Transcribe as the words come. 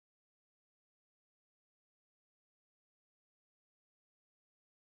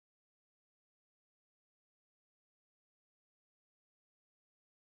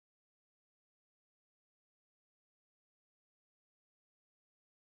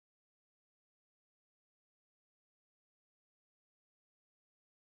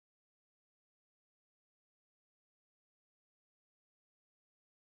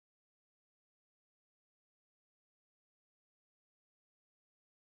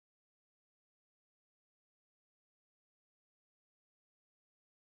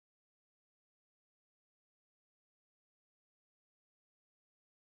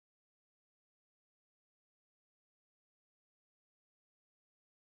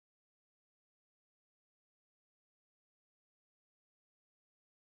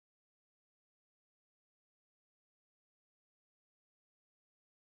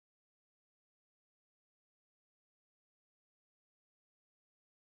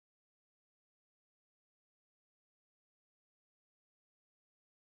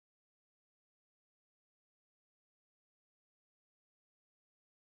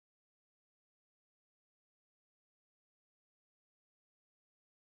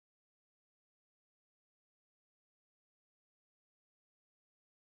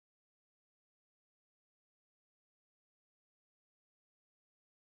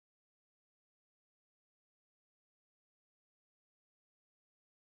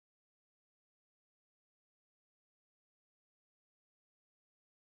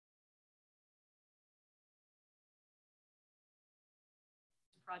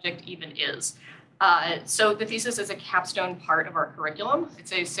project even is. So the thesis is a capstone part of our curriculum.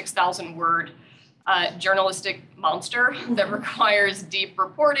 It's a 6,000 word journalistic monster that requires deep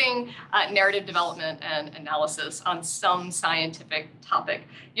reporting, narrative development, and analysis on some scientific topic.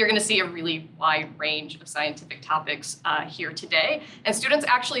 You're going to see a really wide range of scientific topics here today. And students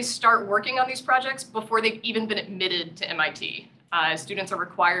actually start working on these projects before they've even been admitted to MIT. Applicants are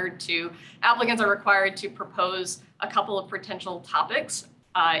required to propose a couple of potential topics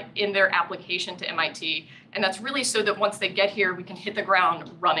in their application to MIT. And that's really so that once they get here, we can hit the ground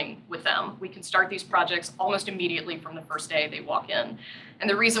running with them. We can start these projects almost immediately from the first day they walk in. And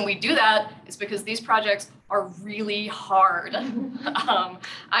the reason we do that is because these projects are really hard.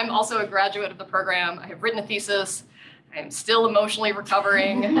 I'm also a graduate of the program. I have written a thesis. I'm still emotionally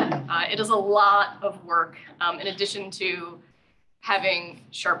recovering. It is a lot of work. In addition to having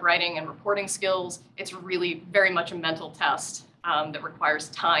sharp writing and reporting skills, it's really very much a mental test that requires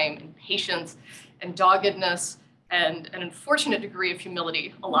time and patience and doggedness and an unfortunate degree of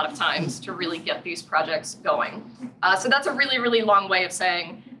humility a lot of times to really get these projects going. So that's a really, really long way of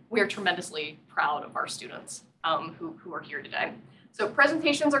saying we're tremendously proud of our students who are here today. So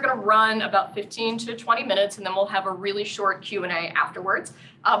presentations are going to run about 15 to 20 minutes, and then we'll have a really short Q&A afterwards.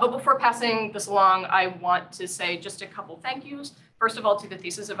 But before passing this along, I want to say just a couple thank yous. First of all, to the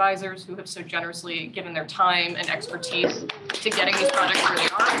thesis advisors who have so generously given their time and expertise to getting these projects where they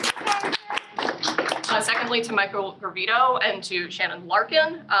are. Secondly, to Michael Gravito and to Shannon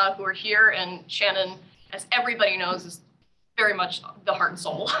Larkin, who are here. And Shannon, as everybody knows, is very much the heart and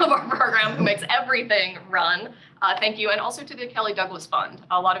soul of our program, who makes everything run. Thank you. And also to the Kelly Douglas Fund.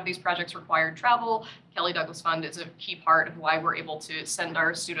 A lot of these projects require travel. Kelly Douglas Fund is a key part of why we're able to send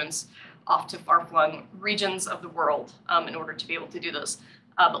our students off to far-flung regions of the world in order to be able to do this.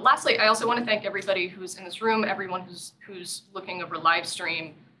 But lastly, I also want to thank everybody who's in this room, everyone who's looking over live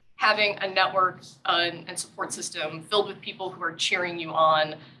stream. Having a network and support system filled with people who are cheering you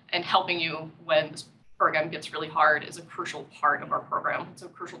on and helping you when this program gets really hard is a crucial part of our program. It's a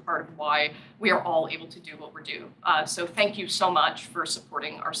crucial part of why we are all able to do what we do. So thank you so much for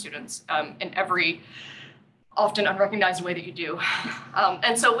supporting our students in every often unrecognized way that you do.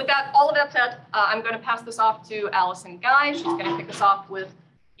 And so with that, all of that said, I'm going to pass this off to Allison Guy. She's going to kick us off with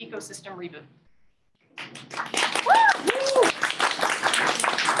Ecosystem Reboot.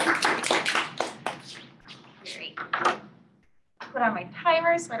 Great. Put on my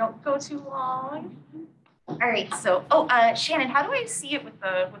timer so I don't go too long. All right, so, Shannon, how do I see it with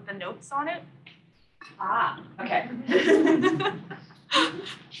the notes on it? Ah, okay.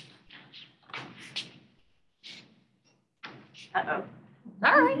 Uh-oh.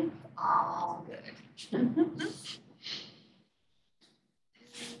 All right. All good.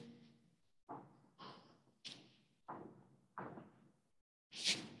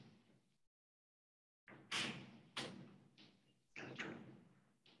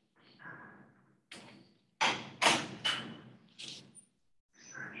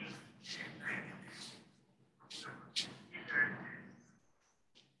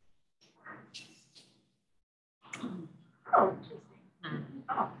 Oh, interesting.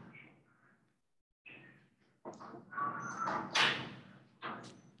 Oh.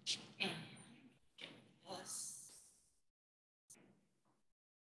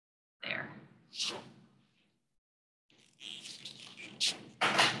 There.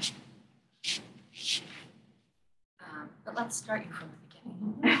 But let's start you from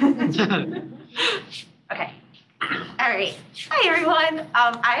the beginning. Okay. All right. Hi, everyone.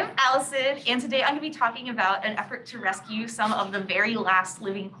 I'm Allison, and today I'm going to be talking about an effort to rescue some of the very last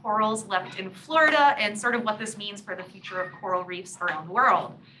living corals left in Florida and sort of what this means for the future of coral reefs around the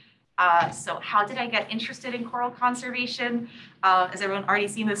world. So how did I get interested in coral conservation? As everyone already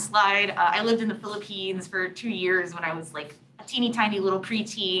seen this slide, I lived in the Philippines for 2 years when I was like a teeny tiny little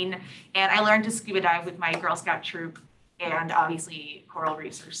preteen, and I learned to scuba dive with my Girl Scout troop. And obviously coral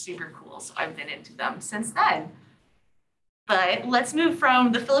reefs are super cool, so I've been into them since then. But let's move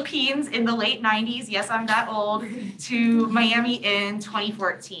from the Philippines in the late 90s, yes, I'm that old, to Miami in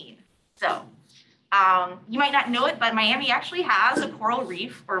 2014. So you might not know it, but Miami actually has a coral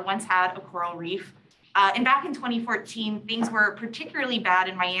reef, or once had a coral reef. And back in 2014, things were particularly bad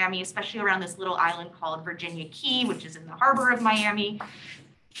in Miami, especially around this little island called Virginia Key, which is in the harbor of Miami.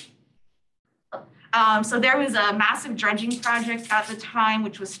 So there was a massive dredging project at the time,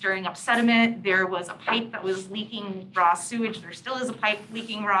 which was stirring up sediment. There was a pipe that was leaking raw sewage. There still is a pipe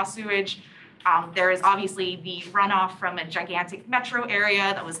leaking raw sewage. There is obviously the runoff from a gigantic metro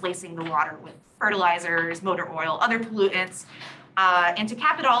area that was lacing the water with fertilizers, motor oil, other pollutants. And to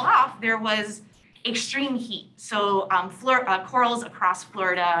cap it all off, there was extreme heat. So corals across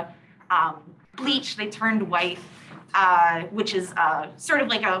Florida bleached, they turned white, which is sort of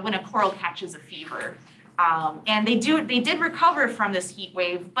like when a coral catches a fever. And they did recover from this heat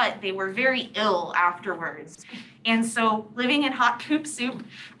wave, but they were very ill afterwards. And so living in hot poop soup,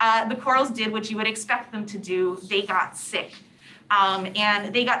 the corals did what you would expect them to do. They got sick.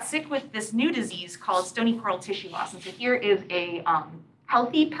 And they got sick with this new disease called stony coral tissue loss. And so here is a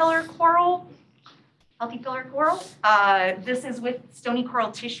healthy pillar coral. This is with stony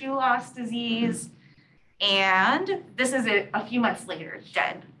coral tissue loss disease. And this is a few months later,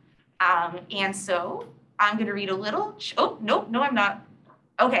 dead. And so I'm going to read a little. Oh, no, I'm not.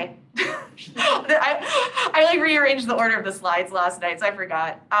 Okay. I like rearranged the order of the slides last night, so I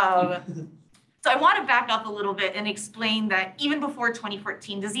forgot. So I want to back up a little bit and explain that even before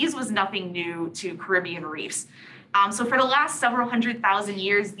 2014, disease was nothing new to Caribbean reefs. So for the last several 100,000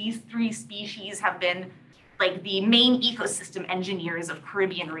 years, these three species have been like the main ecosystem engineers of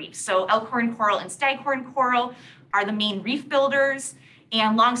Caribbean reefs. So elkhorn coral and staghorn coral are the main reef builders,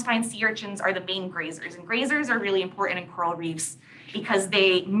 and long-spine sea urchins are the main grazers. And grazers are really important in coral reefs because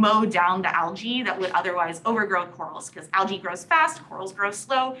they mow down the algae that would otherwise overgrow corals, because algae grows fast, corals grow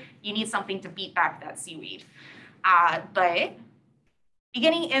slow. You need something to beat back that seaweed. But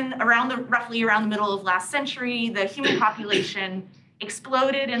beginning in roughly around the middle of last century, the human population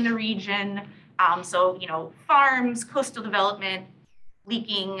exploded in the region. So, farms, coastal development,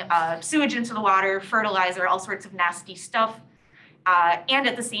 leaking sewage into the water, fertilizer, all sorts of nasty stuff. And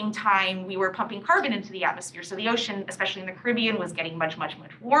at the same time, we were pumping carbon into the atmosphere. So the ocean, especially in the Caribbean, was getting much, much,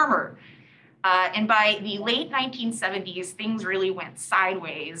 much warmer. And by the late 1970s, things really went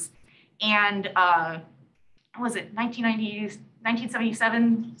sideways. And what was it, 1990s,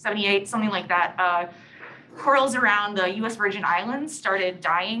 1977, 78, something like that. Corals around the US Virgin Islands started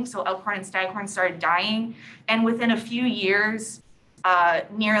dying. So elkhorn and staghorn started dying. And within a few years,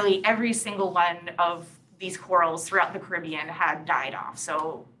 nearly every single one of these corals throughout the Caribbean had died off.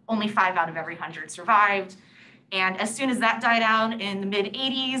 So only 5 out of every 100 survived. And as soon as that died out in the mid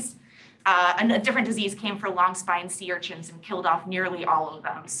 80s, a different disease came for long spine sea urchins and killed off nearly all of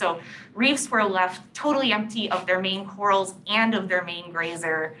them. So reefs were left totally empty of their main corals and of their main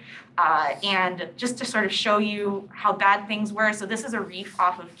grazer. And just to sort of show you how bad things were, so this is a reef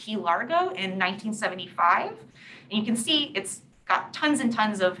off of Key Largo in 1975. And you can see it's got tons and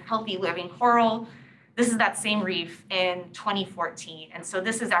tons of healthy living coral. This is that same reef in 2014. And so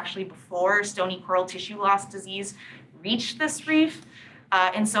this is actually before stony coral tissue loss disease reached this reef.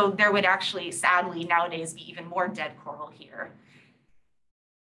 And so there would actually, sadly, nowadays be even more dead coral here.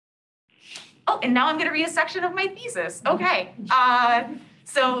 Oh, and now I'm going to read a section of my thesis. Okay.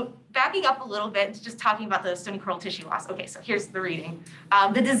 So backing up a little bit, just talking about the stony coral tissue loss. Okay, so here's the reading.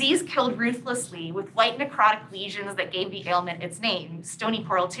 The disease killed ruthlessly with white necrotic lesions that gave the ailment its name, stony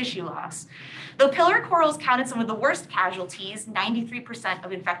coral tissue loss. Though pillar corals counted some of the worst casualties, 93%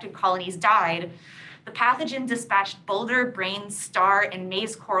 of infected colonies died, the pathogen dispatched boulder, brain, star, and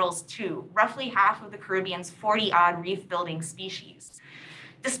maize corals too, roughly half of the Caribbean's 40-odd reef-building species.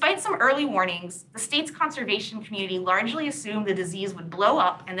 Despite some early warnings, the state's conservation community largely assumed the disease would blow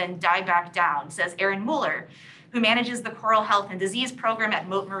up and then die back down, says Erin Mueller, who manages the Coral Health and Disease Program at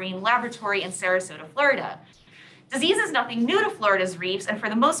Mote Marine Laboratory in Sarasota, Florida. Disease is nothing new to Florida's reefs, and for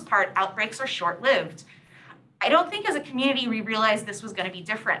the most part, outbreaks are short-lived. I don't think as a community we realized this was going to be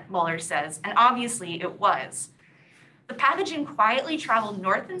different, Mueller says, and obviously it was. The pathogen quietly traveled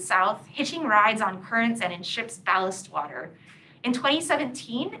north and south, hitching rides on currents and in ships' ballast water. In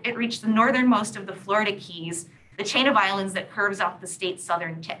 2017, it reached the northernmost of the Florida Keys, the chain of islands that curves off the state's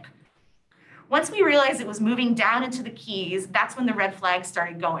southern tip. Once we realized it was moving down into the Keys, that's when the red flags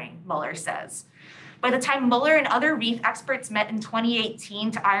started going, Mueller says. By the time Mueller and other reef experts met in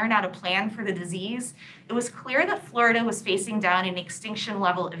 2018 to iron out a plan for the disease, it was clear that Florida was facing down an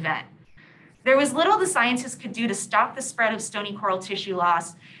extinction-level event. There was little the scientists could do to stop the spread of stony coral tissue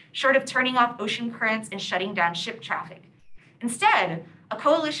loss, short of turning off ocean currents and shutting down ship traffic. Instead, a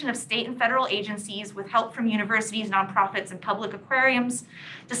coalition of state and federal agencies, with help from universities, nonprofits, and public aquariums,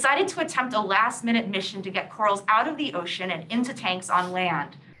 decided to attempt a last-minute mission to get corals out of the ocean and into tanks on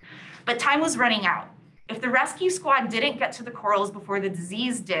land. But time was running out. If the rescue squad didn't get to the corals before the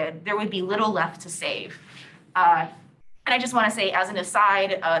disease did, there would be little left to save. And I just want to say, as an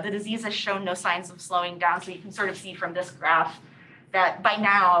aside, the disease has shown no signs of slowing down. So you can sort of see from this graph that by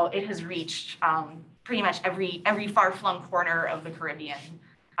now it has reached pretty much every far-flung corner of the Caribbean.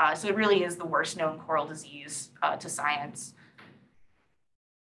 So it really is the worst known coral disease to science.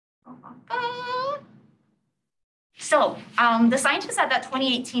 So the scientists at that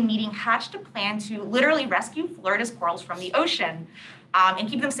 2018 meeting hatched a plan to literally rescue Florida's corals from the ocean and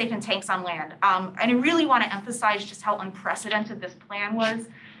keep them safe in tanks on land. And I really want to emphasize just how unprecedented this plan was.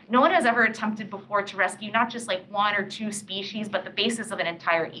 No one has ever attempted before to rescue not just like 1 or 2 species, but the basis of an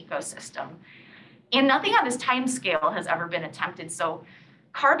entire ecosystem. And nothing on this time scale has ever been attempted. So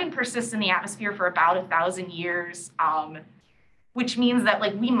carbon persists in the atmosphere for about 1,000 years, which means that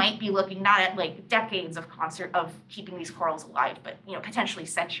like we might be looking not at like decades of keeping these corals alive, but potentially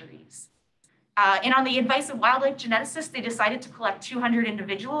centuries. And on the advice of wildlife geneticists, they decided to collect 200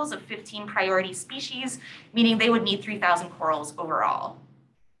 individuals of 15 priority species, meaning they would need 3,000 corals overall.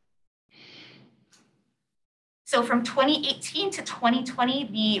 So from 2018 to 2020,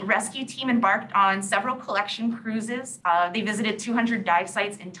 the rescue team embarked on several collection cruises. They visited 200 dive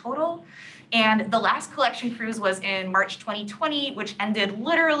sites in total. And the last collection cruise was in March 2020, which ended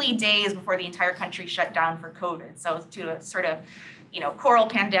literally days before the entire country shut down for COVID. So to a sort of, coral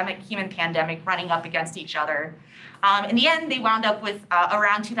pandemic, human pandemic running up against each other. In the end, they wound up with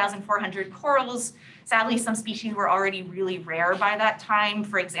around 2,400 corals. Sadly, some species were already really rare by that time.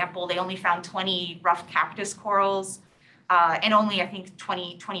 For example, they only found 20 rough cactus corals and only, I think,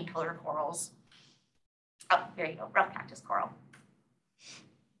 20 pillar corals. Oh, there you go, rough cactus coral.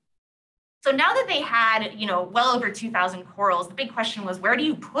 So now that they had, well over 2,000 corals, the big question was, where do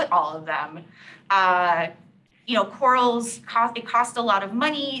you put all of them? Corals, it costs a lot of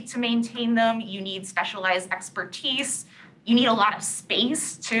money to maintain them. You need specialized expertise. You need a lot of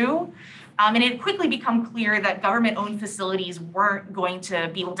space too. And it quickly became clear that government-owned facilities weren't going to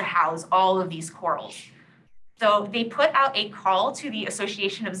be able to house all of these corals. So they put out a call to the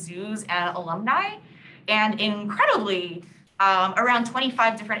Association of Zoos and Alumni, and incredibly, around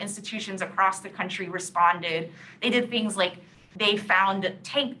 25 different institutions across the country responded. They did things like they found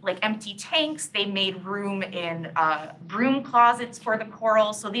empty tanks. They made room in broom closets for the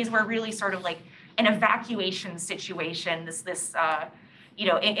corals. So these were really sort of like an evacuation situation, this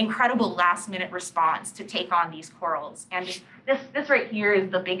incredible last-minute response to take on these corals. And this right here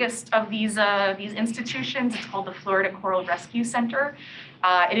is the biggest of these institutions. It's called the Florida Coral Rescue Center.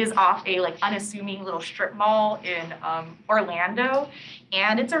 It is off a unassuming little strip mall in Orlando,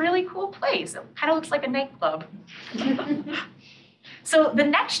 and it's a really cool place. It kind of looks like a nightclub. So the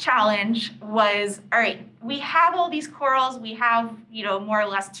next challenge was, all right, we have all these corals. We have more or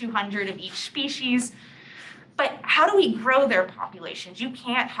less 200 of each species. But how do we grow their populations? You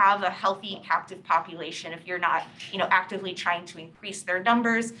can't have a healthy captive population if you're not, actively trying to increase their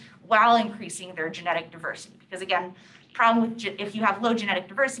numbers while increasing their genetic diversity. Because again, the problem with if you have low genetic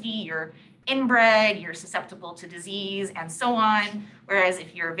diversity, you're inbred, you're susceptible to disease, and so on. Whereas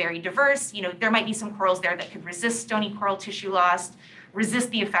if you're very diverse, there might be some corals there that could resist stony coral tissue loss, resist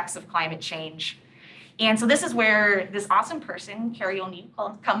the effects of climate change. And so this is where this awesome person, Carrie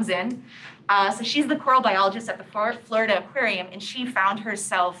O'Neill, comes in. So she's the coral biologist at the Florida Aquarium, and she found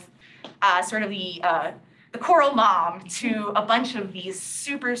herself sort of the coral mom to a bunch of these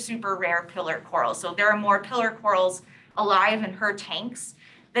super, super rare pillar corals. So there are more pillar corals alive in her tanks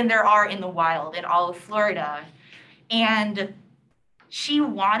than there are in the wild in all of Florida. And she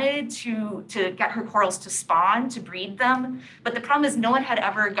wanted to get her corals to spawn, to breed them. But the problem is no one had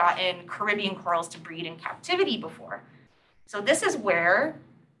ever gotten Caribbean corals to breed in captivity before. So this is where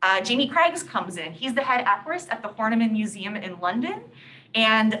Jamie Craggs comes in. He's the head aquarist at the Horniman Museum in London.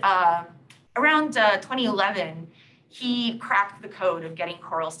 And around 2011, he cracked the code of getting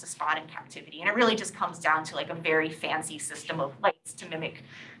corals to spawn in captivity. And it really just comes down to a very fancy system of lights to mimic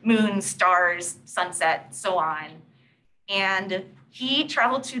moons, stars, sunset, so on. And he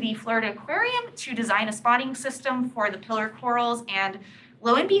traveled to the Florida Aquarium to design a spawning system for the pillar corals, and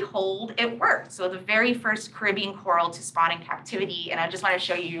lo and behold, it worked. So the very first Caribbean coral to spawn in captivity, and I just want to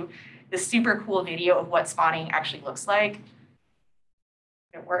show you this super cool video of what spawning actually looks like.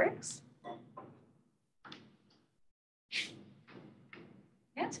 It works.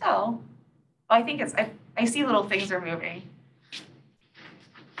 Can't tell. Oh, I think I see little things are moving.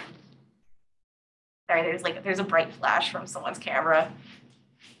 Sorry, there's a bright flash from someone's camera.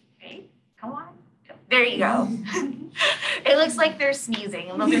 Okay, come on. There you go. It looks like they're sneezing,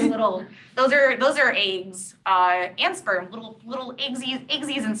 and those are eggs and sperm, little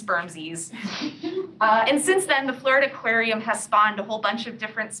eggsies and spermsies. And since then, the Florida Aquarium has spawned a whole bunch of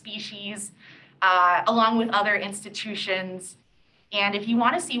different species, along with other institutions. And if you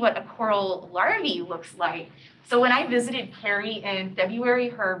want to see what a coral larvae looks like, so when I visited Carrie in February,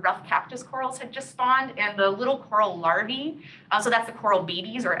 her rough cactus corals had just spawned, and the little coral larvae, so that's the coral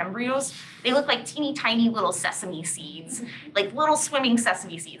babies or embryos, they look like teeny tiny little sesame seeds, like little swimming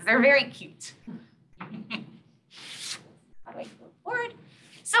sesame seeds. They're very cute.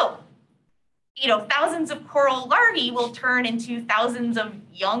 So, thousands of coral larvae will turn into thousands of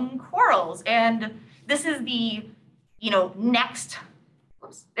young corals. And this is the, next,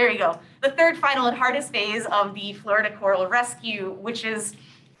 whoops, there you go, the third, final, and hardest phase of the Florida coral rescue, which is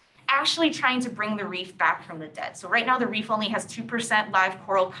actually trying to bring the reef back from the dead. So right now the reef only has 2% live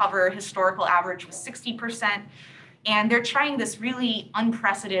coral cover. Historical average was 60%. And they're trying this really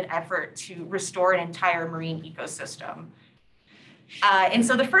unprecedented effort to restore an entire marine ecosystem. And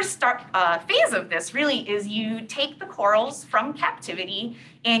so the first phase of this really is you take the corals from captivity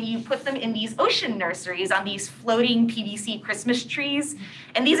and you put them in these ocean nurseries on these floating PVC Christmas trees.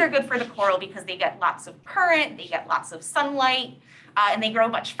 And these are good for the coral because they get lots of current, they get lots of sunlight, and they grow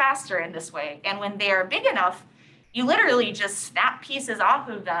much faster in this way. And when they are big enough, you literally just snap pieces off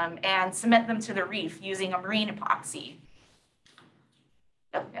of them and cement them to the reef using a marine epoxy.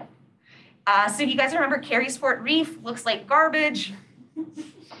 So if you guys remember Careysport Reef, looks like garbage.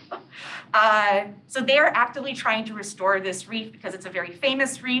 So they are actively trying to restore this reef because it's a very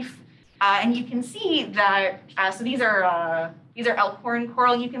famous reef. And you can see that, so these are elkhorn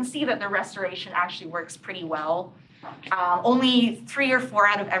coral. You can see that the restoration actually works pretty well. Only 3 or 4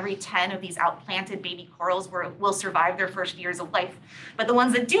 out of every 10 of these outplanted baby corals will survive their first years of life. But the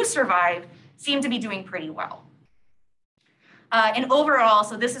ones that do survive seem to be doing pretty well. And overall,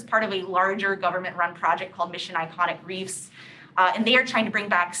 so this is part of a larger government-run project called Mission Iconic Reefs. And they are trying to bring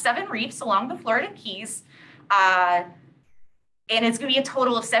back 7 reefs along the Florida Keys. And it's going to be a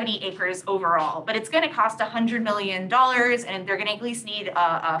total of 70 acres overall. But it's going to cost $100 million, and they're going to at least need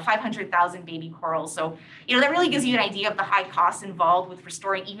 500,000 baby corals. So, that really gives you an idea of the high costs involved with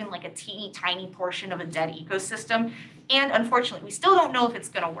restoring even like a teeny tiny portion of a dead ecosystem. And unfortunately, we still don't know if it's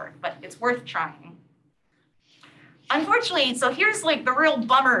going to work, but it's worth trying. Unfortunately, so here's like the real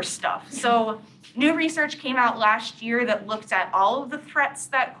bummer stuff. So new research came out last year that looked at all of the threats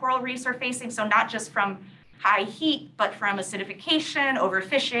that coral reefs are facing. So not just from high heat, but from acidification,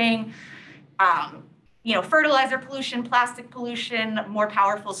 overfishing, fertilizer pollution, plastic pollution, more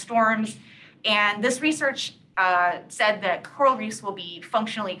powerful storms. And this research said that coral reefs will be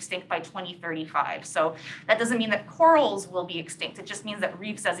functionally extinct by 2035. So that doesn't mean that corals will be extinct. It just means that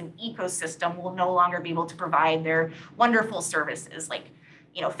reefs as an ecosystem will no longer be able to provide their wonderful services like,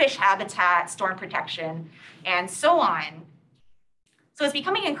 fish habitat, storm protection, and so on. So it's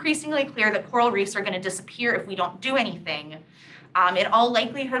becoming increasingly clear that coral reefs are going to disappear if we don't do anything. In all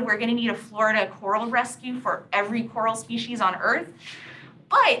likelihood, we're going to need a Florida coral rescue for every coral species on Earth.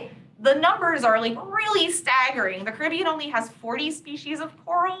 But the numbers are like really staggering. The Caribbean only has 40 species of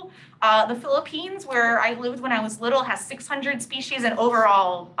coral. The Philippines, where I lived when I was little, has 600 species, and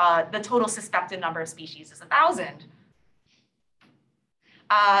overall, the total suspected number of species is 1,000.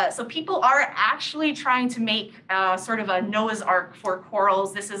 So people are actually trying to make sort of a Noah's Ark for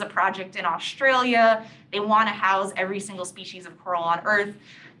corals. This is a project in Australia. They want to house every single species of coral on Earth.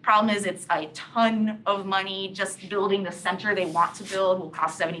 Problem is, it's a ton of money. Just building the center they want to build will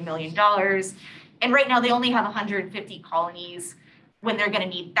cost $70 million. And right now, they only have 150 colonies when they're going to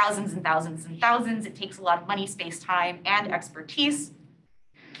need thousands and thousands and thousands. It takes a lot of money, space, time, and expertise.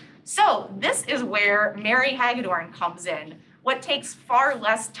 So this is where Mary Hagedorn comes in. What takes far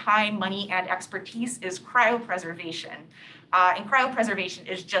less time, money, and expertise is cryopreservation. And cryopreservation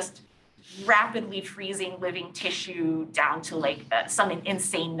is just rapidly freezing living tissue down to like some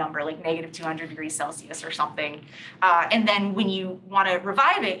insane number, like -200°C or something. And then when you want to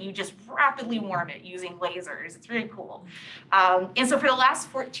revive it, you just rapidly warm it using lasers. It's really cool. And so for the last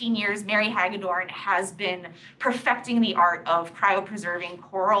 14 years, Mary Hagedorn has been perfecting the art of cryopreserving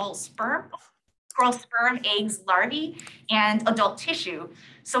coral sperm, eggs, larvae, and adult tissue.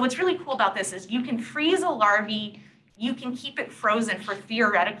 So what's really cool about this is you can freeze a larvae, you can keep it frozen for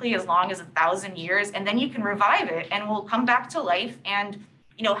theoretically as long as 1,000 years, and then you can revive it and it will come back to life and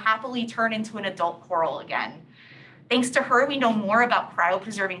happily turn into an adult coral again. Thanks to her, we know more about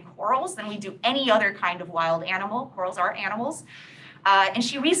cryopreserving corals than we do any other kind of wild animal. Corals are animals. And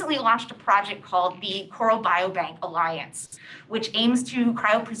she recently launched a project called the Coral Biobank Alliance, which aims to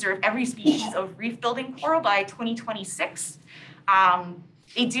cryopreserve every species of reef-building coral by 2026.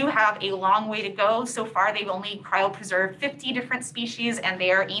 They do have a long way to go. So far, they've only cryopreserved 50 different species, and they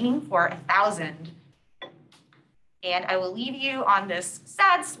are aiming for 1,000. And I will leave you on this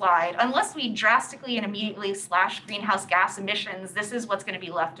sad slide. Unless we drastically and immediately slash greenhouse gas emissions, this is what's going to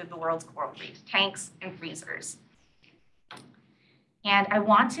be left of the world's coral reefs: tanks and freezers. And I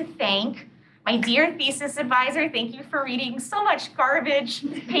want to thank my dear thesis advisor. Thank you for reading so much garbage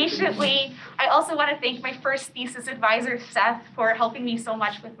patiently. I also want to thank my first thesis advisor, Seth, for helping me so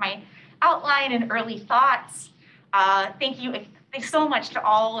much with my outline and early thoughts. Thank you Thanks so much to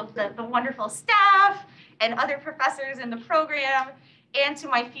all of the wonderful staff and other professors in the program, and to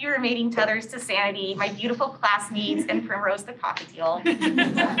my few remaining tethers to sanity, my beautiful classmates and Primrose the cockatiel.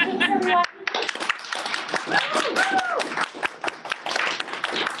 Thanks, everyone.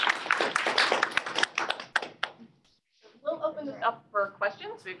 We'll open this up for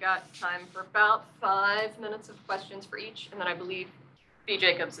questions. We've got time for about 5 minutes of questions for each, and then I believe B.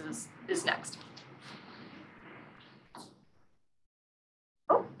 Jacobs is next.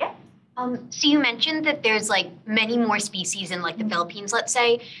 Oh, yeah. So you mentioned that there's like many more species in like the Philippines, let's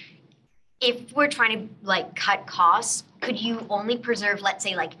say. If we're trying to like cut costs, could you only preserve, let's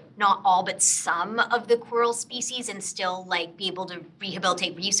say, like not all but some of the coral species and still like be able to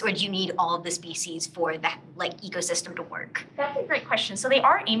rehabilitate reefs, or do you need all of the species for that like ecosystem to work? That's a great question. So they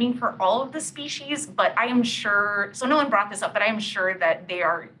are aiming for all of the species, but I am sure, so no one brought this up, but I am sure that they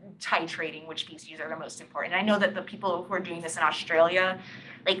are titrating which species are the most important. And I know that the people who are doing this in Australia,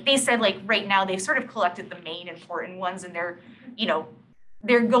 like they said, like right now they've sort of collected the main important ones, and they're, you know,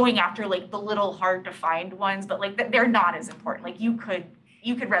 they're going after like the little hard to find ones, but like they're not as important. Like you could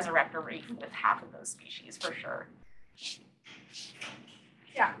resurrect a reef with half of those species for sure.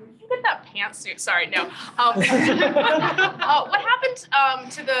 Yeah, you get that pantsuit. Sorry, no. What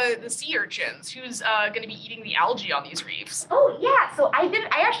happened to the sea urchins? Who's going to be eating the algae on these reefs? Oh yeah, so I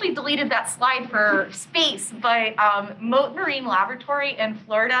actually deleted that slide for space, but Mote Marine Laboratory in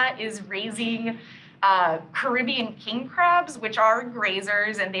Florida is raising Caribbean king crabs, which are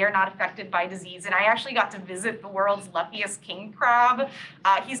grazers and they are not affected by disease. And I actually got to visit the world's luckiest king crab.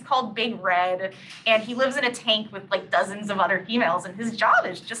 He's called Big Red, and he lives in a tank with like dozens of other females. And his job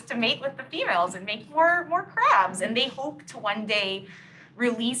is just to mate with the females and make more crabs. And they hope to one day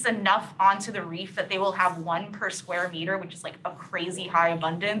release enough onto the reef that they will have 1 per square meter, which is like a crazy high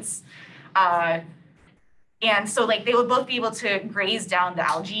abundance. And so like they would both be able to graze down the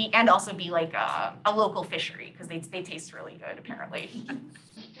algae and also be like a local fishery because they taste really good apparently.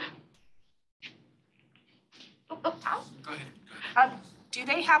 Go ahead. Do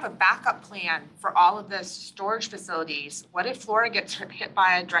they have a backup plan for all of the storage facilities? What if Florida gets hit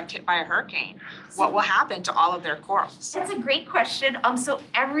by a direct hit by a hurricane? What will happen to all of their corals? That's a great question. So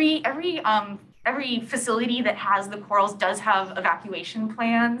every facility that has the corals does have evacuation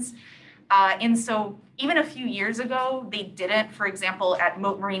plans. And so even a few years ago, they didn't, for example, at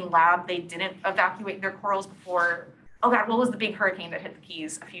Mote Marine Lab, they didn't evacuate their corals before, oh God, what was the big hurricane that hit the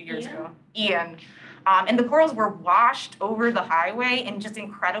Keys a few years ago? Ian. And the corals were washed over the highway, and just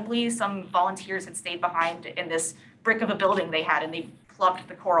incredibly, some volunteers had stayed behind in this brick of a building they had, and they plucked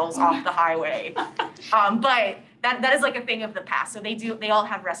the corals off the highway. But that is like a thing of the past. So they all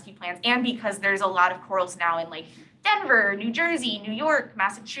have rescue plans. And because there's a lot of corals now in like Denver, New Jersey, New York,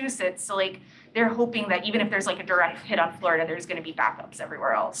 Massachusetts. So like they're hoping that even if there's like a direct hit on Florida, there's going to be backups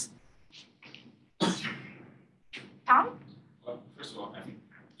everywhere else. Tom? Well, first of all, I think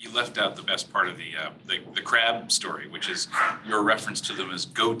you left out the best part of the crab story, which is your reference to them as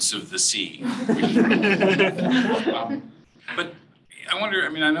goats of the sea. But I wonder, I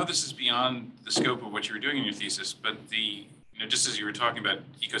mean, I know this is beyond the scope of what you were doing in your thesis, but just as you were talking about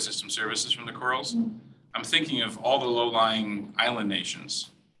ecosystem services from the corals, I'm thinking of all the low-lying island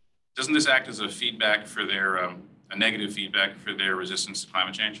nations. Doesn't this act as a feedback for their, a negative feedback for their resistance to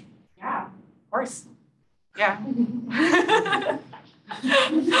climate change? Yeah, of course. Yeah.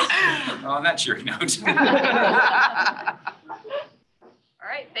 On that cheery note. All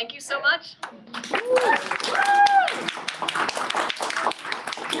right, thank you so much.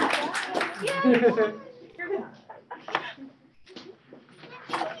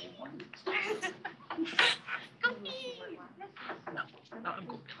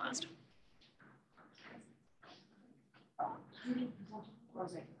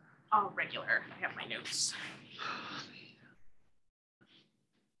 Oh, regular. I have my notes.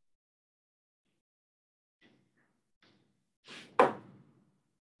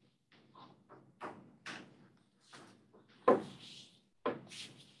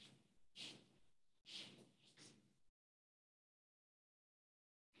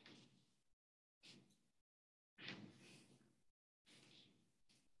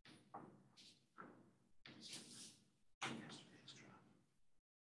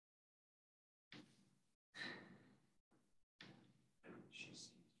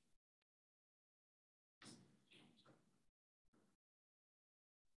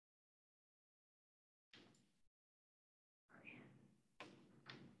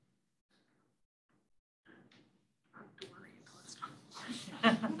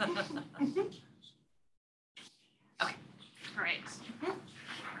 Okay, all right.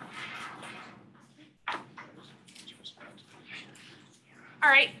 All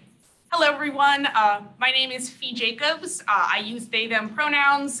right. Hello, everyone. My name is Fee Jacobs. I use they, them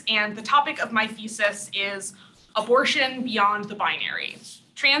pronouns, and the topic of my thesis is abortion beyond the binary.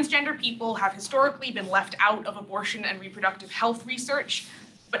 Transgender people have historically been left out of abortion and reproductive health research,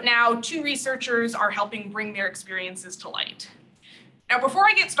 but now 2 researchers are helping bring their experiences to light. Now, before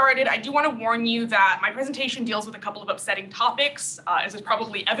I get started, I do want to warn you that my presentation deals with a couple of upsetting topics, as is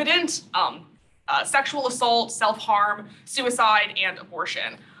probably evident, sexual assault, self-harm, suicide, and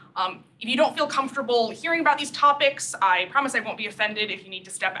abortion. If you don't feel comfortable hearing about these topics, I promise I won't be offended if you need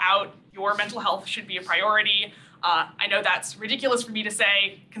to step out. Your mental health should be a priority. I know that's ridiculous for me to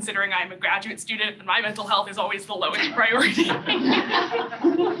say, considering I'm a graduate student and my mental health is always the lowest priority.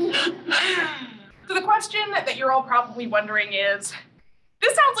 So the question that you're all probably wondering is,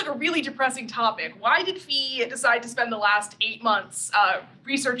 this sounds like a really depressing topic. Why did Fee decide to spend the last 8 months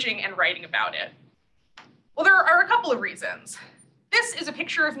researching and writing about it? Well, there are a couple of reasons. This is a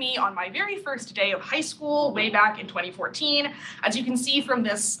picture of me on my very first day of high school way back in 2014. As you can see from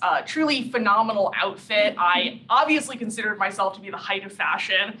this truly phenomenal outfit, I obviously considered myself to be the height of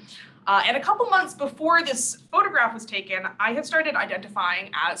fashion. And a couple months before this photograph was taken, I had started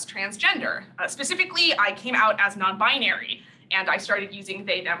identifying as transgender. Specifically, I came out as non-binary, and I started using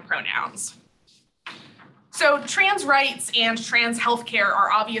they, them pronouns. So trans rights and trans healthcare are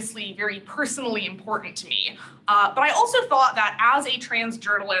obviously very personally important to me, but I also thought that as a trans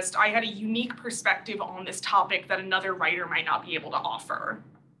journalist, I had a unique perspective on this topic that another writer might not be able to offer.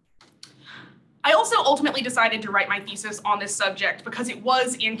 I also ultimately decided to write my thesis on this subject because it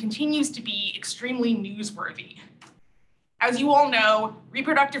was and continues to be extremely newsworthy. As you all know,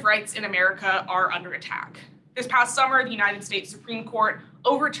 reproductive rights in America are under attack. This past summer, the United States Supreme Court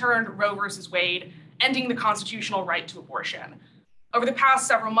overturned Roe versus Wade, ending the constitutional right to abortion. Over the past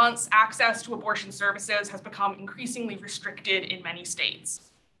several months, access to abortion services has become increasingly restricted in many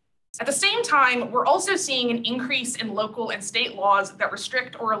states. At the same time, we're also seeing an increase in local and state laws that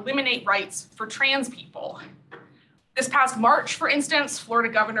restrict or eliminate rights for trans people. This past March, for instance,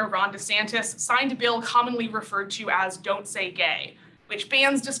 Florida Governor Ron DeSantis signed a bill commonly referred to as Don't Say Gay, which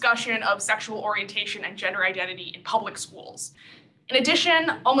bans discussion of sexual orientation and gender identity in public schools. In addition,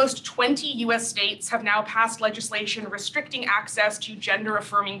 almost 20 US states have now passed legislation restricting access to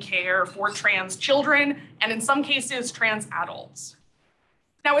gender-affirming care for trans children, and in some cases, trans adults.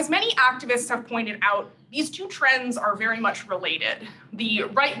 Now, as many activists have pointed out, these 2 trends are very much related. The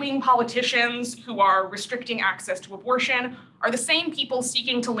right-wing politicians who are restricting access to abortion are the same people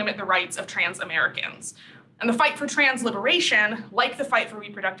seeking to limit the rights of trans Americans. And the fight for trans liberation, like the fight for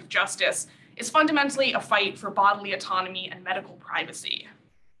reproductive justice, is fundamentally a fight for bodily autonomy and medical privacy.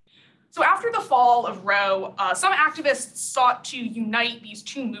 So after the fall of Roe, some activists sought to unite these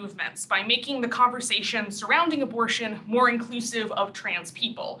 2 movements by making the conversation surrounding abortion more inclusive of trans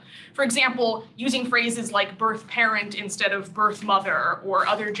people. For example, using phrases like birth parent instead of birth mother or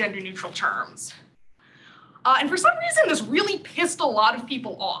other gender neutral terms. And for some reason, this really pissed a lot of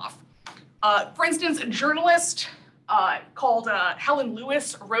people off. For instance, a journalist called Helen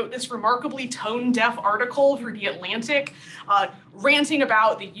Lewis wrote this remarkably tone-deaf article for The Atlantic, ranting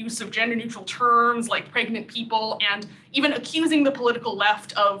about the use of gender-neutral terms like pregnant people and even accusing the political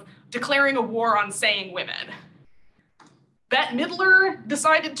left of declaring a war on saying women. Bette Midler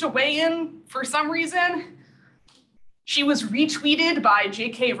decided to weigh in for some reason. She was retweeted by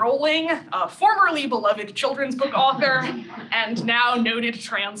J.K. Rowling, a formerly beloved children's book author and now noted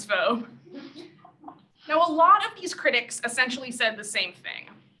transphobe. Now, a lot of these critics essentially said the same thing.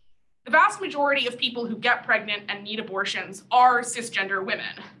 The vast majority of people who get pregnant and need abortions are cisgender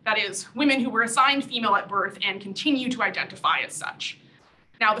women. That is, women who were assigned female at birth and continue to identify as such.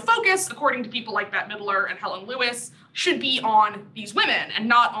 Now, the focus, according to people like Bette Midler and Helen Lewis, should be on these women and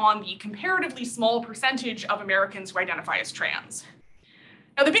not on the comparatively small percentage of Americans who identify as trans.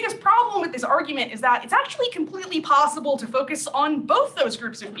 Now, the biggest problem with this argument is that it's actually completely possible to focus on both those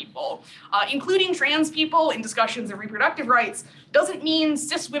groups of people. Including trans people in discussions of reproductive rights doesn't mean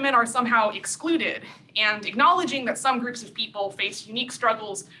cis women are somehow excluded, and acknowledging that some groups of people face unique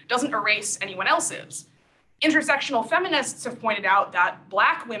struggles doesn't erase anyone else's. Intersectional feminists have pointed out that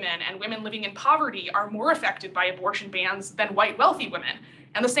Black women and women living in poverty are more affected by abortion bans than white wealthy women,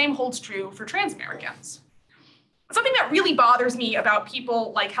 and the same holds true for trans Americans. Something that really bothers me about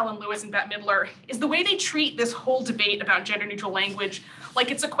people like Helen Lewis and Bette Midler is the way they treat this whole debate about gender neutral language like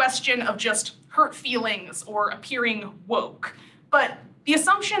it's a question of just hurt feelings or appearing woke. But the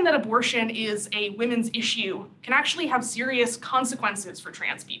assumption that abortion is a women's issue can actually have serious consequences for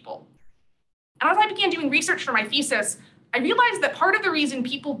trans people. And as I began doing research for my thesis, I realized that part of the reason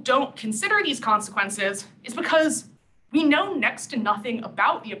people don't consider these consequences is because we know next to nothing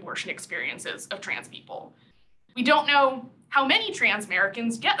about the abortion experiences of trans people. We don't know how many trans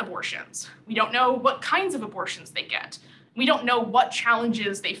Americans get abortions. We don't know what kinds of abortions they get. We don't know what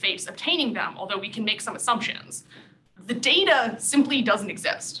challenges they face obtaining them, although we can make some assumptions. The data simply doesn't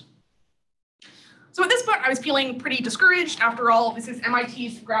exist. So at this point, I was feeling pretty discouraged. After all, this is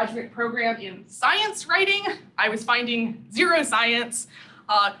MIT's graduate program in science writing. I was finding zero science.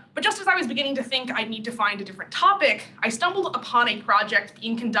 But just as I was beginning to think I'd need to find a different topic, I stumbled upon a project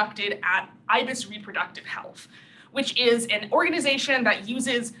being conducted at IBIS Reproductive Health, which is an organization that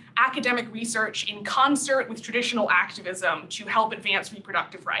uses academic research in concert with traditional activism to help advance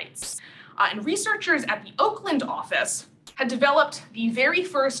reproductive rights. And researchers at the Oakland office had developed the very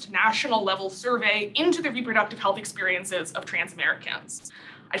first national level survey into the reproductive health experiences of trans Americans.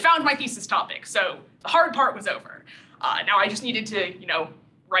 I found my thesis topic, so the hard part was over. Now I just needed to,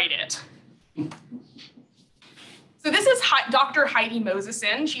 write it. So this is Dr. Heidi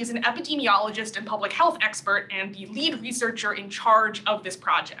Mosesen. She is an epidemiologist and public health expert and the lead researcher in charge of this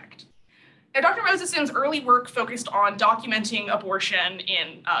project. Now, Dr. Mosesen's early work focused on documenting abortion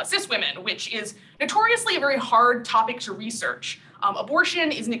in cis women, which is notoriously a very hard topic to research.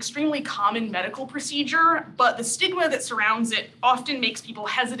 Abortion is an extremely common medical procedure, but the stigma that surrounds it often makes people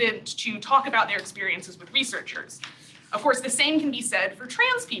hesitant to talk about their experiences with researchers. Of course, the same can be said for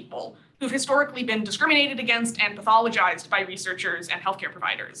trans people, who've historically been discriminated against and pathologized by researchers and healthcare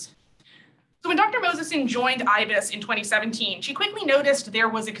providers. So when Dr. Mosesen joined IBIS in 2017, she quickly noticed there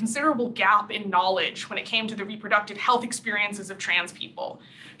was a considerable gap in knowledge when it came to the reproductive health experiences of trans people.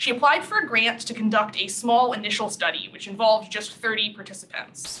 She applied for a grant to conduct a small initial study, which involved just 30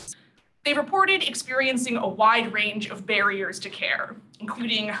 participants. They reported experiencing a wide range of barriers to care,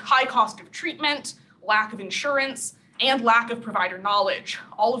 including high cost of treatment, lack of insurance, and lack of provider knowledge,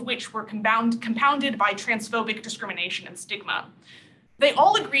 all of which were compounded by transphobic discrimination and stigma. They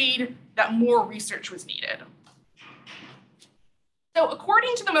all agreed that more research was needed. So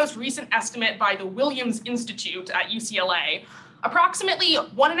according to the most recent estimate by the Williams Institute at UCLA, approximately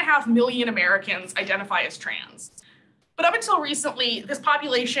 1.5 million Americans identify as trans. But up until recently, this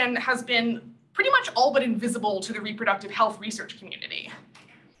population has been pretty much all but invisible to the reproductive health research community.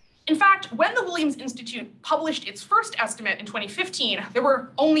 In fact, when the Williams Institute published its first estimate in 2015, there were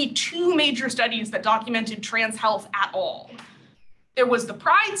only 2 major studies that documented trans health at all. There was the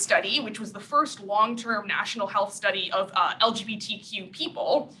PRIDE study, which was the first long-term national health study of LGBTQ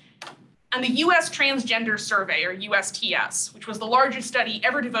people, and the US Transgender Survey, or USTS, which was the largest study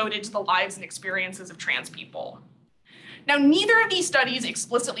ever devoted to the lives and experiences of trans people. Now, neither of these studies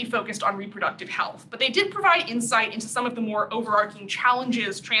explicitly focused on reproductive health, but they did provide insight into some of the more overarching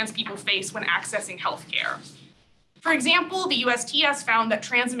challenges trans people face when accessing healthcare. For example, the USTS found that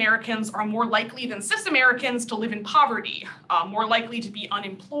trans Americans are more likely than cis Americans to live in poverty, more likely to be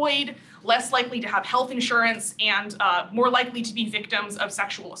unemployed, less likely to have health insurance, and more likely to be victims of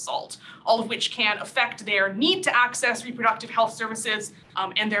sexual assault, all of which can affect their need to access reproductive health services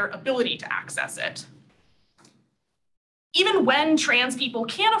and their ability to access it. Even when trans people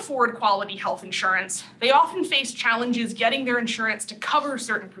can afford quality health insurance, they often face challenges getting their insurance to cover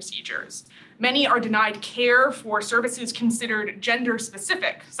certain procedures. Many are denied care for services considered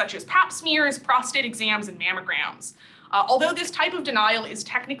gender-specific, such as pap smears, prostate exams, and mammograms. Although this type of denial is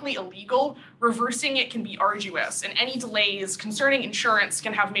technically illegal, reversing it can be arduous, and any delays concerning insurance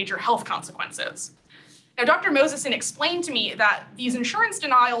can have major health consequences. Now, Dr. Mosesen explained to me that these insurance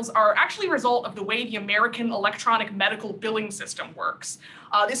denials are actually a result of the way the American electronic medical billing system works.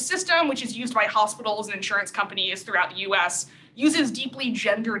 This system, which is used by hospitals and insurance companies throughout the US, uses deeply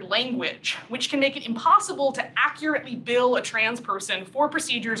gendered language, which can make it impossible to accurately bill a trans person for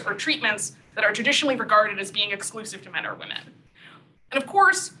procedures or treatments that are traditionally regarded as being exclusive to men or women. And of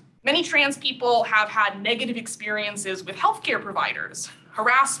course, many trans people have had negative experiences with healthcare providers,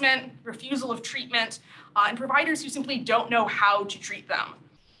 harassment, refusal of treatment, and providers who simply don't know how to treat them.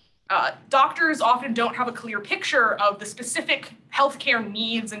 Doctors often don't have a clear picture of the specific healthcare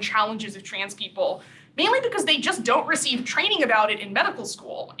needs and challenges of trans people, mainly because they just don't receive training about it in medical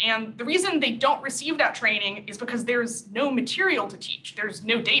school. And the reason they don't receive that training is because there's no material to teach, there's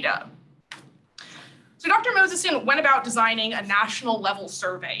no data. So Dr. Mosesen went about designing a national level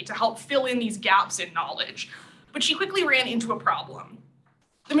survey to help fill in these gaps in knowledge, but she quickly ran into a problem.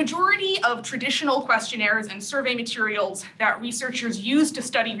 The majority of traditional questionnaires and survey materials that researchers use to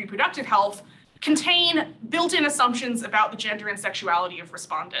study reproductive health contain built-in assumptions about the gender and sexuality of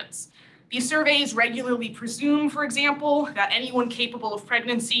respondents. These surveys regularly presume, for example, that anyone capable of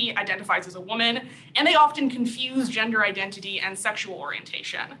pregnancy identifies as a woman, and they often confuse gender identity and sexual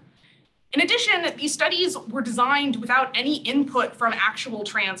orientation. In addition, these studies were designed without any input from actual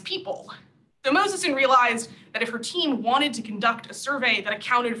trans people. So Moseson realized that if her team wanted to conduct a survey that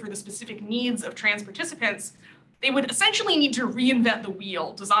accounted for the specific needs of trans participants, they would essentially need to reinvent the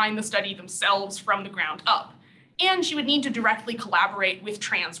wheel, design the study themselves from the ground up, and she would need to directly collaborate with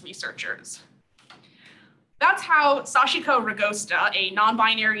trans researchers. That's how Sachiko Ragosta, a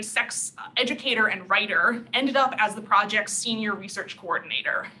non-binary sex educator and writer, ended up as the project's senior research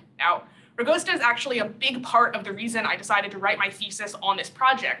coordinator. Now, Ragosta is actually a big part of the reason I decided to write my thesis on this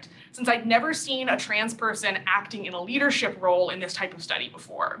project, since I'd never seen a trans person acting in a leadership role in this type of study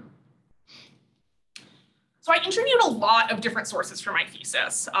before. So I interviewed a lot of different sources for my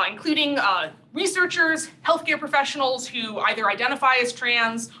thesis, including researchers, healthcare professionals who either identify as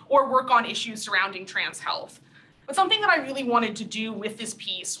trans or work on issues surrounding trans health. But something that I really wanted to do with this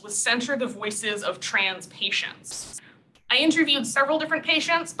piece was center the voices of trans patients. I interviewed several different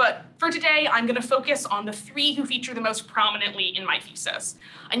patients, but for today, I'm going to focus on the 3 who feature the most prominently in my thesis.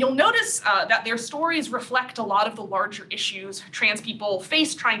 And you'll notice that their stories reflect a lot of the larger issues trans people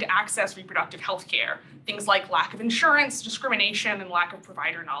face trying to access reproductive health care, things like lack of insurance, discrimination, and lack of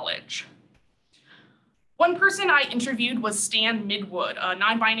provider knowledge. One person I interviewed was Stan Midwood, a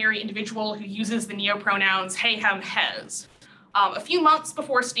non-binary individual who uses the neopronouns he, him, hes. A few months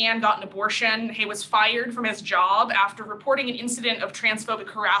before Stan got an abortion, he was fired from his job after reporting an incident of transphobic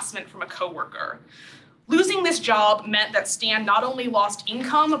harassment from a coworker. Losing this job meant that Stan not only lost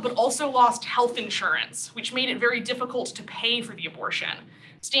income, but also lost health insurance, which made it very difficult to pay for the abortion.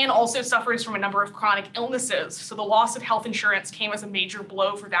 Stan also suffers from a number of chronic illnesses, so the loss of health insurance came as a major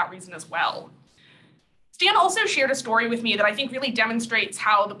blow for that reason as well. Stan also shared a story with me that I think really demonstrates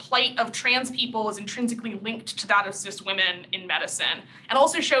how the plight of trans people is intrinsically linked to that of cis women in medicine, and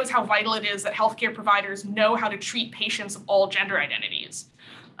also shows how vital it is that healthcare providers know how to treat patients of all gender identities.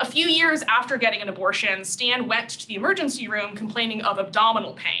 A few years after getting an abortion, Stan went to the emergency room complaining of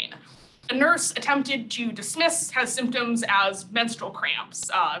abdominal pain. A nurse attempted to dismiss his symptoms as menstrual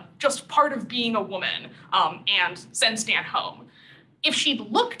cramps, just part of being a woman, and send Stan home. If she'd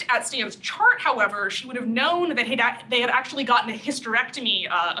looked at Stan's chart, however, she would have known that they had actually gotten a hysterectomy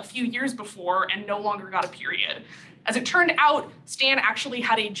a few years before and no longer got a period. As it turned out, Stan actually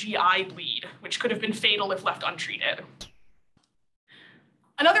had a GI bleed, which could have been fatal if left untreated.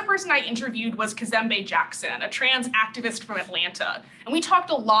 Another person I interviewed was Kazembe Jackson, a trans activist from Atlanta, and we talked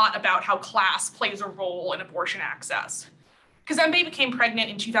a lot about how class plays a role in abortion access. Kazembe became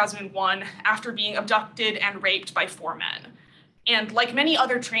pregnant in 2001 after being abducted and raped by 4 men. And like many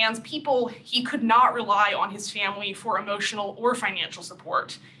other trans people, he could not rely on his family for emotional or financial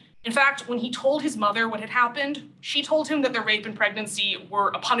support. In fact, when he told his mother what had happened, she told him that the rape and pregnancy were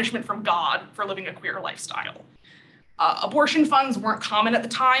a punishment from God for living a queer lifestyle. Abortion funds weren't common at the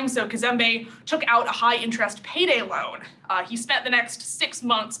time, so Kazembe took out a high-interest payday loan. He spent the next 6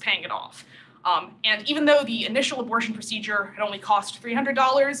 months paying it off. And even though the initial abortion procedure had only cost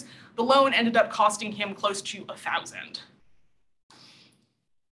 $300, the loan ended up costing him close to $1,000.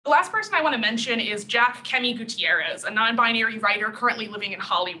 The last person I want to mention is Jack Kemi Gutierrez, a non-binary writer currently living in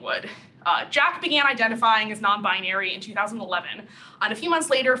Hollywood. Jack began identifying as non-binary in 2011, and a few months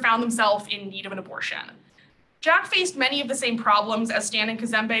later found himself in need of an abortion. Jack faced many of the same problems as Stan and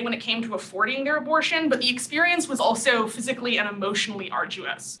Kazembe when it came to affording their abortion, but the experience was also physically and emotionally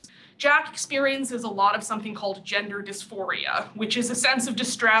arduous. Jack experiences a lot of something called gender dysphoria, which is a sense of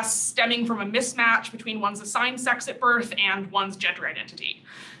distress stemming from a mismatch between one's assigned sex at birth and one's gender identity.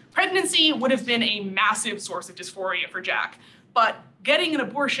 Pregnancy would have been a massive source of dysphoria for Jack, but getting an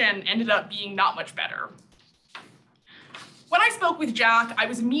abortion ended up being not much better. When I spoke with Jack, I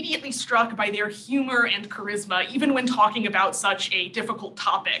was immediately struck by their humor and charisma, even when talking about such a difficult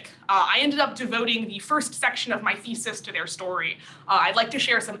topic. I ended up devoting the first section of my thesis to their story. I'd like to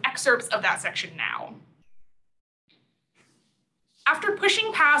share some excerpts of that section now. After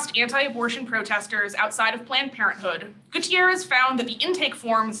pushing past anti-abortion protesters outside of Planned Parenthood, Gutierrez found that the intake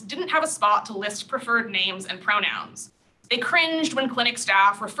forms didn't have a spot to list preferred names and pronouns. They cringed when clinic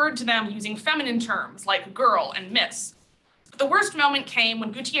staff referred to them using feminine terms like girl and miss. But the worst moment came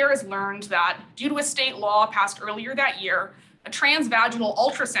when Gutierrez learned that, due to a state law passed earlier that year, a transvaginal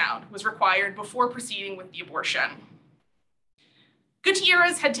ultrasound was required before proceeding with the abortion.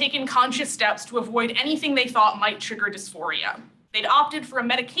 Gutierrez had taken conscious steps to avoid anything they thought might trigger dysphoria. They'd opted for a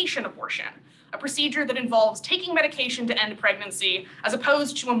medication abortion, a procedure that involves taking medication to end pregnancy, as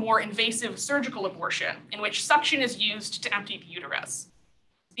opposed to a more invasive surgical abortion, in which suction is used to empty the uterus.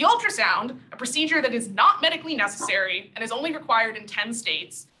 The ultrasound, a procedure that is not medically necessary and is only required in 10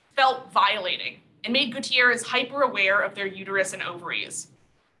 states, felt violating and made Gutierrez hyper-aware of their uterus and ovaries.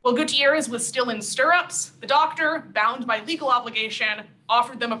 While Gutierrez was still in stirrups, the doctor, bound by legal obligation,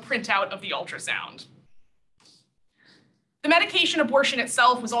 offered them a printout of the ultrasound. The medication abortion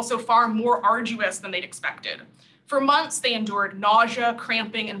itself was also far more arduous than they'd expected. For months, they endured nausea,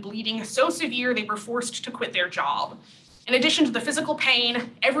 cramping, and bleeding so severe they were forced to quit their job. In addition to the physical pain,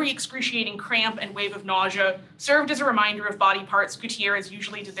 every excruciating cramp and wave of nausea served as a reminder of body parts Gutierrez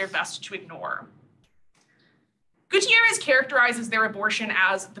usually did their best to ignore. Gutierrez characterizes their abortion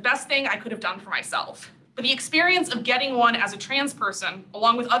as the best thing I could have done for myself. But the experience of getting one as a trans person,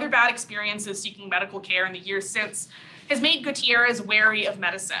 along with other bad experiences seeking medical care in the years since, has made Gutierrez wary of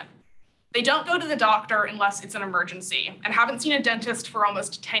medicine. They don't go to the doctor unless it's an emergency and haven't seen a dentist for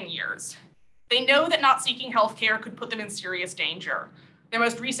almost 10 years. They know that not seeking healthcare could put them in serious danger. Their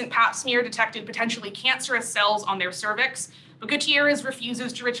most recent pap smear detected potentially cancerous cells on their cervix, but Gutierrez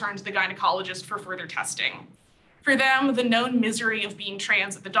refuses to return to the gynecologist for further testing. For them, the known misery of being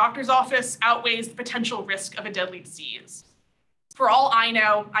trans at the doctor's office outweighs the potential risk of a deadly disease. For all I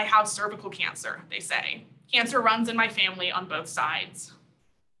know, I have cervical cancer, they say. Cancer runs in my family on both sides.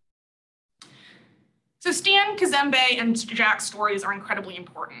 So Stan, Kazembe, and Jack's stories are incredibly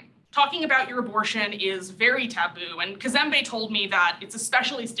important. Talking about your abortion is very taboo, and Kazembe told me that it's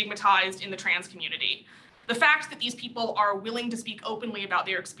especially stigmatized in the trans community. The fact that these people are willing to speak openly about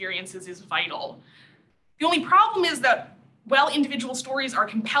their experiences is vital. The only problem is that while individual stories are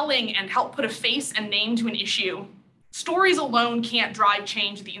compelling and help put a face and name to an issue, stories alone can't drive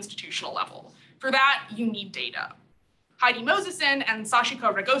change at the institutional level. For that, you need data. Heidi Mosesen and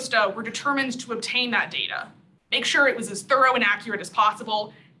Sashiko Ragosta were determined to obtain that data, make sure it was as thorough and accurate as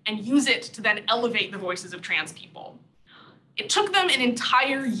possible, and use it to then elevate the voices of trans people. It took them an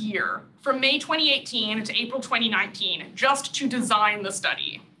entire year, from May 2018 to April 2019, just to design the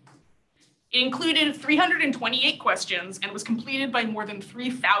study. It included 328 questions and was completed by more than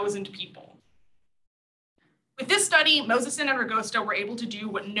 3,000 people. With this study, Mosesen and Ragosta were able to do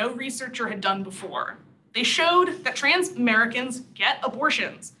what no researcher had done before. They showed that trans Americans get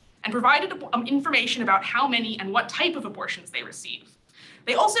abortions and provided information about how many and what type of abortions they receive.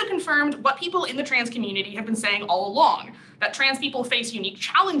 They also confirmed what people in the trans community have been saying all along, that trans people face unique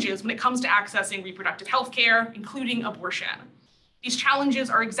challenges when it comes to accessing reproductive health care, including abortion. These challenges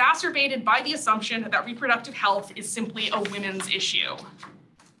are exacerbated by the assumption that reproductive health is simply a women's issue.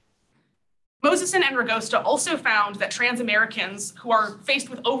 Mosesen and Ragosta also found that trans Americans who are faced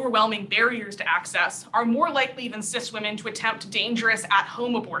with overwhelming barriers to access are more likely than cis women to attempt dangerous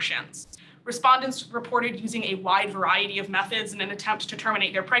at-home abortions. Respondents reported using a wide variety of methods in an attempt to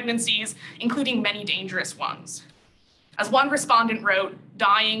terminate their pregnancies, including many dangerous ones. As one respondent wrote,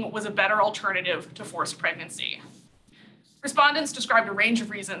 dying was a better alternative to forced pregnancy. Respondents described a range of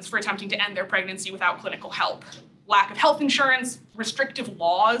reasons for attempting to end their pregnancy without clinical help: lack of health insurance, restrictive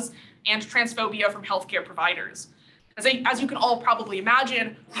laws, and transphobia from healthcare providers. As you can all probably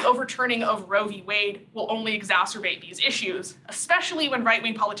imagine, the overturning of Roe v. Wade will only exacerbate these issues, especially when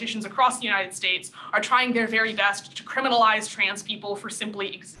right-wing politicians across the United States are trying their very best to criminalize trans people for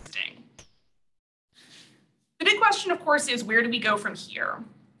simply existing. The big question, of course, is where do we go from here?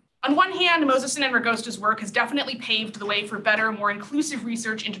 On one hand, Mosesen and Ragosta's work has definitely paved the way for better, more inclusive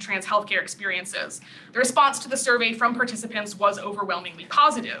research into trans healthcare experiences. The response to the survey from participants was overwhelmingly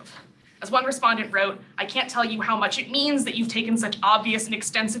positive. As one respondent wrote, "I can't tell you how much it means that you've taken such obvious and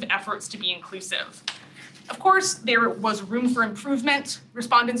extensive efforts to be inclusive." Of course, there was room for improvement.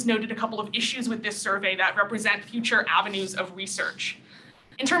 Respondents noted a couple of issues with this survey that represent future avenues of research.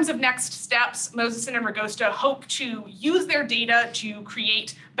 In terms of next steps, Mosesen and Ragosta hope to use their data to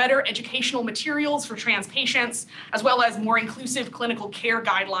create better educational materials for trans patients, as well as more inclusive clinical care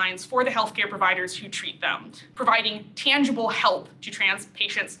guidelines for the healthcare providers who treat them, providing tangible help to trans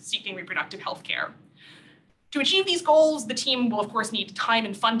patients seeking reproductive health care. To achieve these goals, the team will of course need time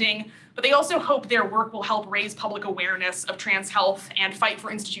and funding, but they also hope their work will help raise public awareness of trans health and fight for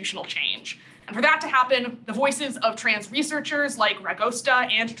institutional change. And for that to happen, the voices of trans researchers like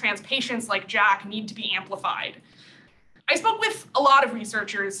Ragosta and trans patients like Jack need to be amplified. I spoke with a lot of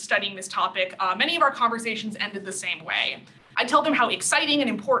researchers studying this topic. Many of our conversations ended the same way. I'd tell them how exciting and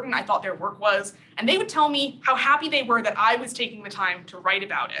important I thought their work was, and they would tell me how happy they were that I was taking the time to write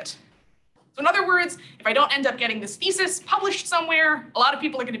about it. So in other words, if I don't end up getting this thesis published somewhere, a lot of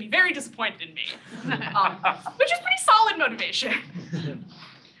people are going to be very disappointed in me, which is pretty solid motivation.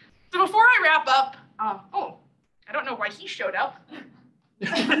 So before I wrap up, I don't know why he showed up.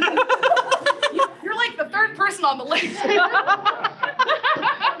 You're like the third person on the list.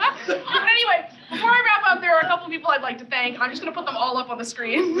 But anyway, Before I wrap up, there are a couple of people I'd like to thank. I'm just going to put them all up on the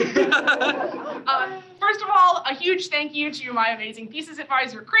screen. First of all, a huge thank you to my amazing thesis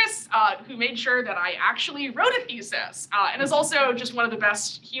advisor, Chris, who made sure that I actually wrote a thesis, and is also just one of the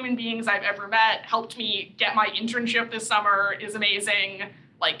best human beings I've ever met, helped me get my internship this summer, is amazing.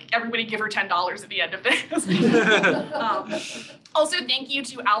 Like, everybody give her $10 at the end of this. Also, thank you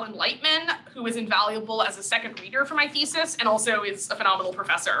to Alan Lightman, who was invaluable as a second reader for my thesis and also is a phenomenal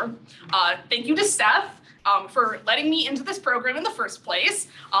professor. Thank you to Seth for letting me into this program in the first place.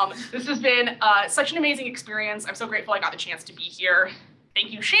 This has been such an amazing experience. I'm so grateful I got the chance to be here.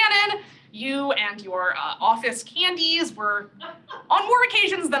 Thank you, Shannon. You and your office candies were, on more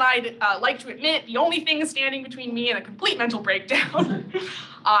occasions than I'd like to admit, the only thing standing between me and a complete mental breakdown.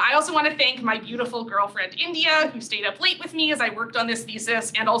 I also want to thank my beautiful girlfriend, India, who stayed up late with me as I worked on this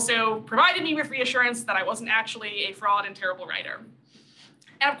thesis and also provided me with reassurance that I wasn't actually a fraud and terrible writer.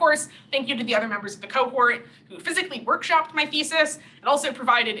 And of course, thank you to the other members of the cohort who physically workshopped my thesis and also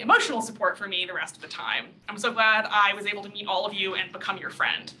provided emotional support for me the rest of the time. I'm so glad I was able to meet all of you and become your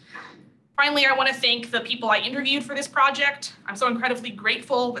friend. Finally, I want to thank the people I interviewed for this project. I'm so incredibly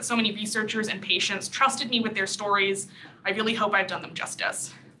grateful that so many researchers and patients trusted me with their stories. I really hope I've done them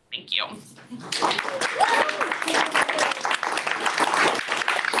justice. Thank you.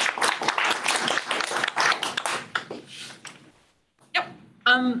 Yep.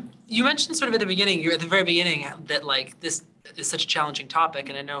 You mentioned sort of at the beginning, you're at the very beginning, that like this is such a challenging topic,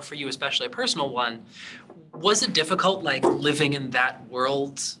 and I know for you especially a personal one. Was it difficult like living in that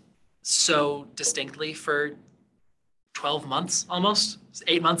world so distinctly for 12 months almost,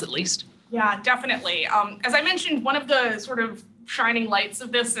 8 months at least? Yeah, definitely. As I mentioned, one of the sort of shining lights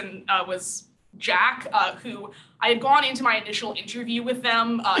of this was Jack, who I had gone into my initial interview with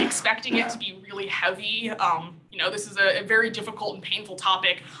them expecting it to be really heavy. You know, this is a very difficult and painful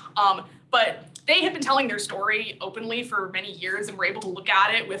topic, but they had been telling their story openly for many years and were able to look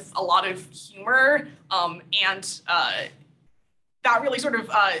at it with a lot of humor, and that really sort of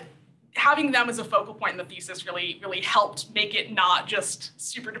having them as a focal point in the thesis really helped make it not just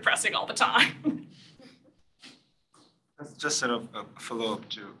super depressing all the time. That's just sort of a follow-up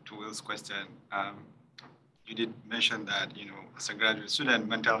to Will's question. You did mention that, you know, as a graduate student,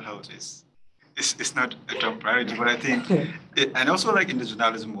 mental health is not a top priority, but I think, and also like in the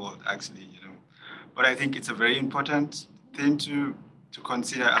journalism world, actually, you know, but I think it's a very important thing to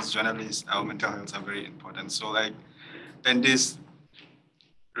consider as journalists. Our mental health are very important. So like, and this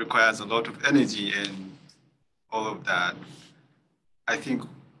requires a lot of energy and all of that. I think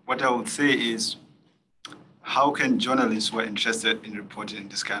what I would say is, how can journalists who are interested in reporting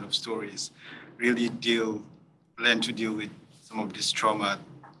this kind of stories really learn to deal with some of this trauma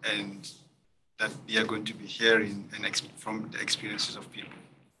and that they are going to be hearing and from the experiences of people?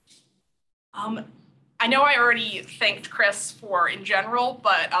 I know I already thanked Chris for in general,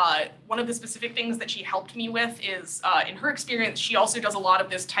 but one of the specific things that she helped me with is, in her experience, she also does a lot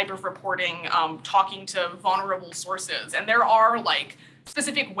of this type of reporting, talking to vulnerable sources. And there are like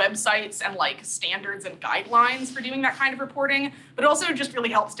specific websites and like standards and guidelines for doing that kind of reporting, but it also just really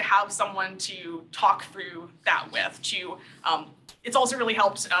helps to have someone to talk through that with. It's also really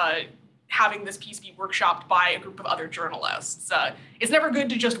helped having this piece be workshopped by a group of other journalists. It's never good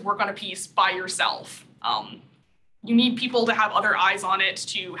to just work on a piece by yourself. You need people to have other eyes on it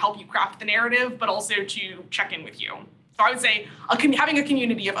to help you craft the narrative, but also to check in with you. So I would say having a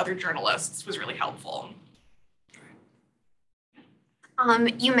community of other journalists was really helpful.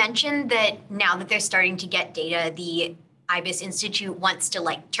 You mentioned that now that they're starting to get data, the IBIS Institute wants to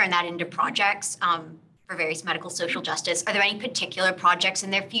like turn that into projects for various medical social justice. Are there any particular projects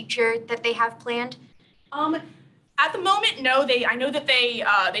in their future that they have planned? At the moment, no. I know that they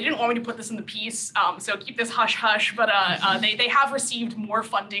didn't want me to put this in the piece, so keep this hush hush. But they have received more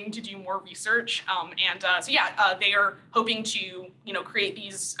funding to do more research, so yeah, they are hoping to create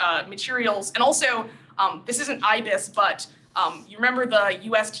these materials. And also, this isn't IBIS, but you remember the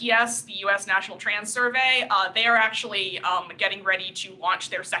USTS, the U.S. National Trans Survey? They are actually getting ready to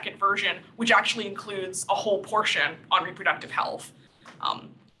launch their second version, which actually includes a whole portion on reproductive health.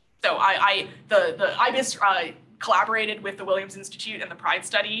 So the IBIS collaborated with the Williams Institute and the Pride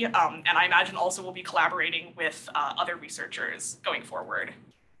Study, and I imagine also will be collaborating with other researchers going forward.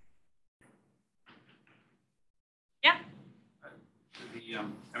 Yeah.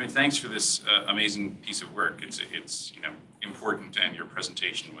 I mean, thanks for this amazing piece of work. It's important, and your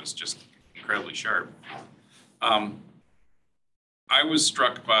presentation was just incredibly sharp. I was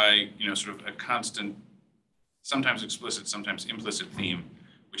struck by sort of a constant, sometimes explicit, sometimes implicit theme,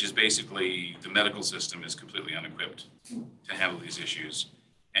 which is basically the medical system is completely unequipped to handle these issues,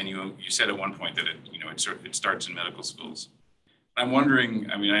 And you said at one point that it starts in medical schools. I'm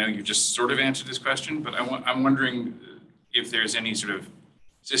wondering, I mean, I know you just sort of answered this question, but I'm wondering if there's any sort of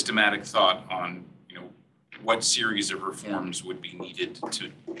systematic thought on, what series of reforms would be needed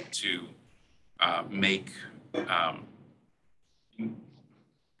to make, the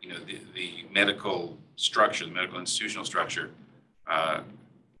medical structure, the medical institutional structure, at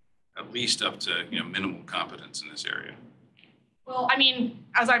least up to, minimal competence in this area. Well, I mean,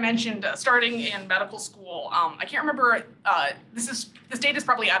 as I mentioned, starting in medical school, I can't remember, this data is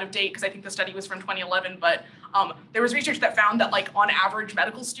probably out of date because I think the study was from 2011, but there was research that found that on average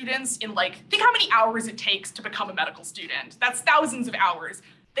medical students think how many hours it takes to become a medical student. That's thousands of hours.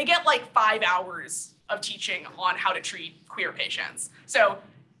 They get 5 hours of teaching on how to treat queer patients. So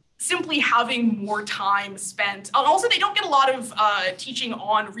simply having more time spent. Also, they don't get a lot of teaching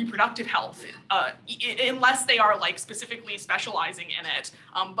on reproductive health unless they are specifically specializing in it.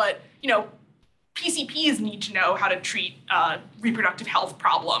 But PCPs need to know how to treat reproductive health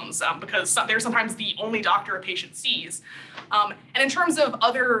problems because they're sometimes the only doctor a patient sees. And in terms of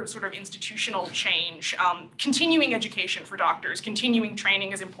other sort of institutional change, continuing education for doctors, continuing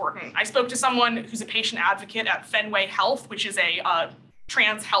training is important. I spoke to someone who's a patient advocate at Fenway Health, which is a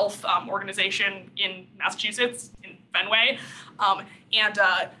trans health organization in Massachusetts, in Fenway. And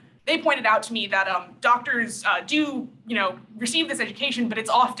they pointed out to me that doctors do, receive this education, but it's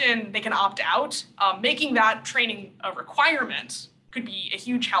often they can opt out. Making that training a requirement could be a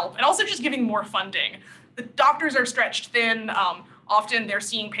huge help, and also just giving more funding. The doctors are stretched thin. Often they're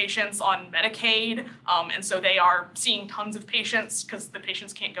seeing patients on Medicaid, and so they are seeing tons of patients because the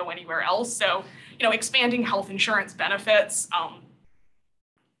patients can't go anywhere else. So, expanding health insurance benefits,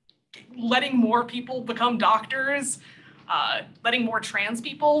 letting more people become doctors, letting more trans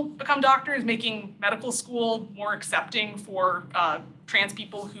people become doctors, making medical school more accepting for trans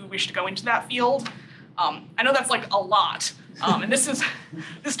people who wish to go into that field. I know that's a lot, and this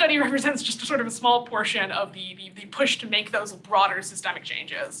study represents just sort of a small portion of the push to make those broader systemic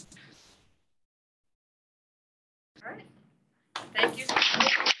changes. All right, thank you.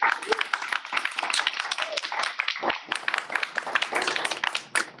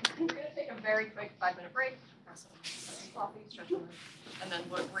 We're going to take a very quick 5-minute break, have some coffee, stretch, and then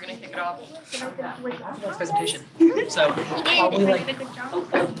we're going to kick it off. Presentation. So probably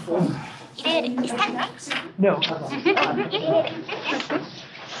You did. Is that nice? no. You did.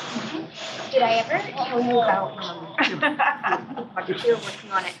 Did I ever tell you about the project we were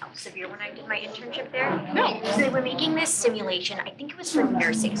working on at Elsevier when I did my internship there? No. So they were making this simulation. I think it was for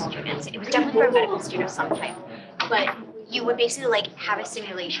nursing students. It was definitely for a medical student of some type. But you would basically have a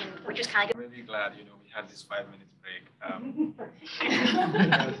simulation, which was kind of I'm really glad, we had this 5 minutes break.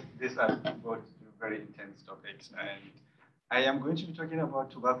 Because these are both two very intense topics. And I am going to be talking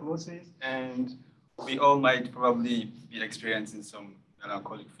about tuberculosis, and we all might probably be experiencing some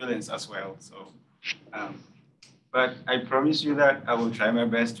melancholic feelings as well. So, but I promise you that I will try my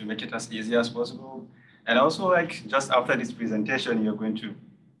best to make it as easy as possible. And also, just after this presentation, you're going to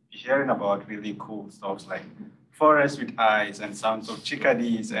be hearing about really cool stuff like forests with eyes and sounds of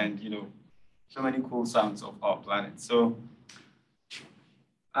chickadees and, so many cool sounds of our planet. So,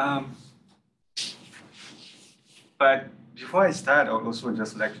 but before I start, I would also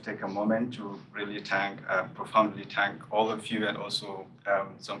just like to take a moment to really profoundly thank all of you, and also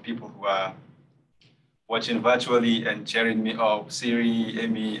some people who are watching virtually and cheering me up, Siri,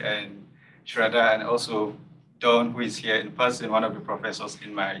 Amy, and Shraddha, and also Dawn, who is here in person, one of the professors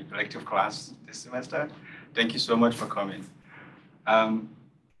in my elective class this semester. Thank you so much for coming.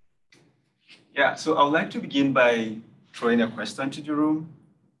 So I would like to begin by throwing a question to the room.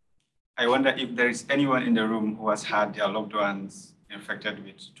 I wonder if there is anyone in the room who has had their loved ones infected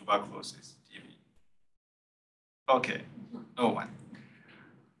with tuberculosis, TB. Okay, no one.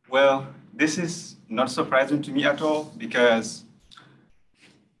 Well, this is not surprising to me at all, because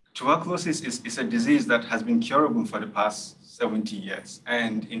tuberculosis is a disease that has been curable for the past 70 years.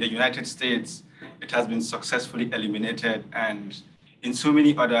 And in the United States, it has been successfully eliminated, and in so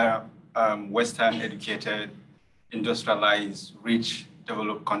many other Western educated, industrialized, rich,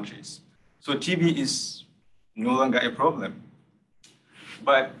 developed countries. So TB is no longer a problem.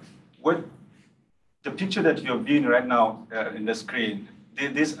 But what the picture that you're viewing right now in the screen,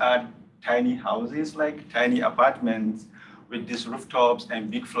 these are tiny houses, tiny apartments with these rooftops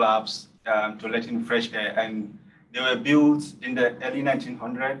and big flaps to let in fresh air. And they were built in the early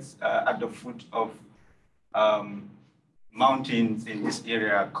 1900s at the foot of mountains in this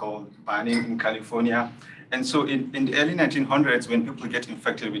area called Banning in California. And so in the early 1900s, when people get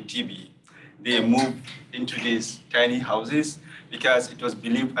infected with TB, they move into these tiny houses because it was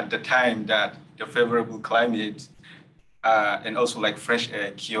believed at the time that the favorable climate and also like fresh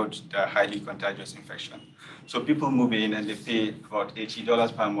air cured the highly contagious infection. So people move in and they pay about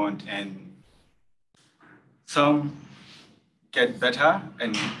 $80 per month, and some get better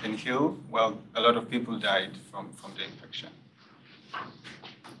and heal. Well, a lot of people died from the infection.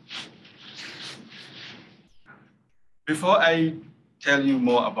 Before I tell you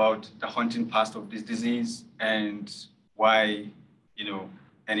more about the haunting past of this disease and why,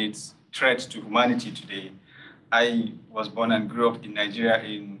 and its threat to humanity today, I was born and grew up in Nigeria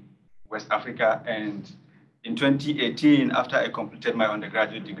in West Africa. And in 2018, after I completed my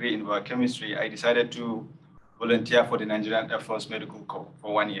undergraduate degree in biochemistry, I decided to volunteer for the Nigerian Air Force Medical Corps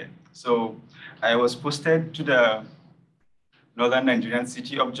for 1 year. So I was posted to the northern Nigerian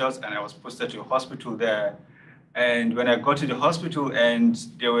city of Jos, and I was posted to a hospital there. And when I got to the hospital and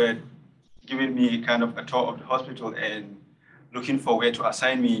they were giving me kind of a tour of the hospital and looking for where to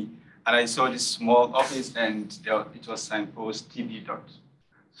assign me, and I saw this small office and it was signposted TB dot.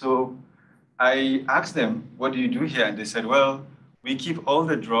 So I asked them, what do you do here? And they said, well, we keep all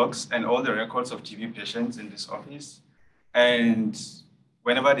the drugs and all the records of TB patients in this office. And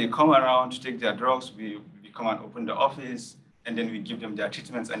whenever they come around to take their drugs, we come and open the office, and then we give them their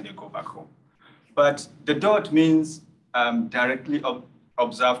treatments and they go back home. But the dot means directly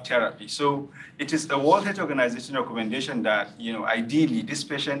observed therapy. So it is a World Health Organization recommendation that, ideally these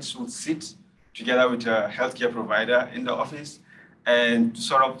patients should sit together with a healthcare provider in the office and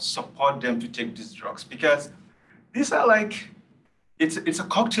sort of support them to take these drugs, because these are like, it's a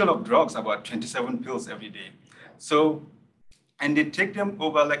cocktail of drugs, about 27 pills every day. So, and they take them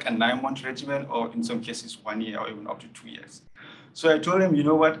over like a 9-month regimen, or in some cases 1 year or even up to 2 years. So I told them, you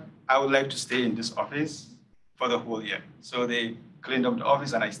know what, I would like to stay in this office for the whole year. So they cleaned up the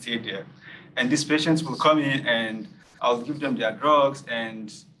office and I stayed there. And these patients will come in and I'll give them their drugs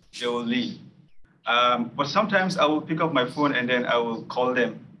and they will leave. But sometimes I will pick up my phone and then I will call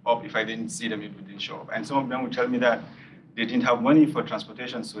them up if I didn't see them, if they didn't show up. And some of them will tell me that they didn't have money for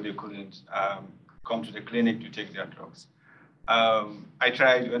transportation, so they couldn't come to the clinic to take their drugs. I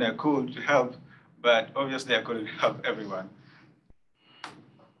tried when I could to help, but obviously I couldn't help everyone.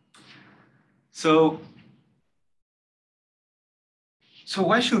 So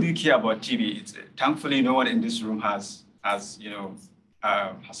why should you care about TB? Thankfully, no one in this room has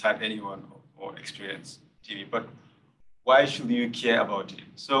had anyone or experienced TB, but why should you care about it?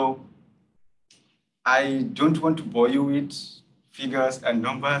 So I don't want to bore you with figures and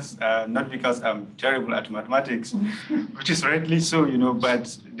numbers, not because I'm terrible at mathematics, which is rightly so,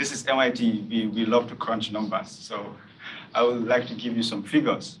 but this is MIT, we love to crunch numbers. So I would like to give you some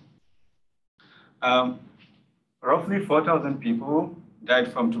figures. Roughly 4,000 people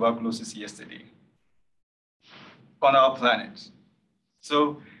died from tuberculosis yesterday on our planet.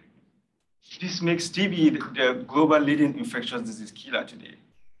 So this makes TB the global leading infectious disease killer today.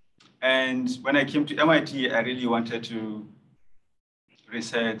 And when I came to MIT, I really wanted to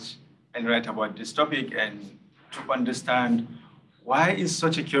research and write about this topic and to understand why is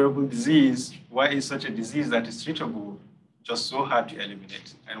such a curable disease, why is such a disease that is treatable just so hard to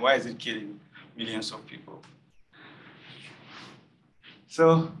eliminate, and why is it killing millions of people?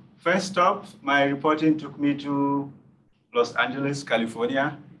 So first up, my reporting took me to Los Angeles,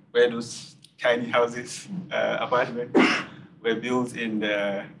 California, where those tiny houses, apartments were built in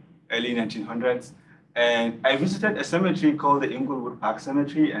the early 1900s. And I visited a cemetery called the Inglewood Park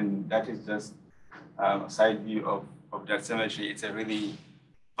Cemetery, and that is just a side view of that cemetery. It's a really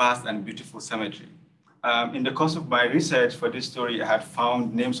vast and beautiful cemetery. In the course of my research for this story, I had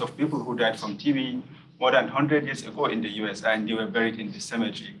found names of people who died from TB more than 100 years ago in the US, and they were buried in this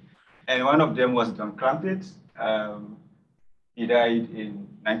cemetery. And one of them was John Crumpet. He died in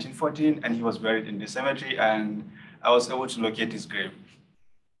 1914, and he was buried in the cemetery, and I was able to locate his grave.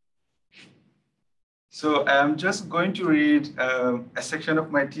 So I'm just going to read a section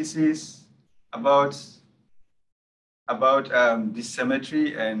of my thesis about this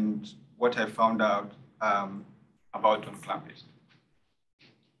cemetery and what I found out about John Crumpet.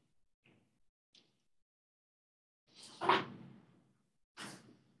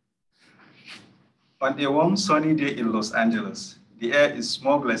 On a warm sunny day in Los Angeles, the air is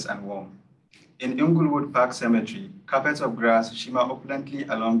smokeless and warm. In Inglewood Park Cemetery, carpets of grass shimmer opulently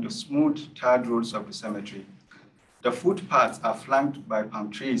along the smooth, tarred roads of the cemetery. The footpaths are flanked by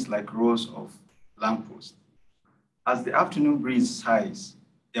palm trees like rows of lampposts. As the afternoon breeze sighs,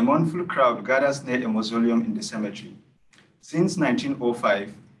 a mournful crowd gathers near a mausoleum in the cemetery. Since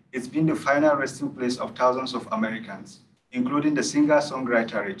 1905, it's been the final resting place of thousands of Americans, including the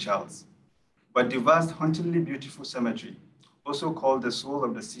singer-songwriter Ray Charles. But the vast, hauntingly beautiful cemetery, also called the soul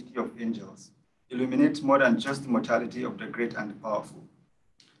of the city of angels, illuminates more than just the mortality of the great and the powerful.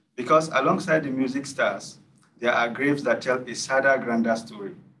 Because alongside the music stars, there are graves that tell a sadder, grander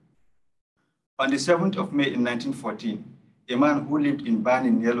story. On the 7th of May in 1914, a man who lived in Barney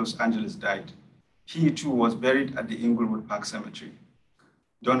near Los Angeles died. He too was buried at the Inglewood Park Cemetery.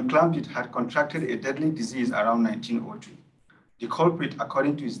 John Clampett had contracted a deadly disease around 1902. The culprit,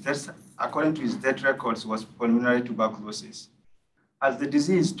 according to his death records, was pulmonary tuberculosis. As the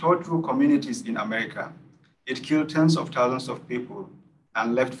disease tore through communities in America, it killed tens of thousands of people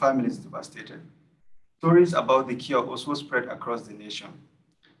and left families devastated. Stories about the cure also spread across the nation.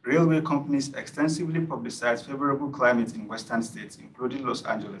 Railway companies extensively publicized favorable climates in Western states, including Los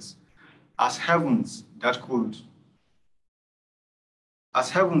Angeles, as heavens that could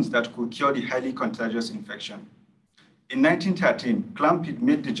cure the highly contagious infection. In 1913, Clampett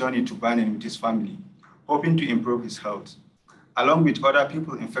made the journey to Barney with his family, hoping to improve his health. Along with other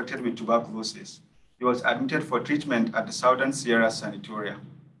people infected with tuberculosis, he was admitted for treatment at the Southern Sierra Sanatoria,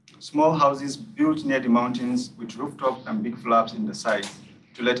 small houses built near the mountains with rooftops and big flaps in the sides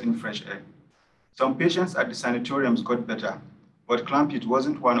to let in fresh air. Some patients at the sanatoriums got better, but Clampett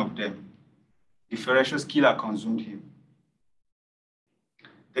wasn't one of them. The ferocious killer consumed him.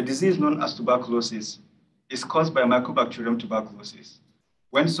 The disease known as tuberculosis is caused by Mycobacterium tuberculosis.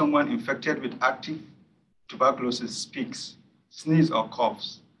 When someone infected with active tuberculosis speaks, sneezes, or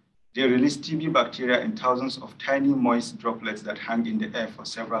coughs, they release TB bacteria in thousands of tiny moist droplets that hang in the air for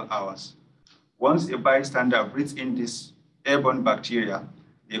several hours. Once a bystander breathes in this airborne bacteria,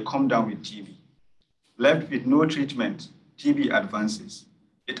 they come down with TB. Left with no treatment, TB advances.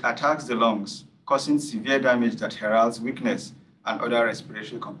 It attacks the lungs, causing severe damage that heralds weakness and other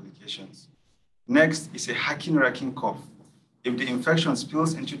respiratory complications. Next is a hacking, racking cough. If the infection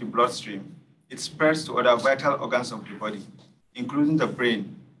spills into the bloodstream, it spreads to other vital organs of the body, including the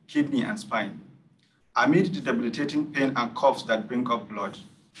brain, kidney, and spine. Amid the debilitating pain and coughs that bring up blood,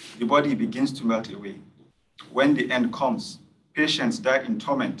 the body begins to melt away. When the end comes, patients die in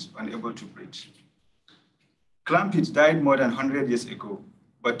torment, unable to breathe. Clampett died more than 100 years ago,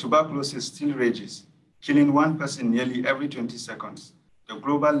 but tuberculosis still rages, killing one person nearly every 20 seconds, the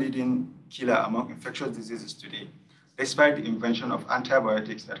global leading killer among infectious diseases today, despite the invention of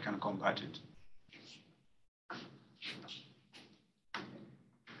antibiotics that can combat it.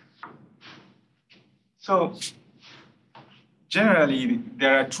 So generally,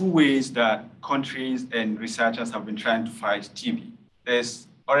 there are two ways that countries and researchers have been trying to fight TB. There's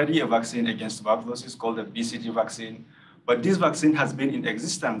already a vaccine against tuberculosis called the BCG vaccine, but this vaccine has been in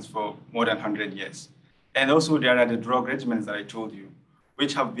existence for more than 100 years. And also there are the drug regimens that I told you,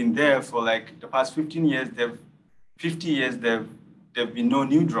 which have been there for like the past 15 years, 50 years, there've been no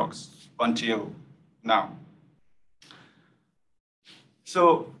new drugs until now.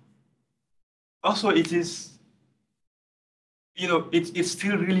 So also it is, it's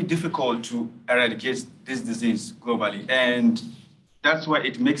still really difficult to eradicate this disease globally. And that's why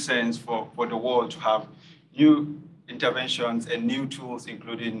it makes sense for the world to have new interventions and new tools,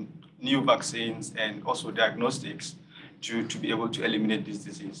 including new vaccines and also diagnostics to be able to eliminate this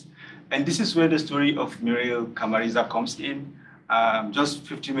disease. And this is where the story of Muriel Camariza comes in. Just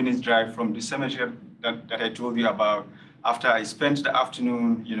 15 minutes drive from the cemetery that I told you about. After I spent the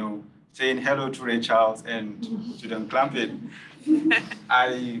afternoon, saying hello to Ray Charles and to Don Clampett,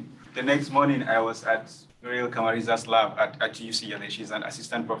 the next morning I was at Muriel Camariza's lab at UCLA. She's an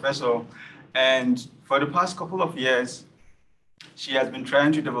assistant professor. And for the past couple of years, she has been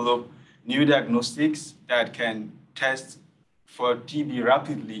trying to develop new diagnostics that can test for TB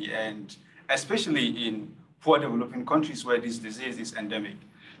rapidly, and especially in poor developing countries where this disease is endemic.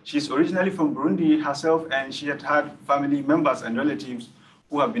 She's originally from Burundi herself, and she had family members and relatives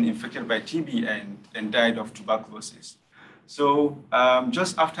who have been infected by TB and died of tuberculosis. So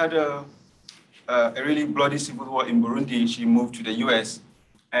just after a really bloody civil war in Burundi, she moved to the US,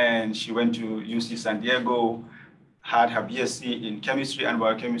 and she went to UC San Diego, had her BSc in chemistry and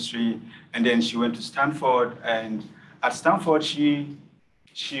biochemistry, and then she went to Stanford. And at Stanford, she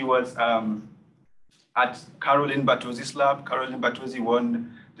was at Caroline Bartosi's lab. Caroline Bartosi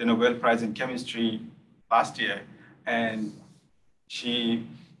won the Nobel Prize in Chemistry last year, and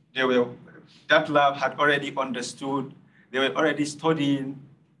that lab had already understood. They were already studying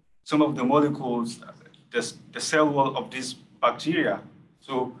some of the molecules, the cell wall of this bacteria.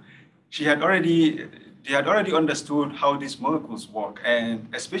 So they had already understood how these molecules work, and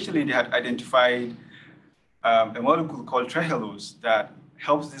especially they had identified a molecule called trehalose that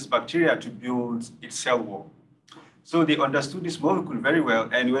helps this bacteria to build its cell wall. So they understood this molecule very well,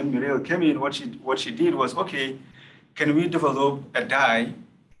 and when Muriel came in, what she did was, okay, can we develop a dye,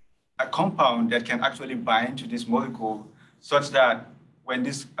 a compound that can actually bind to this molecule such that when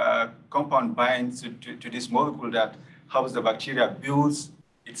this compound binds to this molecule that helps the bacteria builds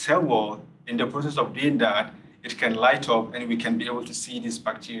its cell wall, in the process of doing that, it can light up and we can be able to see this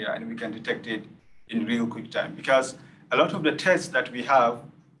bacteria and we can detect it in real quick time. Because a lot of the tests that we have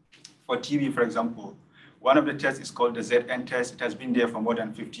for TB, for example, one of the tests is called the ZN test. It has been there for more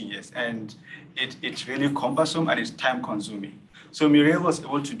than 50 years, and it's really cumbersome and it's time consuming. So Muriel was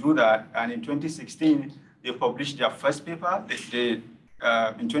able to do that, and in 2016, they published their first paper. In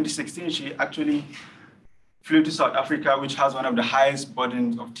 2016, she actually flew to South Africa, which has one of the highest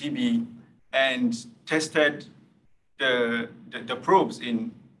burdens of TB, and tested the probes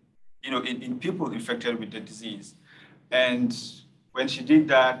in people infected with the disease. And when she did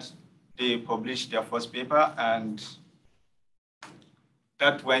that, they published their first paper, and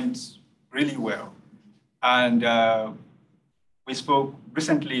that went really well. And we spoke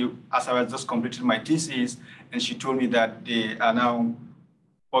recently as I was just completing my thesis, and she told me that they are now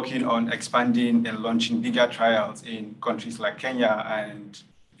working on expanding and launching bigger trials in countries like Kenya and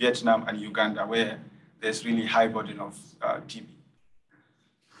Vietnam and Uganda, where there's really high burden of TB.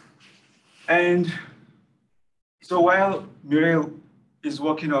 And so while Muriel is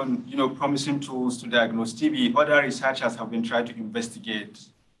working on promising tools to diagnose TB, other researchers have been trying to investigate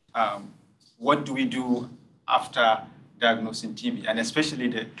what do we do after diagnosing TB, and especially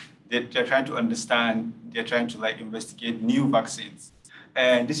they're trying to understand, they're trying to investigate new vaccines.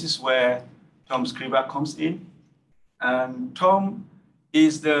 And this is where Tom Scriba comes in. And Tom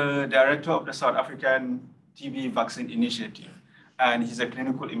is the director of the South African TB Vaccine Initiative. And he's a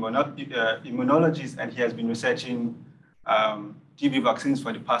clinical immunologist, and he has been researching TB vaccines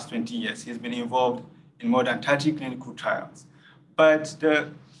for the past 20 years. He's been involved in more than 30 clinical trials. But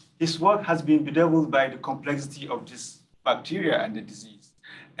his work has been bedeviled by the complexity of this bacteria and the disease.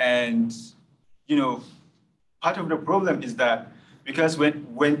 And, part of the problem is that because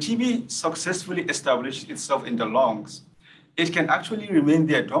when TB successfully establishes itself in the lungs, it can actually remain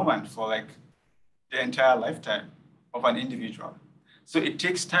there dormant for the entire lifetime of an individual. So it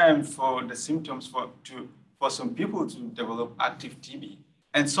takes time for the symptoms for some people to develop active TB,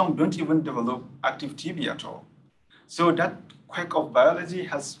 and some don't even develop active TB at all. So that quirk of biology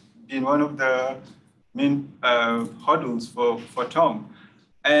has been one of the main hurdles for Tom.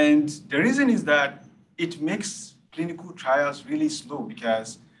 And the reason is that it makes clinical trials really slow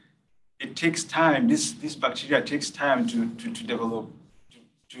because it takes time. This bacteria takes time to develop,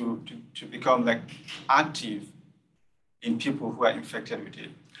 to become active in people who are infected with it.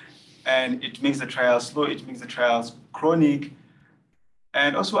 And it makes the trials slow, it makes the trials chronic.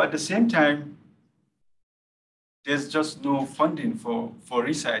 And also at the same time, there's just no funding for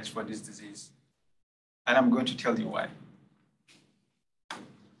research for this disease. And I'm going to tell you why.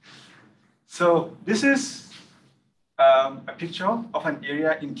 So this is a picture of an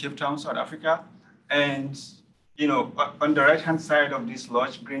area in Cape Town, South Africa. And on the right-hand side of this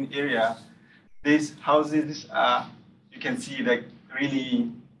large green area, these houses are, you can see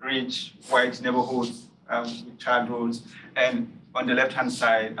really rich white neighborhoods with tarred roads. And on the left-hand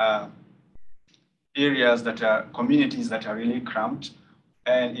side are areas that are communities that are really cramped.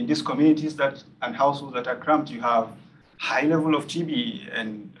 And in these communities and households that are cramped, you have high level of TB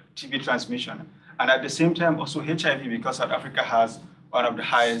and TB transmission. And at the same time, also HIV, because South Africa has one of the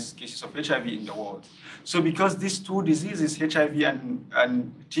highest cases of HIV in the world. So because these two diseases, HIV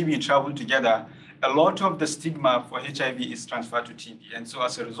and TB, travel together, a lot of the stigma for HIV is transferred to TB. And so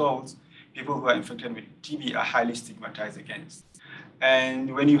as a result, people who are infected with TB are highly stigmatized against.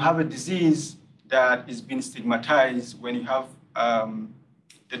 And when you have a disease that is being stigmatized, when you have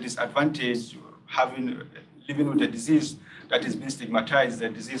the disadvantage living with a disease that is being stigmatized, the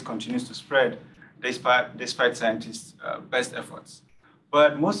disease continues to spread despite scientists' best efforts.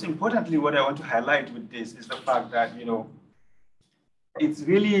 But most importantly, what I want to highlight with this is the fact that, it's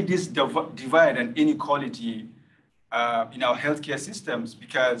really this divide and inequality in our healthcare systems,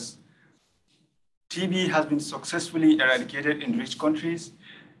 because TB has been successfully eradicated in rich countries.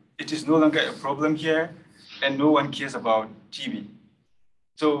 It is no longer a problem here, and no one cares about TB.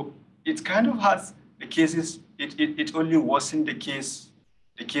 So it kind of has the cases, it only worsened the cases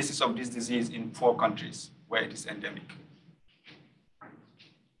of this disease in poor countries where it is endemic.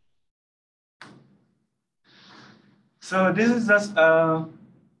 So this is just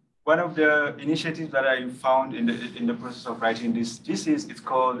one of the initiatives that I found in the process of writing this thesis. It's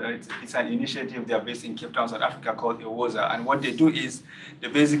called, it's an initiative, they are based in Cape Town, South Africa, called EWOZA. And what they do is they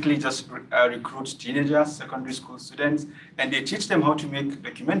basically just recruit teenagers, secondary school students, and they teach them how to make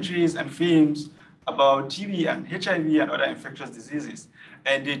documentaries and films about TB and HIV and other infectious diseases.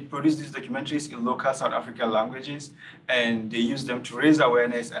 And they produce these documentaries in local South African languages, and they use them to raise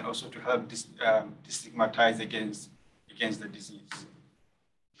awareness and also to help destigmatize against the disease.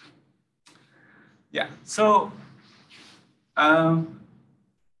 Yeah, so I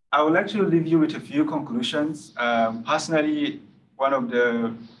would like to leave you with a few conclusions. Personally, one of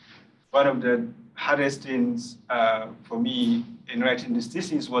the hardest things for me in writing this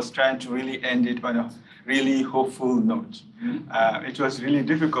thesis was trying to really end it on a really hopeful note. It was really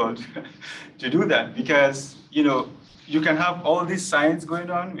difficult to do that because, you can have all this science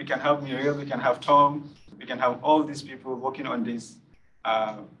going on. We can have Muriel, we can have Tom, we can have all these people working on these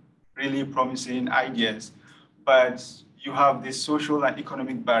really promising ideas, but you have these social and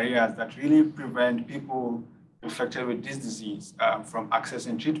economic barriers that really prevent people infected with this disease from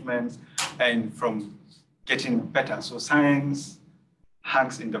accessing treatments and from getting better. So science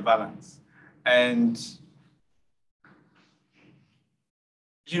hangs in the balance. And,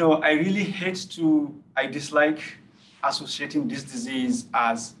 I dislike associating this disease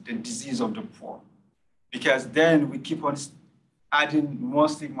as the disease of the poor, because then we keep on adding more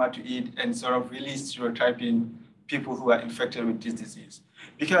stigma to it and sort of really stereotyping people who are infected with this disease.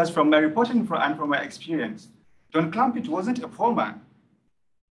 Because from my reporting and from my experience, Don Clampett wasn't a poor man.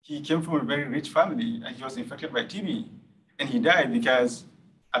 He came from a very rich family and he was infected by TB. And he died because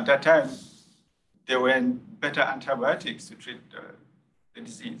at that time, there weren't better antibiotics to treat the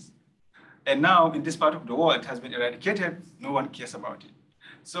disease. And now in this part of the world, it has been eradicated. No one cares about it.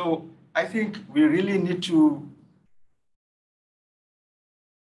 So I think we really need to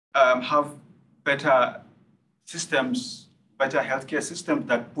have better systems, better healthcare systems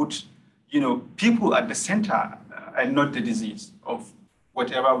that put, people at the center and not the disease of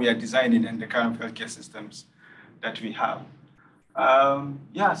whatever we are designing and the kind of healthcare systems that we have.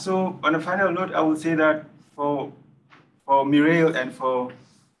 So on a final note, I would say that for Muriel and for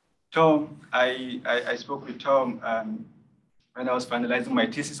Tom, I spoke with Tom when I was finalizing my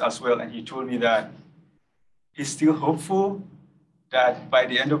thesis as well, and he told me that he's still hopeful that by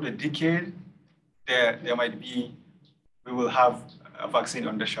the end of the decade, we will have a vaccine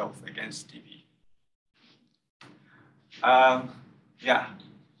on the shelf against TB. I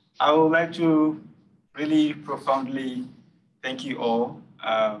would like to really profoundly thank you all,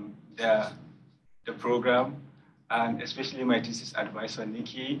 the program, and especially my thesis advisor,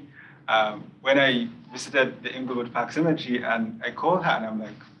 Nikki. When I visited the Inglewood Park Cemetery and I called her and I'm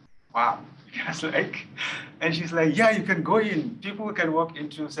like, wow, because and she's like, yeah, you can go in. People can walk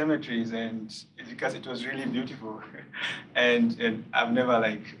into cemeteries, and because it was really beautiful. and I've never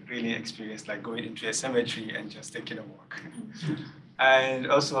really experienced going into a cemetery and just taking a walk. And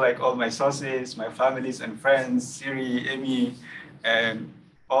also all my sources, my families and friends, Siri, Amy, and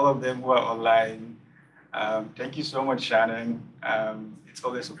all of them who are online. Thank you so much, Shannon. It's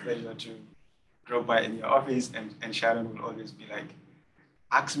always a pleasure to drop by in your office, and Shannon will always be like,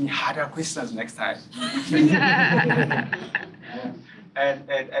 ask me harder questions next time. And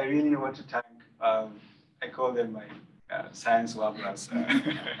I really want to thank, I call them my science warblers,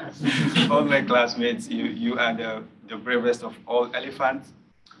 all my classmates. You are the bravest of all elephants,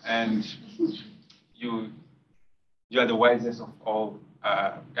 and you are the wisest of all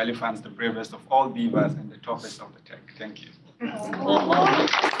elephants, the bravest of all beavers, and the toughest of the tech. Thank you.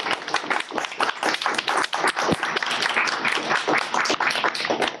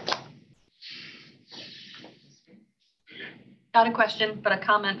 Not a question, but a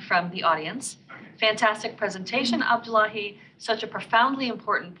comment from the audience. Fantastic presentation, Abdullahi. Such a profoundly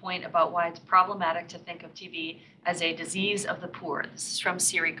important point about why it's problematic to think of TB as a disease of the poor. This is from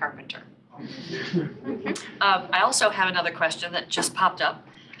Siri Carpenter. I also have another question that just popped up.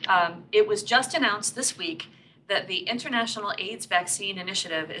 It was just announced this week that the International AIDS Vaccine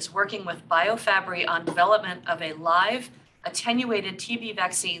Initiative is working with BioFabry on development of a live attenuated TB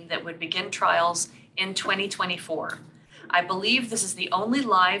vaccine that would begin trials in 2024. I believe this is the only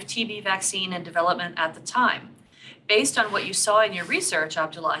live TB vaccine in development at the time. Based on what you saw in your research,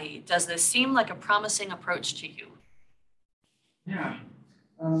 Abdullahi, does this seem like a promising approach to you? Yeah.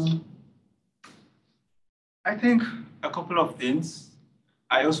 I think a couple of things.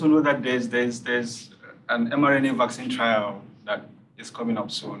 I also know that there's an mRNA vaccine trial that is coming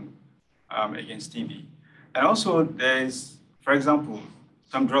up soon against TB. And also there's, for example,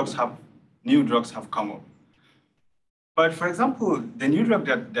 new drugs have come up. But for example, the new drug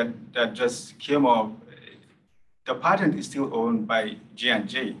that just came up, the patent is still owned by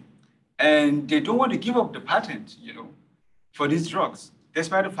J&J. And they don't want to give up the patent, for these drugs,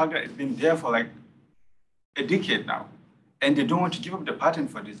 despite the fact that it's been there for a decade now. And they don't want to give up the patent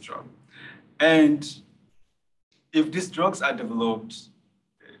for this drug. And if these drugs are developed,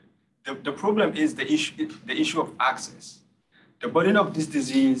 the problem is the issue of access. The burden of this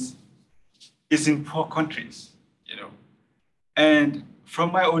disease is in poor countries, And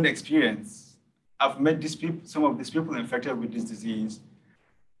from my own experience, I've met some of these people infected with this disease,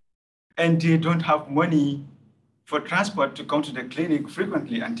 and they don't have money for transport to come to the clinic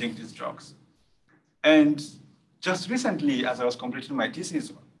frequently and take these drugs. And just recently, as I was completing my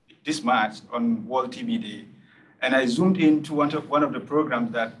thesis this March on World TB Day, and I zoomed into one of the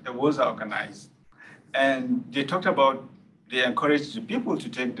programs that the WOSA organized, and they talked about they encouraged the people to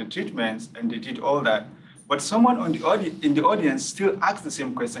take the treatments, and they did all that. But someone in the audience still asked the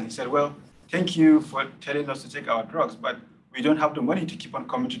same question. He said, well, thank you for telling us to take our drugs, but we don't have the money to keep on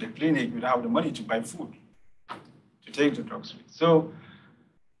coming to the clinic. We don't have the money to buy food to take the drugs with. So,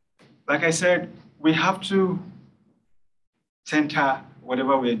 like I said, we have to center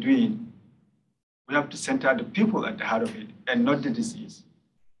whatever we're doing. We have to center the people at the heart of it and not the disease.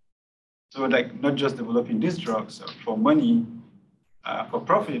 So not just developing these drugs for money, for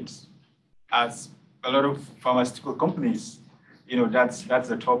profits, as a lot of pharmaceutical companies, that's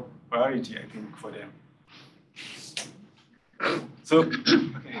the top priority, I think, for them. So,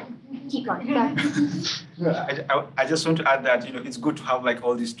 okay. Keep going. I just want to add that, it's good to have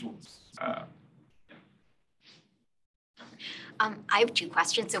all these tools. I have two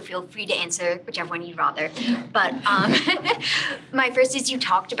questions, so feel free to answer whichever one you'd rather. But my first is you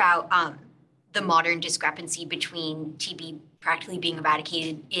talked about the modern discrepancy between TB practically being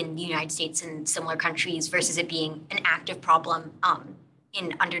eradicated in the United States and similar countries versus it being an active problem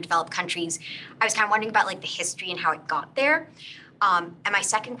in underdeveloped countries. I was kind of wondering about the history and how it got there. And my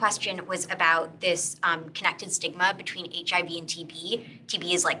second question was about this connected stigma between HIV and TB.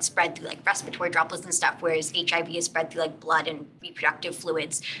 TB is spread through respiratory droplets and stuff, whereas HIV is spread through blood and reproductive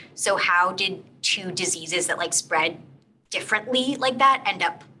fluids. So how did two diseases that spread differently like that end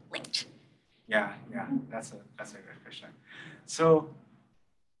up linked? Yeah, that's a great question. So,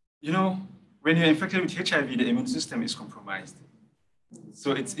 when you're infected with HIV, the immune system is compromised.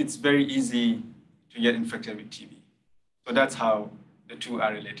 So it's very easy to get infected with TB. So that's how the two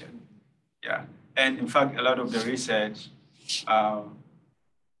are related. Yeah. And in fact, a lot of the research on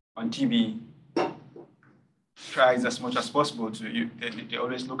TB tries as much as possible they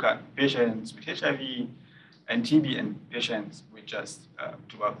always look at patients with HIV and TB and patients with just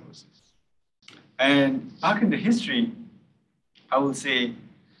tuberculosis. And back in the history, I would say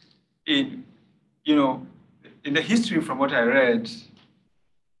in the history from what I read,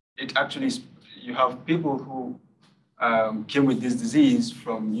 it actually, you have people who came with this disease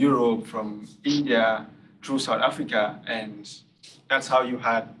from Europe, from India, through South Africa, and that's how you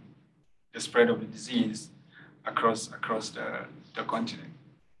had the spread of the disease across the continent.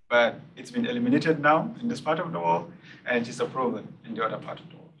 But it's been eliminated now in this part of the world, and it is a problem in the other part of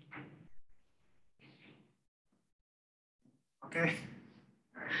the world. Okay.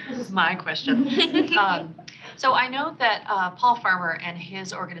 This is my question. So I know that Paul Farmer and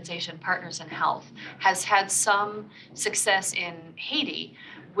his organization, Partners in Health, has had some success in Haiti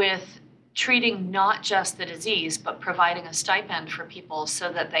with treating not just the disease, but providing a stipend for people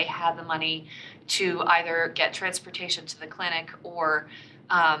so that they had the money to either get transportation to the clinic or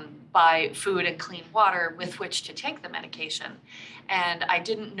buy food and clean water with which to take the medication. And I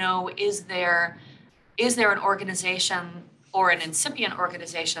didn't know, is there an organization or an incipient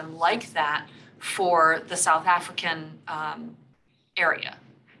organization like that for the South African area?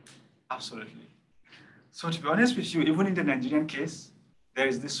 Absolutely. So to be honest with you, even in the Nigerian case, there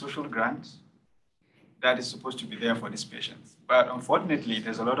is this social grant that is supposed to be there for these patients. But unfortunately,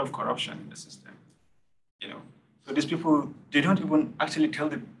 there's a lot of corruption in the system. So these people, they don't even actually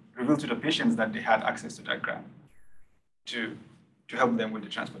reveal to the patients that they had access to that grant to help them with the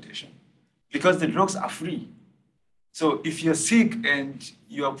transportation. Because the drugs are free. So if you're sick and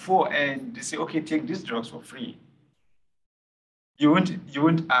you're poor and they say, okay, take these drugs for free, you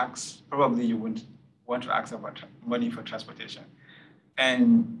won't ask, probably you won't want to ask about money for transportation.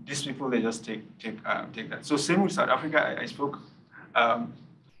 And these people, they just take that. So same with South Africa, I spoke,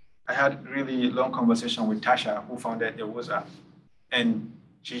 I had really long conversation with Tasha, who founded the WOSA. And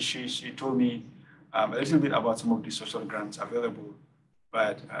she told me a little bit about some of the social grants available.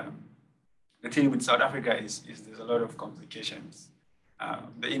 But the thing with South Africa is there's a lot of complications.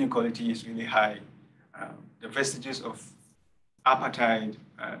 The inequality is really high. The vestiges of apartheid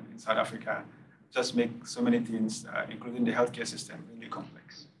in South Africa just make so many things, including the healthcare system, really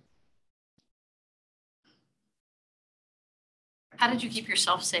complex. How did you keep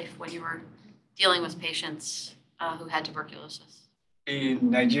yourself safe when you were dealing with patients who had tuberculosis? In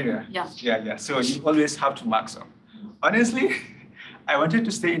Nigeria? Yeah. Yeah. So you always have to mark some. Honestly, I wanted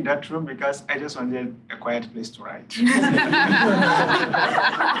to stay in that room because I just wanted a quiet place to write.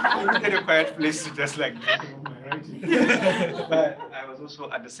 I wanted a quiet place to just like take over my writing. But I was also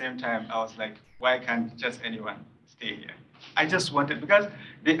at the same time, I was like, why can't just anyone stay here? I just wanted, because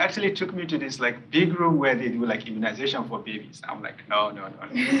they actually took me to this like big room where they do like immunization for babies. I'm like, no.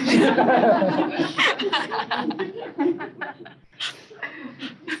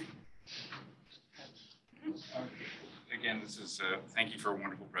 Again, this is, thank you for a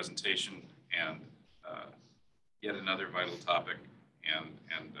wonderful presentation and yet another vital topic. And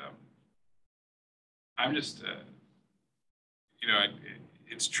I'm just,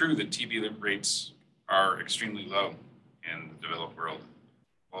 it's true that TB rates are extremely low in the developed world,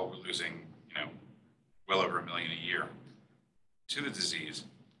 while we're losing, well over 1 million a year to the disease.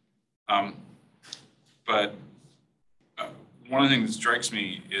 But one of the things that strikes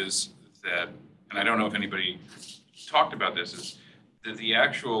me is that, and I don't know if anybody talked about this, is that the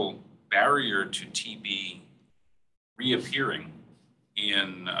actual barrier to TB reappearing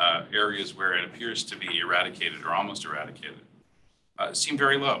in areas where it appears to be eradicated or almost eradicated seem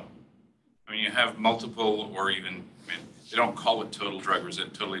very low. I mean, you have multiple, or even, they don't call it totally drug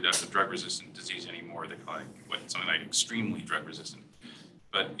resistant disease anymore. They call it something like extremely drug resistant.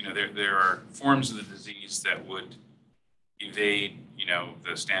 But there are forms of the disease that would evade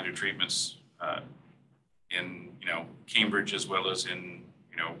the standard treatments in Cambridge as well as in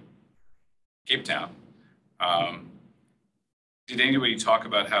Cape Town. Did anybody talk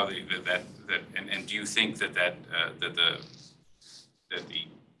about how and do you think that the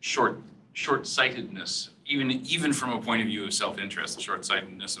short-sightedness, even from a point of view of self-interest, the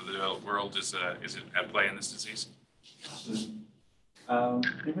short-sightedness of the developed world is it at play in this disease?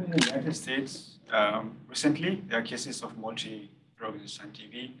 Even in the United States, recently there are cases of multi-drug resistant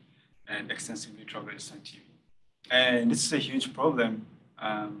TB and extensively drug resistant TB. And this is a huge problem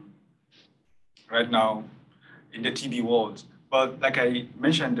right now in the TB world. But like I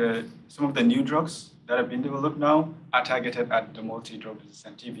mentioned, some of the new drugs that have been developed now are targeted at the multi-drug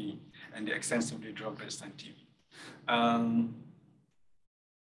resistant TB and the extensively drug resistant TB.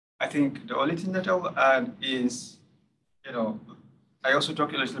 I think the only thing that I will add is, I also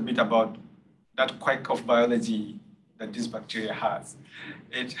talked a little bit about that quirk of biology that this bacteria has.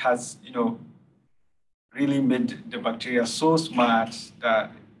 It has, really made the bacteria so smart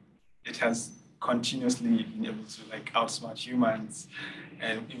that it has continuously been able to outsmart humans.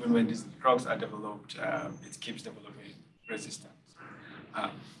 And even when these drugs are developed, it keeps developing resistance.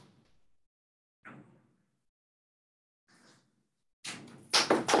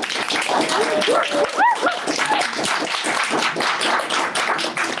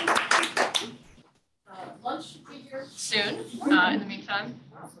 Lunch should be here soon. In the meantime,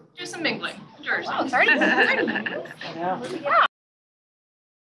 do some mingling. George. Oh, sorry. Yeah.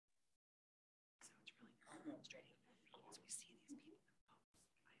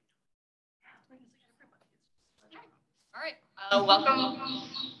 All right. Welcome.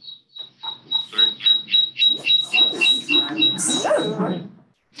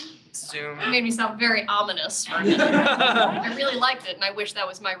 Zoom. It made me sound very ominous for a minute. I really liked it, and I wish that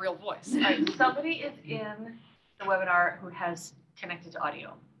was my real voice. All right, somebody is in the webinar who has connected to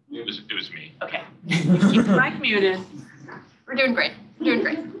audio. It was me. Okay. Keep the mic muted. We're doing great.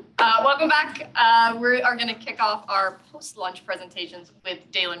 Welcome back. We are going to kick off our post-lunch presentations with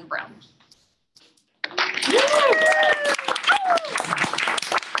Dalen Brown.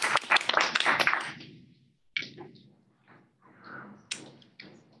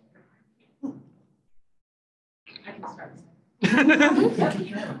 I can start.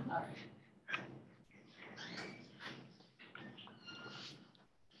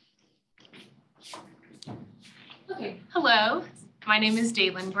 Okay, hello. My name is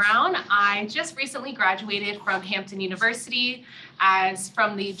Dalen Brown. I just recently graduated from Hampton University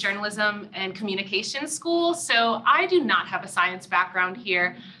from the Journalism and Communications School. So I do not have a science background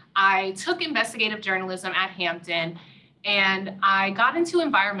here. I took investigative journalism at Hampton and I got into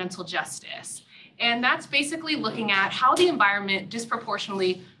environmental justice. And that's basically looking at how the environment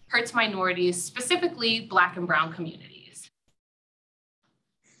disproportionately hurts minorities, specifically Black and Brown communities.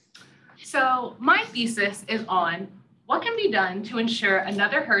 So my thesis is on what can be done to ensure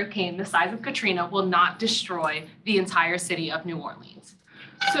another hurricane the size of Katrina will not destroy the entire city of New Orleans.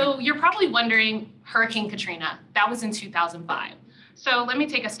 So you're probably wondering, Hurricane Katrina, that was in 2005. So let me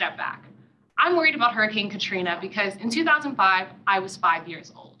take a step back. I'm worried about Hurricane Katrina because in 2005, I was 5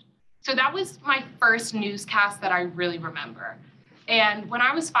 years old. So that was my first newscast that I really remember. And when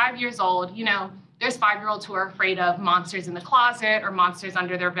I was 5 years old, There's 5-year-olds who are afraid of monsters in the closet or monsters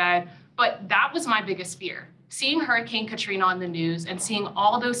under their bed, but that was my biggest fear. Seeing Hurricane Katrina on the news and seeing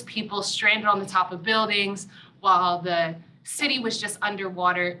all those people stranded on the top of buildings while the city was just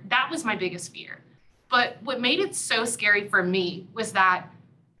underwater, that was my biggest fear. But what made it so scary for me was that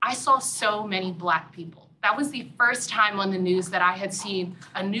I saw so many Black people. That was the first time on the news that I had seen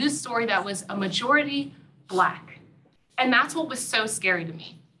a news story that was a majority Black. And that's what was so scary to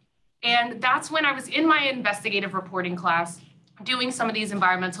me. And that's when I was in my investigative reporting class doing some of these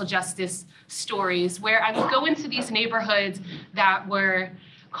environmental justice stories where I would go into these neighborhoods that were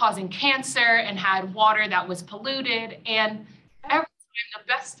causing cancer and had water that was polluted. And every time, the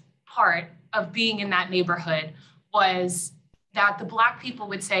best part of being in that neighborhood was that the Black people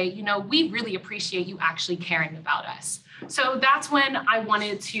would say, you know, we really appreciate you actually caring about us. So that's when I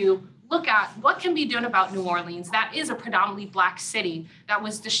wanted to look at what can be done about New Orleans. That is a predominantly Black city that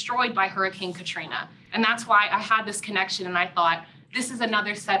was destroyed by Hurricane Katrina. And that's why I had this connection and I thought, this is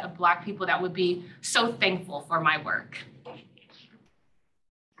another set of Black people that would be so thankful for my work.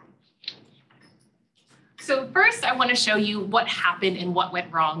 So first, I want to show you what happened and what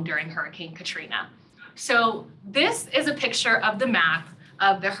went wrong during Hurricane Katrina. So this is a picture of the map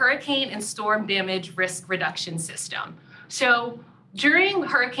of the hurricane and storm damage risk reduction system. So during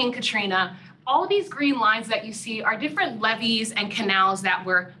Hurricane Katrina, all these green lines that you see are different levees and canals that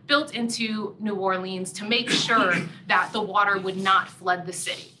were built into New Orleans to make sure that the water would not flood the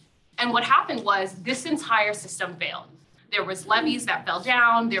city. And what happened was this entire system failed. There was levees that fell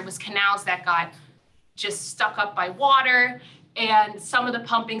down, there was canals that got just stuck up by water, and some of the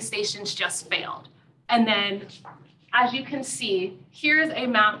pumping stations just failed. And then, as you can see, here's a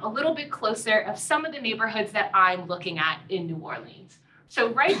map a little bit closer of some of the neighborhoods that I'm looking at in New Orleans. So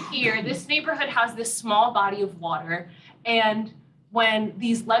right here, this neighborhood has this small body of water, and when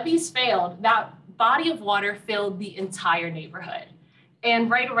these levees failed, that body of water filled the entire neighborhood. And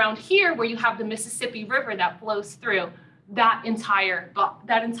right around here, where you have the Mississippi River that flows through, that entire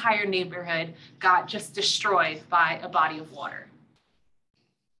neighborhood got just destroyed by a body of water.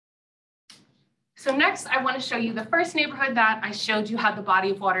 So next, I want to show you the first neighborhood that I showed you had the body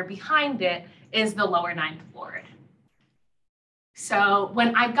of water behind it is the lower Ninth Ward. So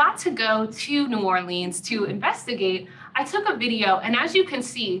when I got to go to New Orleans to investigate, I took a video, and as you can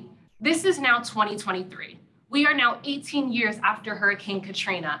see, this is now 2023. We are now 18 years after Hurricane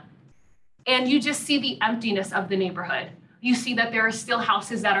Katrina, and you just see the emptiness of the neighborhood. You see that there are still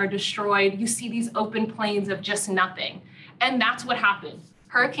houses that are destroyed. You see these open plains of just nothing. And that's what happened.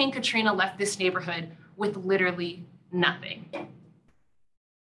 Hurricane Katrina left this neighborhood with literally nothing.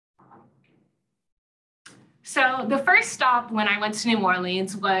 So the first stop when I went to New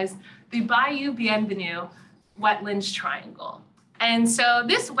Orleans was the Bayou Bienvenue Wetlands Triangle. And so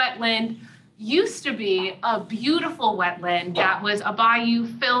this wetland used to be a beautiful wetland that was a bayou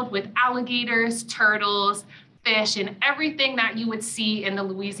filled with alligators, turtles, fish, and everything that you would see in the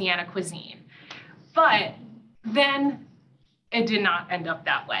Louisiana cuisine. But then it did not end up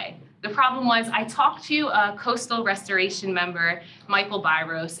that way. The problem was I talked to a coastal restoration member, Michael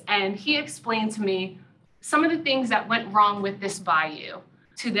Byros, and he explained to me some of the things that went wrong with this bayou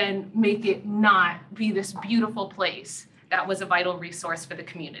to then make it not be this beautiful place that was a vital resource for the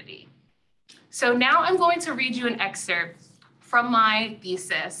community. So now I'm going to read you an excerpt from my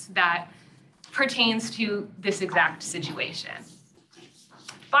thesis that pertains to this exact situation.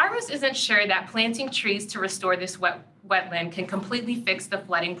 Byros isn't sure that planting trees to restore this wetland can completely fix the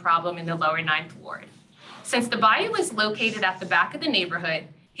flooding problem in the lower Ninth Ward. Since the bayou is located at the back of the neighborhood,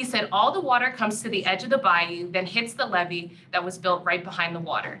 he said all the water comes to the edge of the bayou, then hits the levee that was built right behind the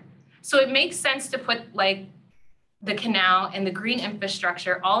water. So it makes sense to put the canal and the green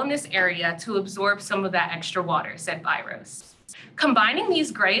infrastructure all in this area to absorb some of that extra water, said Byros. Combining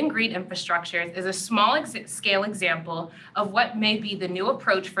these gray and green infrastructures is a small scale example of what may be the new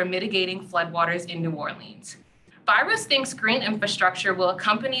approach for mitigating floodwaters in New Orleans. Byros thinks green infrastructure will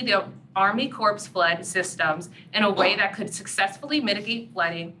accompany the Army Corps flood systems in a way that could successfully mitigate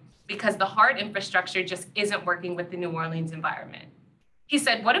flooding because the hard infrastructure just isn't working with the New Orleans environment. He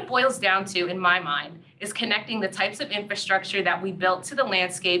said, what it boils down to, in my mind, is connecting the types of infrastructure that we built to the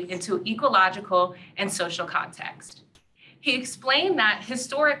landscape into ecological and social context. He explained that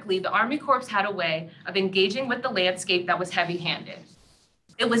historically, the Army Corps had a way of engaging with the landscape that was heavy-handed.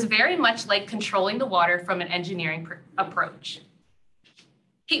 It was very much like controlling the water from an engineering approach.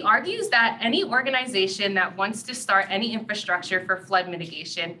 He argues that any organization that wants to start any infrastructure for flood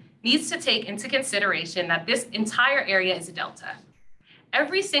mitigation needs to take into consideration that this entire area is a delta.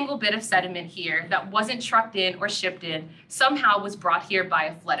 Every single bit of sediment here that wasn't trucked in or shipped in somehow was brought here by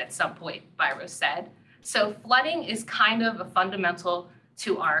a flood at some point, Byros said. So flooding is kind of a fundamental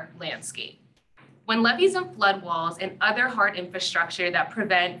to our landscape. When levees and flood walls and other hard infrastructure that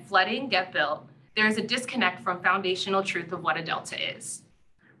prevent flooding get built, there is a disconnect from foundational truth of what a delta is.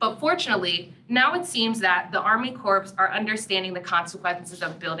 But fortunately, now it seems that the Army Corps are understanding the consequences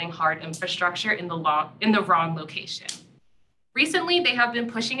of building hard infrastructure in the wrong location. Recently, they have been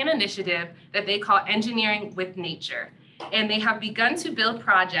pushing an initiative that they call Engineering with Nature, and they have begun to build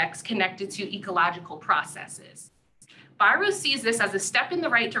projects connected to ecological processes. Byros sees this as a step in the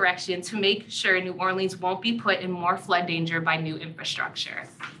right direction to make sure New Orleans won't be put in more flood danger by new infrastructure.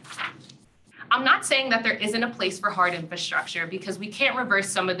 I'm not saying that there isn't a place for hard infrastructure because we can't reverse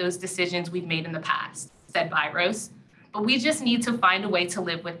some of those decisions we've made in the past, said Byros, but we just need to find a way to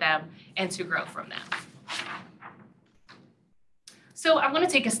live with them and to grow from them. So I want to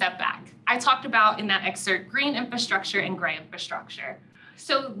take a step back. I talked about in that excerpt green infrastructure and gray infrastructure.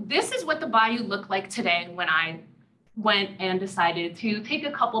 So this is what the bayou looked like today when I went and decided to take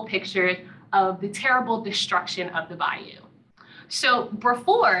a couple pictures of the terrible destruction of the bayou. So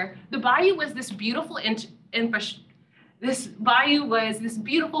before, the bayou was this beautiful this bayou was this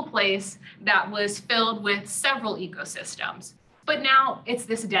beautiful place that was filled with several ecosystems, but now it's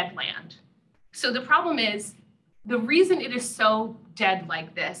this dead land. So the problem is, the reason it is so dead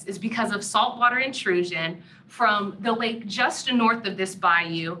like this is because of saltwater intrusion from the lake just north of this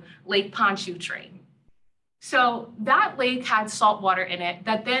bayou, Lake Pontchartrain. So that lake had saltwater in it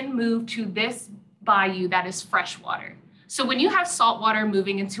that then moved to this bayou that is freshwater. So when you have saltwater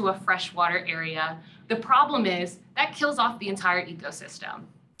moving into a freshwater area, the problem is that kills off the entire ecosystem.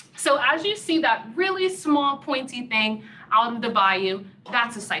 So as you see that really small pointy thing out of the bayou,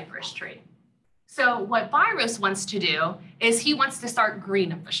 that's a cypress tree. So what Byros wants to do is he wants to start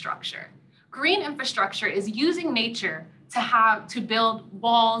green infrastructure. Green infrastructure is using nature to build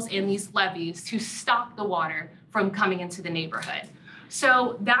walls and these levees to stop the water from coming into the neighborhood.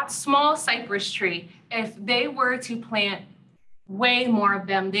 So that small cypress tree, if they were to plant way more of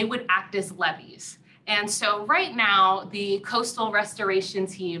them, they would act as levees. And so right now, the coastal restoration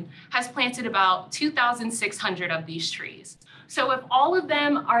team has planted about 2,600 of these trees. So if all of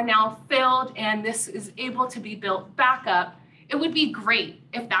them are now filled and this is able to be built back up, it would be great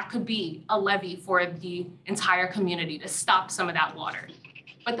if that could be a levee for the entire community to stop some of that water.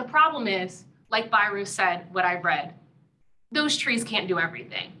 But the problem is, like Byros said, what I read, those trees can't do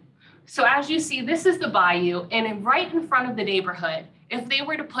everything. So as you see, this is the bayou, and right in front of the neighborhood, if they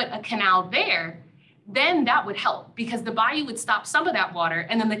were to put a canal there, then that would help because the bayou would stop some of that water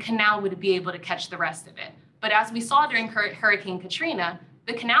and then the canal would be able to catch the rest of it. But as we saw during Hurricane Katrina,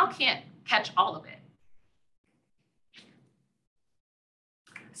 the canal can't catch all of it.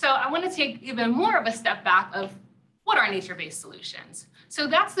 So I want to take even more of a step back of what are nature-based solutions. So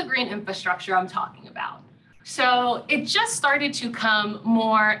that's the green infrastructure I'm talking about. So it just started to come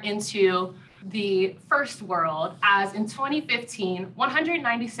more into the first world as in 2015,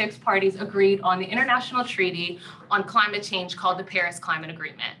 196 parties agreed on the international treaty on climate change called the Paris Climate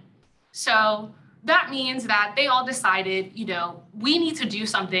Agreement. So that means that they all decided, we need to do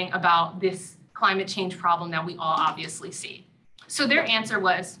something about this climate change problem that we all obviously see. So their answer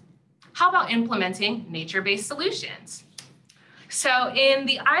was, how about implementing nature-based solutions? So in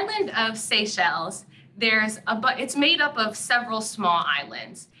the island of Seychelles, it's made up of several small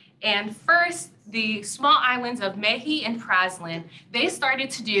islands. And first, the small islands of Mehi and Praslin, they started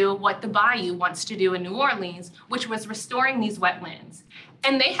to do what the Bayou wants to do in New Orleans, which was restoring these wetlands.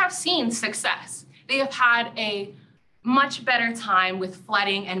 And they have seen success. They have had a much better time with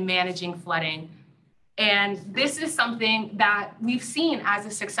flooding and managing flooding. And this is something that we've seen as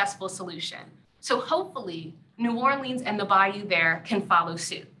a successful solution. So hopefully, New Orleans and the Bayou there can follow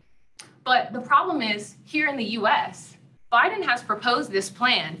suit. But the problem is, here in the US, Biden has proposed this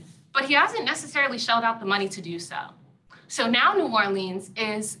plan, but he hasn't necessarily shelled out the money to do so. So now New Orleans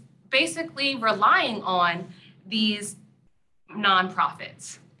is basically relying on these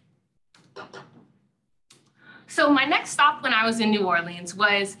nonprofits. So my next stop when I was in New Orleans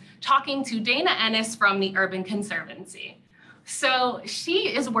was talking to Dana Ennis from the Urban Conservancy. So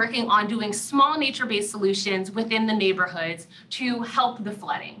she is working on doing small nature-based solutions within the neighborhoods to help the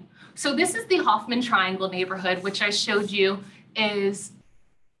flooding. So this is the Hoffman Triangle neighborhood, which I showed you is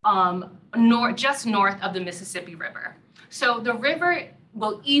just north of the Mississippi River. So the river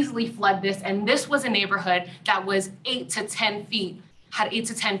will easily flood this, and this was a neighborhood that was 8 to 10 feet, had 8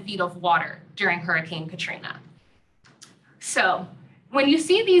 to 10 feet of water during Hurricane Katrina. So when you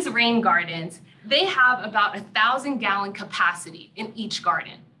see these rain gardens, they have about 1,000-gallon capacity in each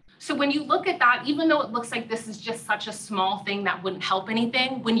garden. So when you look at that, even though it looks like this is just such a small thing that wouldn't help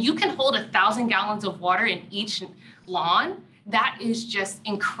anything, when you can hold 1,000 gallons of water in each lawn, that is just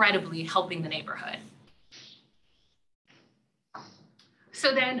incredibly helping the neighborhood.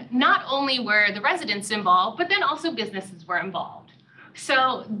 So then not only were the residents involved, but then also businesses were involved.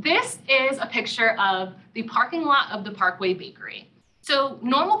 So this is a picture of the parking lot of the Parkway Bakery. So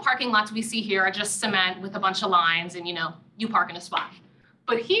normal parking lots we see here are just cement with a bunch of lines and you park in a spot.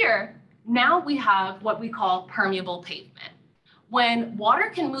 But here, now we have what we call permeable pavement. When water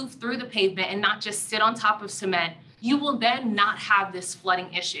can move through the pavement and not just sit on top of cement, you will then not have this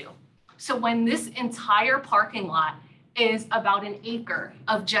flooding issue. So when this entire parking lot is about an acre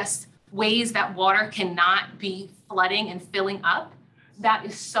of just ways that water cannot be flooding and filling up, that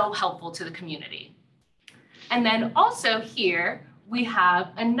is so helpful to the community. And then also here, we have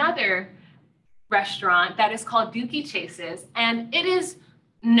another restaurant that is called Dookie Chase's, and it is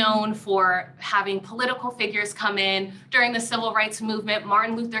known for having political figures come in. During the civil rights movement,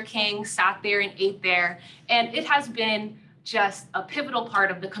 Martin Luther King sat there and ate there, and it has been just a pivotal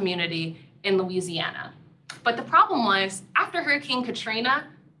part of the community in Louisiana. But the problem was, after Hurricane Katrina,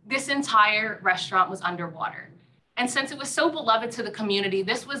 this entire restaurant was underwater. And since it was so beloved to the community,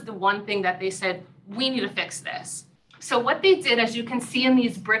 this was the one thing that they said, we need to fix this. So what they did, as you can see in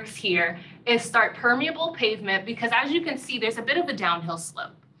these bricks here, is start permeable pavement, because as you can see, there's a bit of a downhill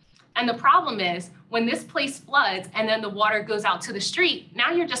slope. And the problem is, when this place floods and then the water goes out to the street, now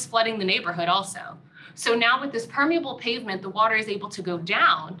you're just flooding the neighborhood also. So now with this permeable pavement, the water is able to go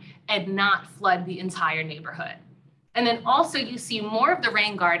down and not flood the entire neighborhood. And then also you see more of the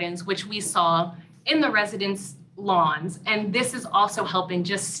rain gardens, which we saw in the residents' lawns, and this is also helping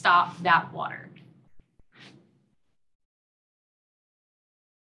just stop that water.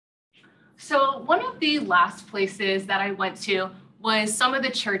 So one of the last places that I went to was some of the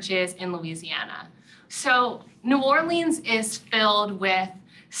churches in Louisiana. So New Orleans is filled with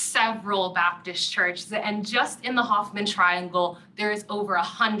several Baptist churches, and just in the Hoffman Triangle, there is over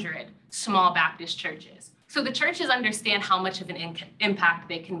 100 small Baptist churches. So the churches understand how much of an impact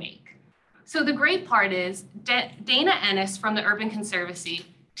they can make. So the great part is Dana Ennis from the Urban Conservancy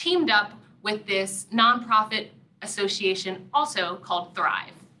teamed up with this nonprofit association also called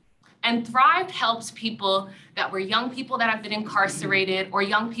Thrive. And Thrive helps people that were young people that have been incarcerated or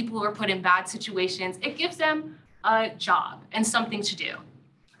young people who are put in bad situations. It gives them a job and something to do.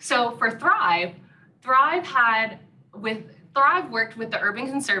 So for Thrive worked with the Urban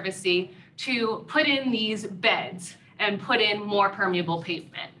Conservancy to put in these beds and put in more permeable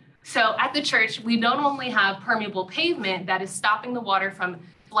pavement. So at the church, we not only have permeable pavement that is stopping the water from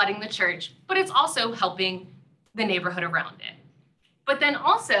flooding the church, but it's also helping the neighborhood around it. But then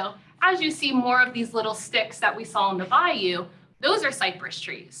also, as you see more of these little sticks that we saw in the bayou, those are cypress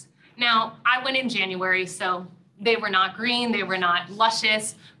trees. Now, I went in January, so they were not green, they were not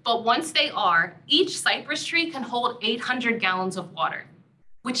luscious, but once they are, each cypress tree can hold 800 gallons of water,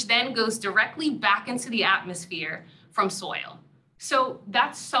 which then goes directly back into the atmosphere from soil. So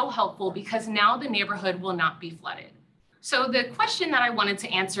that's so helpful because now the neighborhood will not be flooded. So the question that I wanted to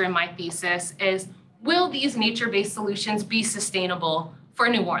answer in my thesis is, will these nature-based solutions be sustainable for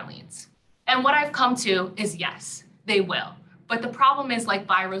New Orleans? And what I've come to is yes, they will. But the problem is, like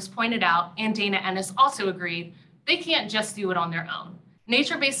Byros pointed out, and Dana Ennis also agreed, they can't just do it on their own.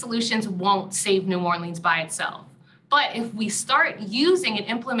 Nature-based solutions won't save New Orleans by itself. But if we start using and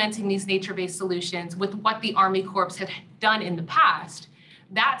implementing these nature-based solutions with what the Army Corps had done in the past,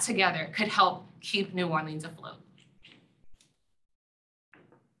 that together could help keep New Orleans afloat.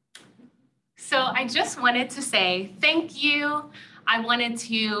 So I just wanted to say thank you. I wanted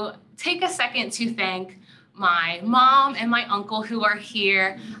to take a second to thank my mom and my uncle who are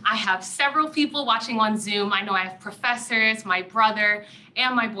here. I have several people watching on Zoom. I know I have professors, my brother,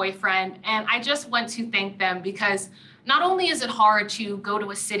 and my boyfriend. And I just want to thank them because not only is it hard to go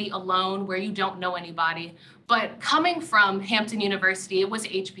to a city alone where you don't know anybody, but coming from Hampton University, it was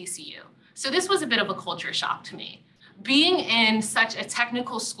HBCU. So this was a bit of a culture shock to me. Being in such a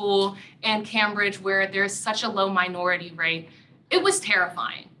technical school in Cambridge where there's such a low minority rate, it was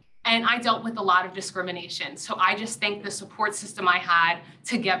terrifying. And I dealt with a lot of discrimination. So I just thank the support system I had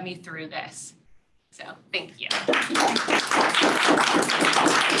to get me through this. So thank you.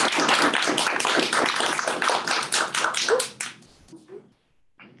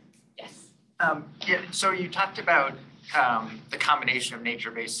 Yes. Yeah, so you talked about the combination of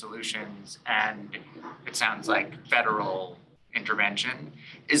nature-based solutions and it sounds like federal intervention.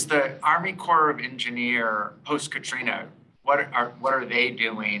 Is the Army Corps of Engineers post-Katrina what are they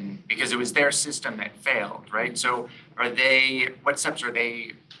doing? Because it was their system that failed, right? So what steps are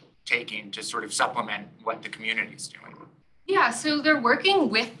they taking to sort of supplement what the community's doing? Yeah, so they're working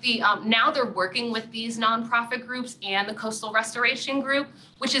with now they're working with these nonprofit groups and the Coastal Restoration Group,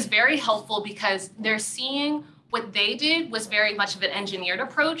 which is very helpful because they're seeing what they did was very much of an engineered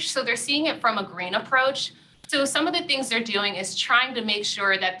approach. So they're seeing it from a green approach. So some of the things they're doing is trying to make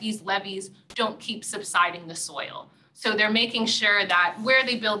sure that these levees don't keep subsiding the soil. So they're making sure that where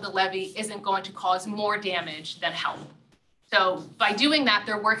they build the levee isn't going to cause more damage than help. So by doing that,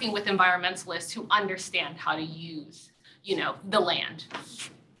 they're working with environmentalists who understand how to use, the land.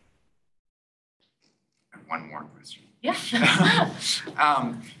 One more question. Yeah.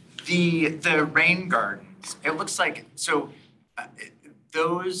 The rain gardens, it looks like,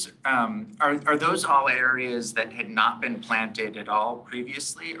 those, are those all areas that had not been planted at all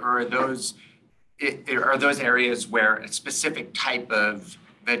previously? Or are those areas where a specific type of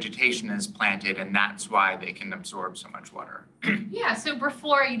vegetation is planted and that's why they can absorb so much water? Yeah, so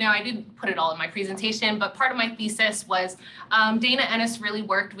before, I didn't put it all in my presentation, but part of my thesis was Dana Ennis really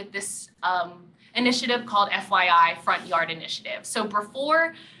worked with this initiative called FYI, Front Yard Initiative. So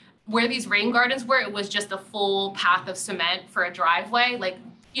before, where these rain gardens were, it was just a full path of cement for a driveway, like,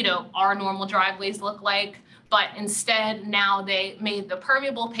 our normal driveways look like. But instead, now they made the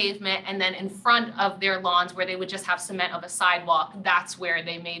permeable pavement, and then in front of their lawns where they would just have cement of a sidewalk, that's where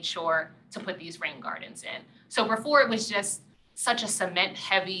they made sure to put these rain gardens in. So before it was just such a cement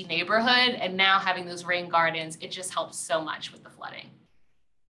heavy neighborhood, and now having those rain gardens, it just helps so much with the flooding.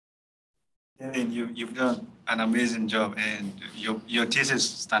 And you've done an amazing job, and your thesis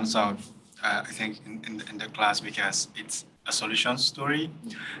stands out, I think, in the class because it's a solution story.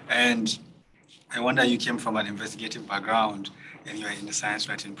 And I wonder, you came from an investigative background and you're in the science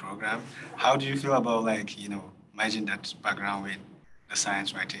writing program. How do you feel about merging that background with the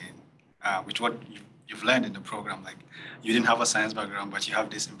science writing, with what you've learned in the program? Like, you didn't have a science background, but you have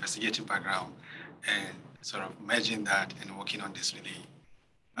this investigative background, and sort of merging that and working on this really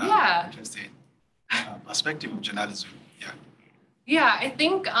interesting perspective of journalism. Yeah, I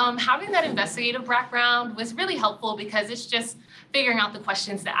think having that investigative background was really helpful because it's just figuring out the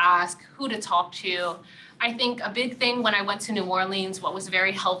questions to ask, who to talk to. I think a big thing when I went to New Orleans, what was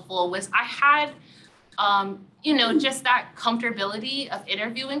very helpful was I had, just that comfortability of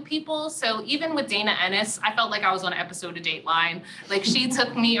interviewing people. So even with Dana Ennis, I felt like I was on an episode of Dateline. Like, she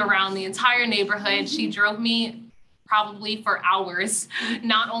took me around the entire neighborhood. She drove me probably for hours,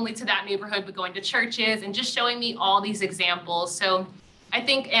 not only to that neighborhood, but going to churches and just showing me all these examples. So I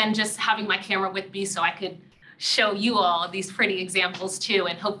think, and just having my camera with me so I could show you all these pretty examples too,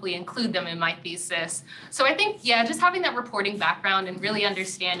 and hopefully include them in my thesis. So I think, just having that reporting background and really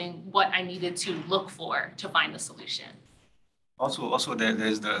understanding what I needed to look for to find the solution. Also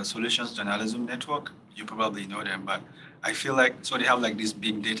there's the Solutions Journalism Network. You probably know them, but I feel like, so they have like this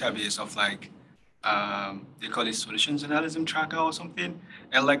big database of they call it Solutions Journalism Tracker or something.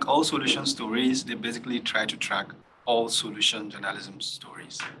 And like all solution stories, they basically try to track all solution journalism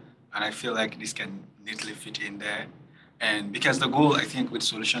stories. And I feel like this can neatly fit in there. And because the goal, I think, with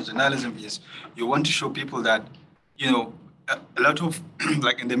solutions journalism is you want to show people that, a lot of,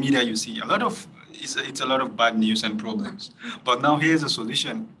 like in the media, you see it's a lot of bad news and problems. But now here's a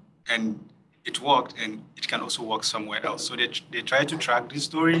solution, and it worked, and it can also work somewhere else. So they try to track these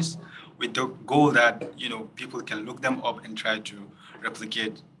stories with the goal that, people can look them up and try to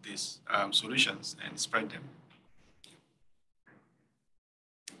replicate these solutions and spread them.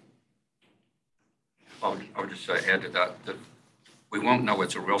 I would just add to that we won't know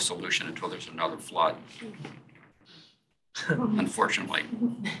it's a real solution until there's another flood. Unfortunately.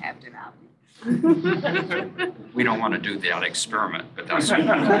 We don't want to do that experiment, but that's.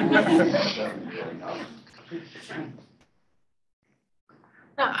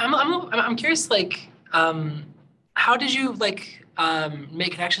 I'm curious, how did you make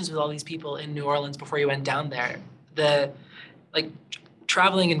connections with all these people in New Orleans before you went down there?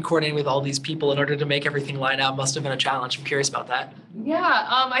 Traveling and coordinating with all these people in order to make everything line up must have been a challenge. I'm curious about that. Yeah,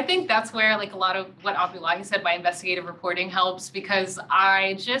 I think that's where a lot of what Abdullahi said by investigative reporting helps, because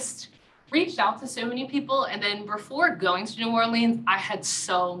I just reached out to so many people, and then before going to New Orleans, I had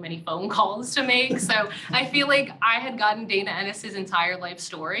so many phone calls to make. So I feel like I had gotten Dana Ennis's entire life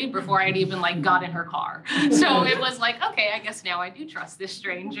story before I'd even got in her car. So it was okay, I guess now I do trust this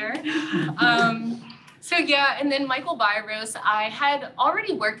stranger. And then Michael Byros, I had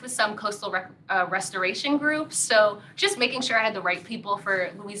already worked with some coastal restoration groups. So just making sure I had the right people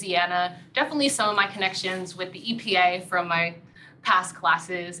for Louisiana. Definitely some of my connections with the EPA from my past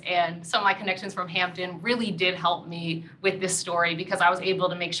classes, and some of my connections from Hampton really did help me with this story because I was able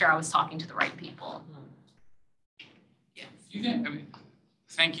to make sure I was talking to the right people. You think, I mean,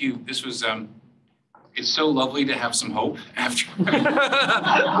 thank you. This was, it's so lovely to have some hope after.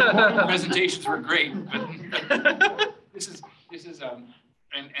 The presentations were great, but this is,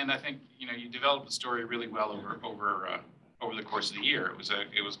 and I think, you know, you developed the story really well over the course of the year. It was a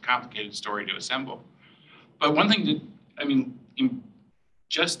complicated story to assemble. But one thing that, I mean,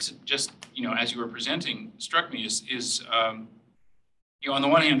 just you know, as you were presenting, struck me is you know, on the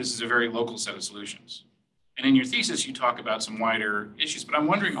one hand, this is a very local set of solutions. And in your thesis, you talk about some wider issues, but I'm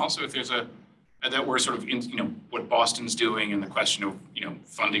wondering also if there's that we're sort of in, you know, what Boston's doing and the question of, you know,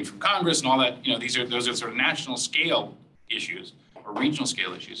 funding from Congress and all that, you know, those are sort of national scale issues or regional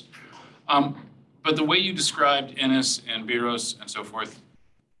scale issues. But the way you described Ennis and Biros and so forth,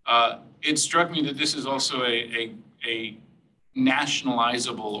 it struck me that this is also a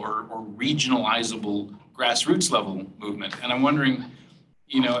nationalizable or regionalizable grassroots level movement. And I'm wondering,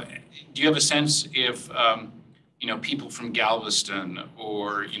 you know, do you have a sense if, you know, people from Galveston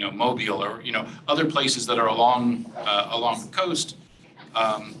or, you know, Mobile or, you know, other places that are along the coast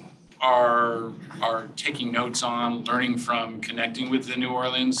are taking notes on, learning from, connecting with the New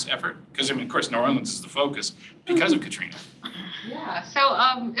Orleans effort? Because, I mean, of course, New Orleans is the focus because of Katrina. Yeah, so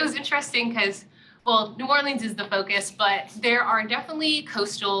it was interesting because, well, New Orleans is the focus, but there are definitely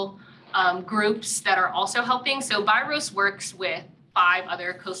coastal groups that are also helping. So Biros works with 5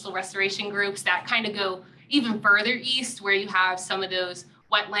 other coastal restoration groups that kind of go even further east, where you have some of those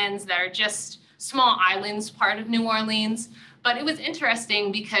wetlands that are just small islands part of New Orleans. But it was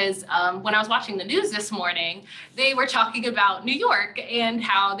interesting because when I was watching the news this morning, they were talking about New York and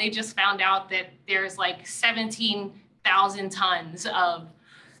how they just found out that there's like 17,000 tons of,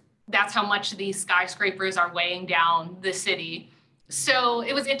 that's how much these skyscrapers are weighing down the city. So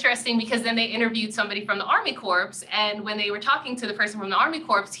it was interesting because then they interviewed somebody from the Army Corps, and when they were talking to the person from the Army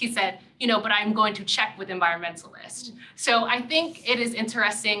Corps, he said, you know, but I'm going to check with environmentalists. So I think it is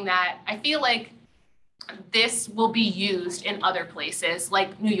interesting that I feel like this will be used in other places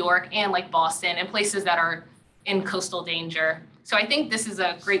like New York and like Boston and places that are in coastal danger. So I think this is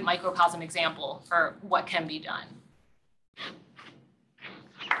a great microcosm example for what can be done.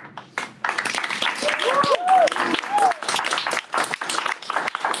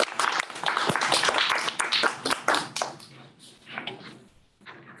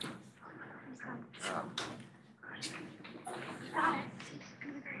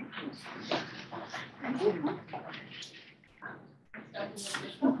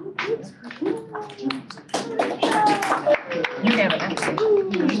 You have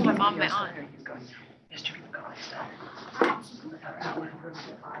it. My mom went on.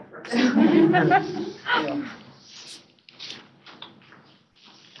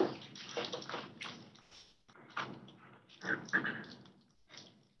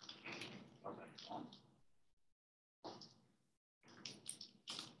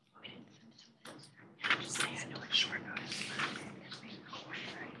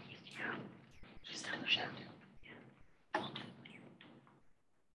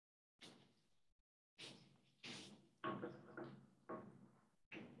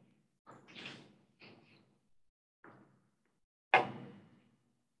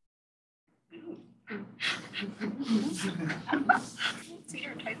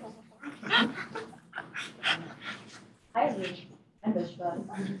 I'm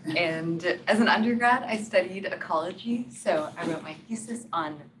Vishwa. And as an undergrad, I studied ecology. So I wrote my thesis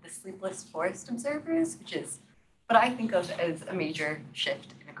on the sleepless forest observers, which is what I think of as a major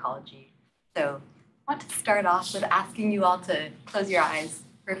shift in ecology. So I want to start off with asking you all to close your eyes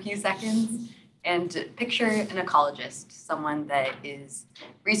for a few seconds and picture an ecologist, someone that is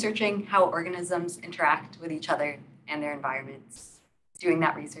researching how organisms interact with each other and their environments, doing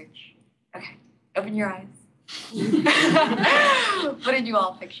that research. Okay, open your eyes. What did you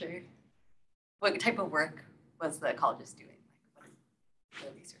all picture? What type of work was the ecologist doing? Like, what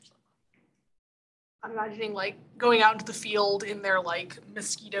did the research look like? I'm imagining like going out into the field in their like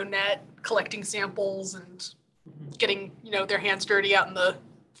mosquito net, collecting samples and getting, you know, their hands dirty out in the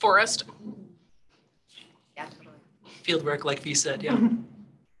forest. Yeah, totally. Field work, like V said, yeah.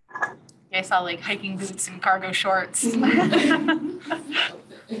 I saw like hiking boots and cargo shorts.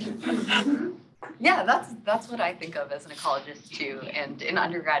 Yeah, that's what I think of as an ecologist too. And in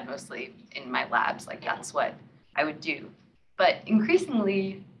undergrad, mostly in my labs, like that's what I would do. But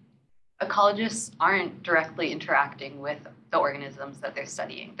increasingly, ecologists aren't directly interacting with the organisms that they're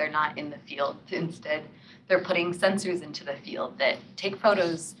studying. They're not in the field. Instead, they're putting sensors into the field that take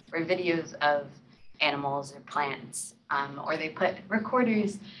photos or videos of animals or plants. or they put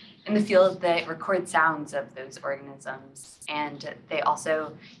recorders in the field that record sounds of those organisms. And they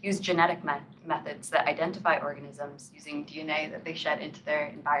also use genetic methods that identify organisms using DNA that they shed into their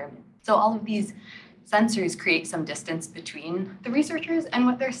environment. So all of these sensors create some distance between the researchers and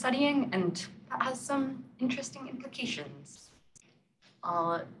what they're studying, and that has some interesting implications.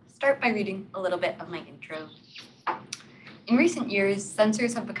 I'll start by reading a little bit of my intro. In recent years,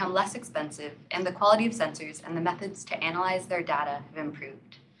 sensors have become less expensive, and the quality of sensors and the methods to analyze their data have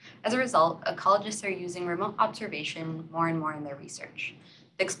improved. As a result, ecologists are using remote observation more and more in their research.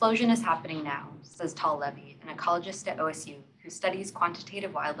 The explosion is happening now, says Tal Levy, an ecologist at OSU who studies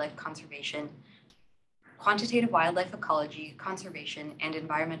quantitative wildlife ecology, conservation, and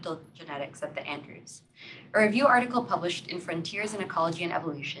environmental genetics at the Andrews. A review article published in Frontiers in Ecology and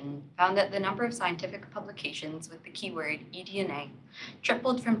Evolution found that the number of scientific publications with the keyword eDNA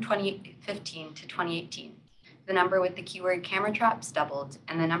tripled from 2015 to 2018. The number with the keyword camera traps doubled,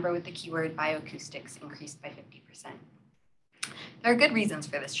 and the number with the keyword bioacoustics increased by 50%. There are good reasons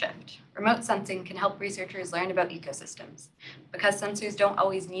for this shift. Remote sensing can help researchers learn about ecosystems. Because sensors don't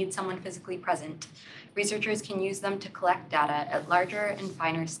always need someone physically present, researchers can use them to collect data at larger and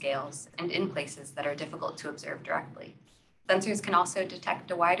finer scales and in places that are difficult to observe directly. Sensors can also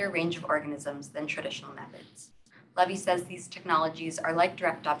detect a wider range of organisms than traditional methods. Levy says these technologies are like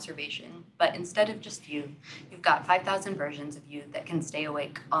direct observation, but instead of just you, you've got 5,000 versions of you that can stay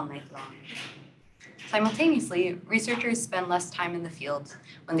awake all night long. Simultaneously, researchers spend less time in the field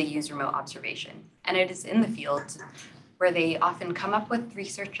when they use remote observation, and it is in the field where they often come up with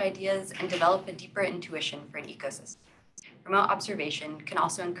research ideas and develop a deeper intuition for an ecosystem. Remote observation can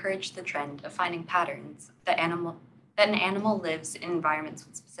also encourage the trend of finding patterns that an animal lives in environments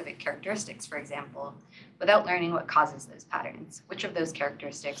with specific characteristics, for example, without learning what causes those patterns, which of those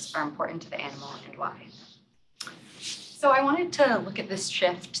characteristics are important to the animal and why. So I wanted to look at this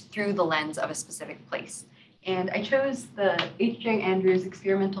shift through the lens of a specific place. And I chose the H.J. Andrews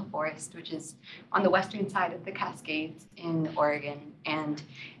Experimental Forest, which is on the western side of the Cascades in Oregon. And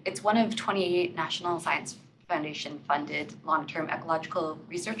it's one of 28 National Science Foundation funded long-term ecological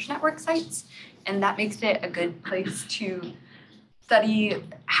research network sites. And that makes it a good place to study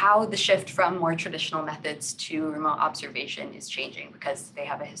how the shift from more traditional methods to remote observation is changing, because they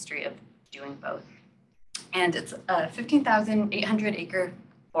have a history of doing both. And it's a 15,800 acre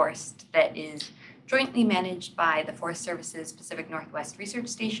forest that is jointly managed by the Forest Service's Pacific Northwest Research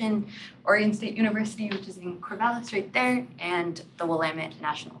Station, Oregon State University, which is in Corvallis right there, and the Willamette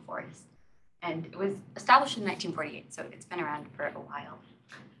National Forest. And it was established in 1948, so it's been around for a while.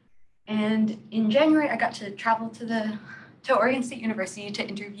 And in January, I got to travel to Oregon State University to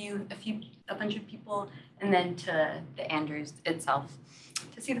interview a bunch of people, and then to the Andrews itself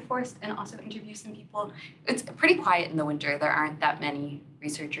to see the forest and also interview some people. It's pretty quiet in the winter. There aren't that many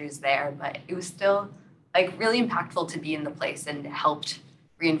researchers there, but it was still like really impactful to be in the place, and it helped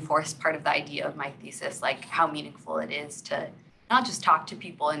reinforce part of the idea of my thesis, like how meaningful it is to not just talk to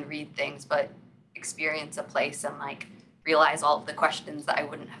people and read things, but experience a place and like realize all of the questions that I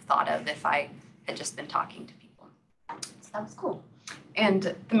wouldn't have thought of if I had just been talking to people. So that was cool.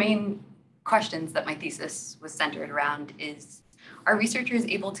 And the main questions that my thesis was centered around is, are researchers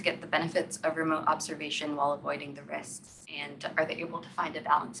able to get the benefits of remote observation while avoiding the risks? And are they able to find a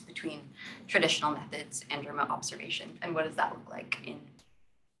balance between traditional methods and remote observation? And what does that look like in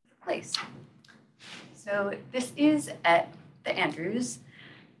the place? So this is at the Andrews.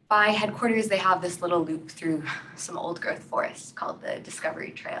 By headquarters, they have this little loop through some old growth forests called the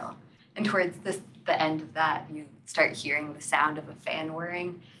Discovery Trail. And towards the end of that, you start hearing the sound of a fan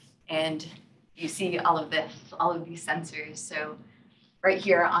whirring, and you see all of these sensors. So right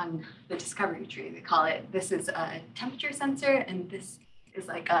here on the Discovery tree, they call it, this is a temperature sensor, and this is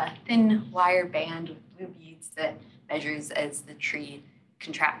like a thin wire band with blue beads that measures as the tree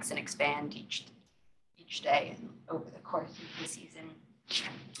contracts and expands each day and over the course of the season.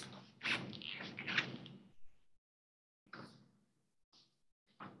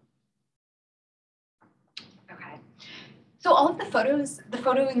 Okay. So all of the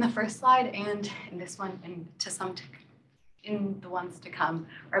photo in the first slide and in this one, and in the ones to come,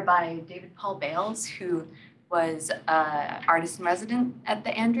 are by David Paul Bales, who was an artist in resident at the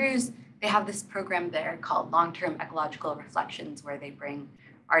Andrews. They have this program there called Long-Term Ecological Reflections, where they bring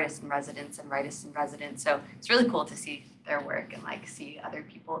artists in residence and writers in residence. So it's really cool to see their work and like see other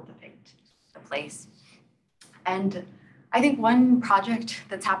people depict the place. And I think one project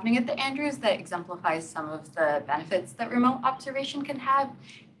that's happening at the Andrews that exemplifies some of the benefits that remote observation can have,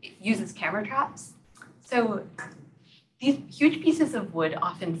 it uses camera traps. So these huge pieces of wood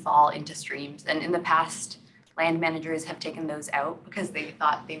often fall into streams, and in the past, land managers have taken those out because they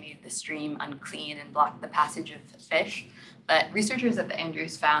thought they made the stream unclean and blocked the passage of fish. But researchers at the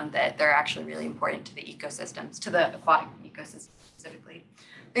Andrews found that they're actually really important to the ecosystems, to the aquatic ecosystem specifically.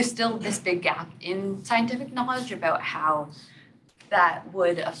 There's still this big gap in scientific knowledge about how that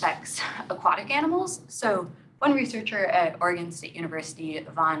wood affects aquatic animals. So one researcher at Oregon State University,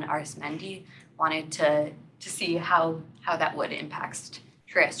 Yvonne Arismendi, wanted to see how that wood impacts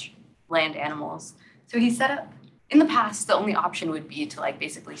terrestrial land animals. So he set up, in the past, the only option would be to like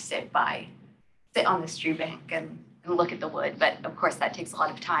basically sit on the stream bank and look at the wood. But of course that takes a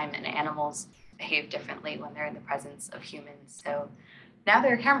lot of time and animals behave differently when they're in the presence of humans. So now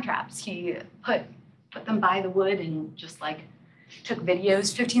there are camera traps. He put them by the wood and just like took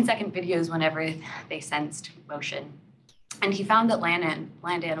videos, 15-second videos whenever they sensed motion. And he found that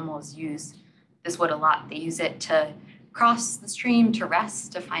land animals use this wood a lot. They use it to cross the stream, to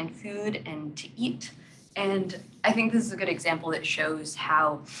rest, to find food, and to eat. And I think this is a good example that shows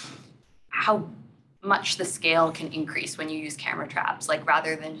how much the scale can increase when you use camera traps. Like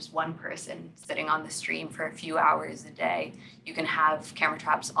rather than just one person sitting on the stream for a few hours a day, you can have camera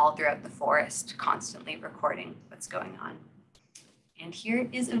traps all throughout the forest, constantly recording what's going on. And here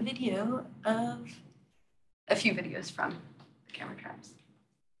is a video of a few videos from the camera traps.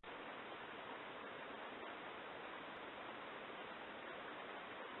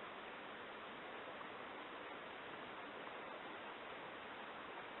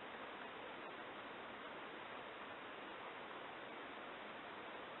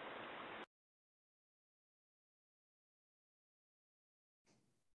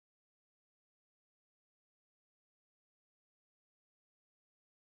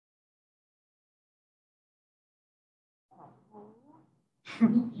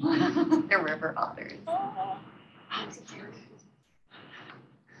 They're river otters.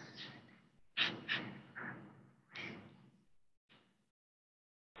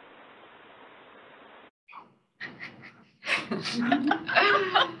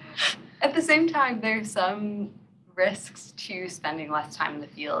 At the same time, there's some risks to spending less time in the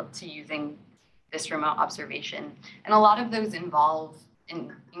field, to using this remote observation. And a lot of those involve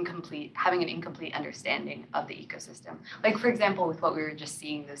having an incomplete understanding of the ecosystem. Like for example, with what we were just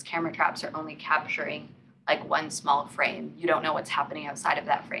seeing, those camera traps are only capturing like one small frame. You don't know what's happening outside of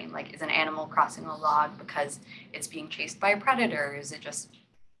that frame. Like is an animal crossing a log because it's being chased by a predator? Or is it just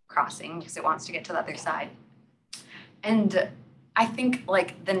crossing because it wants to get to the other side? And I think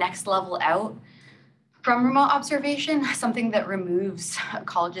like the next level out from remote observation, something that removes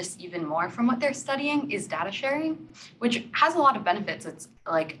ecologists even more from what they're studying is data sharing, which has a lot of benefits. It's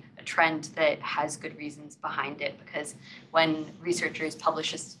like a trend that has good reasons behind it, because when researchers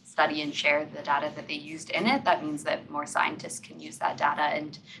publish a study and share the data that they used in it, that means that more scientists can use that data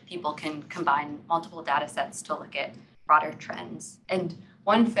and people can combine multiple data sets to look at broader trends. And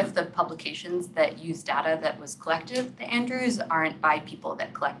 1/5 of publications that use data that was collected at the Andrews aren't by people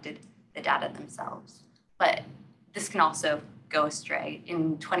that collected the data themselves. But this can also go astray.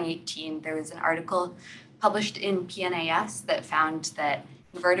 In 2018, there was an article published in PNAS that found that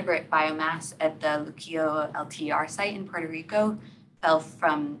invertebrate biomass at the Luquillo LTR site in Puerto Rico fell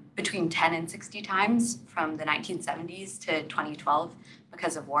from between 10 and 60 times from the 1970s to 2012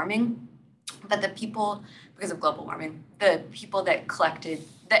 because of warming. But because of global warming, the people that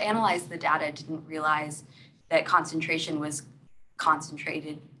analyzed the data didn't realize that collection was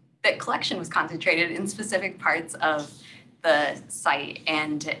concentrated in specific parts of the site,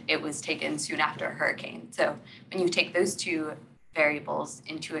 and it was taken soon after a hurricane. So when you take those two variables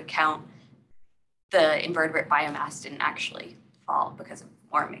into account, the invertebrate biomass didn't actually fall because of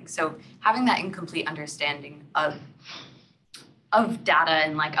warming. So having that incomplete understanding of data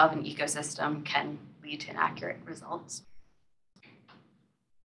and like of an ecosystem can lead to inaccurate results.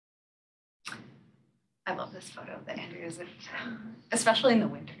 I love this photo of the Andrews, especially in the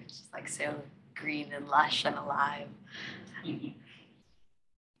winter. It's just like so green and lush and alive.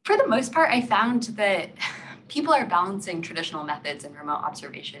 For the most part, I found that people are balancing traditional methods and remote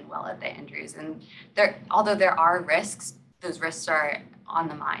observation well at the Andrews. And although there are risks, those risks are on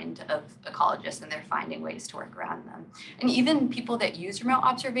the mind of ecologists, and they're finding ways to work around them. And even people that use remote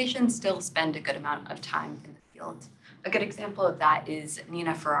observation still spend a good amount of time in the field. A good example of that is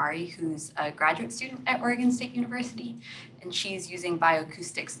Nina Ferrari, who's a graduate student at Oregon State University, and she's using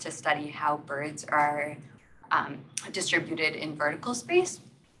bioacoustics to study how birds are distributed in vertical space.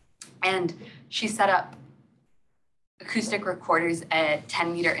 And she set up acoustic recorders at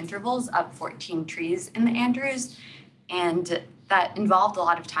 10-meter intervals up 14 trees in the Andrews, and that involved a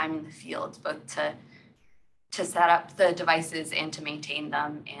lot of time in the field, both to to set up the devices and to maintain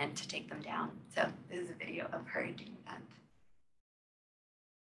them and to take them down. So this is a video of her doing that.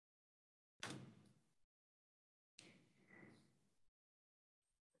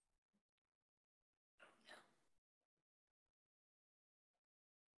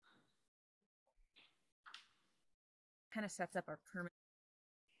 Kind of sets up our permit.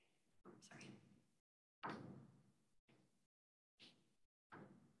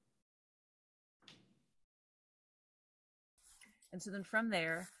 And so then from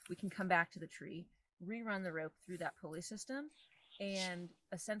there, we can come back to the tree, rerun the rope through that pulley system, and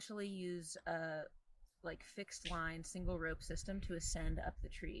essentially use a like fixed line single rope system to ascend up the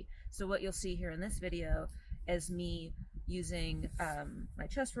tree. So what you'll see here in this video is me using my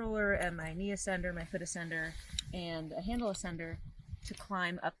chest roller and my knee ascender, my foot ascender, and a handle ascender to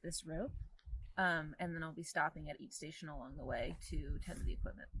climb up this rope. And then I'll be stopping at each station along the way to tend to the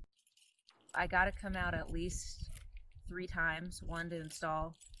equipment. I got to come out at least 3 times, one to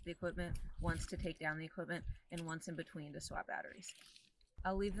install the equipment, once to take down the equipment, and once in between to swap batteries.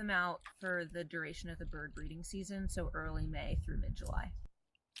 I'll leave them out for the duration of the bird breeding season, so early May through mid-July.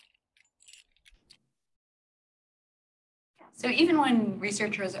 So even when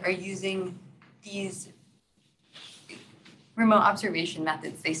researchers are using these remote observation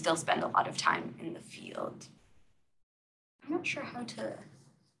methods, they still spend a lot of time in the field. I'm not sure how to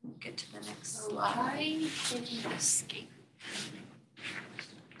get to the next slide. Escape.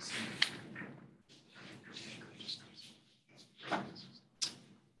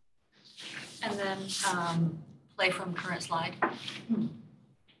 And then play from current slide.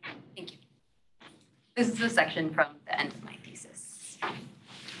 Thank you. This is a section from the end of my thesis.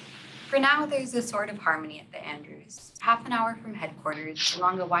 For now, there's a sort of harmony at the Andrews. Half an hour from headquarters,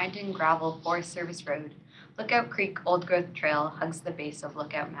 along a winding gravel Forest Service road, Lookout Creek Old Growth Trail hugs the base of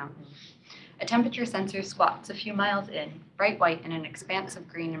Lookout Mountain. A temperature sensor squats a few miles in, bright white in an expanse of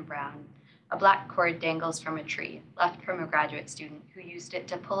green and brown. A black cord dangles from a tree, left from a graduate student who used it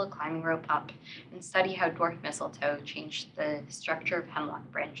to pull a climbing rope up and study how dwarf mistletoe changed the structure of hemlock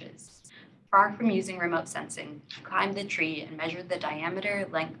branches. Far from using remote sensing, he climbed the tree and measured the diameter,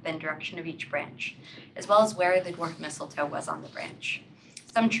 length, and direction of each branch, as well as where the dwarf mistletoe was on the branch.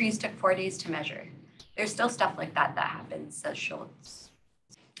 Some trees took 4 days to measure. There's still stuff like that happens, says Schultz.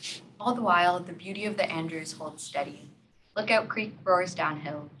 All the while, the beauty of the Andrews holds steady. Lookout Creek roars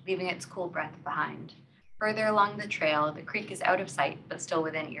downhill, leaving its cool breath behind. Further along the trail, the creek is out of sight, but still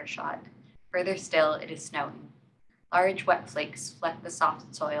within earshot. Further still, it is snowing. Large wet flakes fleck the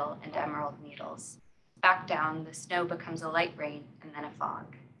soft soil and emerald needles. Back down, the snow becomes a light rain and then a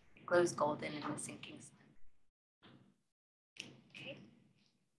fog. It glows golden in the sinking sun. Okay.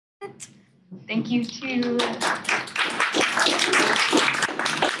 Thank you to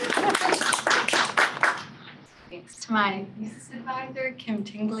thanks to my thesis advisor, Kim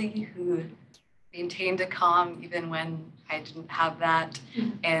Tingley, who maintained a calm even when I didn't have that,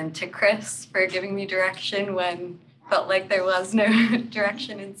 and to Chris for giving me direction when felt like there was no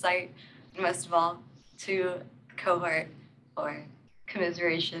direction in sight, and most of all, to the cohort for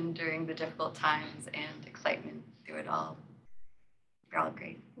commiseration during the difficult times and excitement through it all. You're all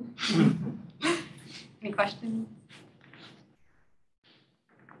great. Any questions?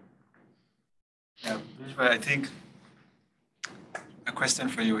 Yeah, I think a question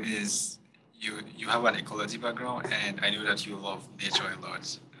for you is, you have an ecology background, and I know that you love nature a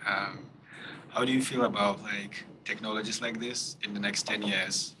lot. How do you feel about like technologies like this in the next 10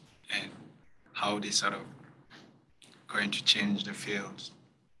 years, and how they sort of going to change the field?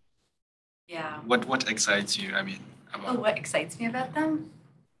 Yeah. What excites you? I mean, about what excites me about them?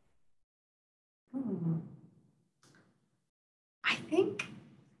 I think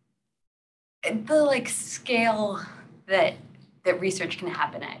the like scale that research can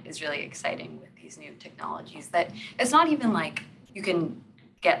happen at is really exciting with these new technologies. That it's not even like you can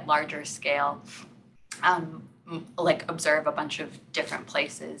get larger scale, like observe a bunch of different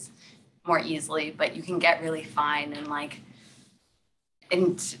places more easily, but you can get really fine and like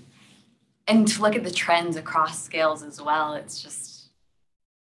and to look at the trends across scales as well. It's just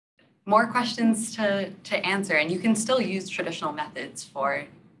more questions to answer, and you can still use traditional methods for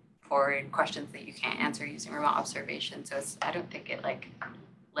questions that you can't answer using remote observation. So I don't think it like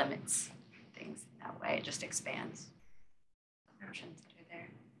limits things in that way. It just expands the options that are there.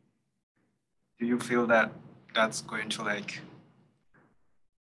 do you feel that that's going to like,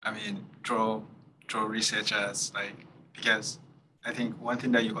 I mean, draw researchers, like, because I think one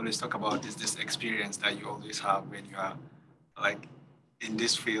thing that you always talk about is this experience that you always have when you are like in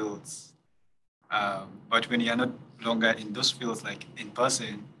these fields. But when you're not longer in those fields, like in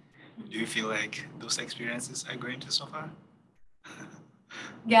person, Do you feel like those experiences are going to so far?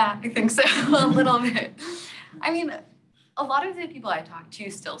 Yeah, I think so, a little bit. I mean, a lot of the people I talk to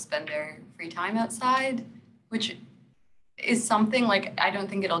still spend their free time outside, which is something like I don't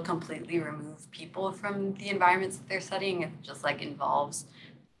think it'll completely remove people from the environments that they're studying. It just like involves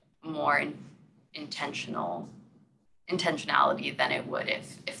more intentionality than it would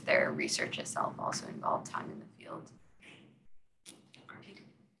if their research itself also involved time in the field.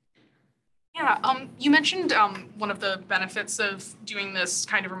 Yeah, you mentioned one of the benefits of doing this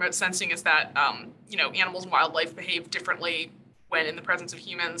kind of remote sensing is that animals and wildlife behave differently when in the presence of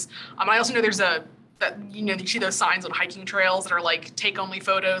humans. I also know you see those signs on hiking trails that are like take only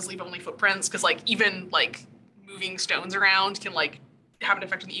photos, leave only footprints, because like even like moving stones around can like have an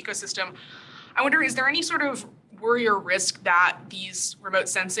effect on the ecosystem. I wonder, is there any sort of worry or risk that these remote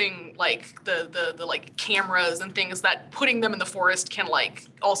sensing, like the like cameras and things, that putting them in the forest can like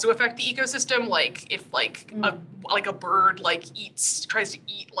also affect the ecosystem? Like if like a bird like tries to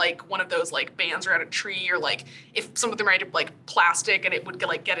eat like one of those like bands around a tree, or like if some of them are made of like plastic and it would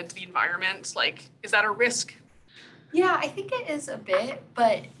like get into the environment, like is that a risk? Yeah, I think it is a bit,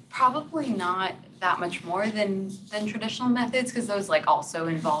 but probably not that much more than traditional methods, because those like also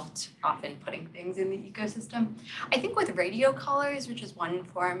involved often putting things in the ecosystem. I think with radio collars, which is one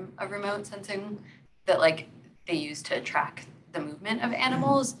form of remote sensing that like they use to track the movement of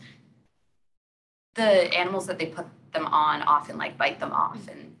animals, the animals that they put them on often like bite them off,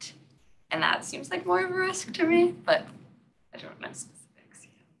 and that seems like more of a risk to me, but I don't know specifics.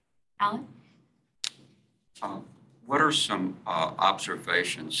 Alan? What are some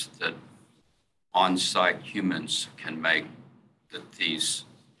observations that on-site humans can make that these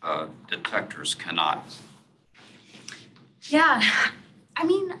detectors cannot? Yeah, I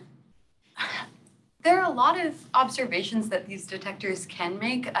mean, there are a lot of observations that these detectors can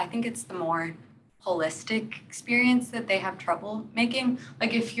make. I think it's the more holistic experience that they have trouble making.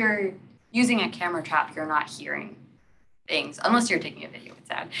 Like if you're using a camera trap, you're not hearing things, unless you're taking a video, it's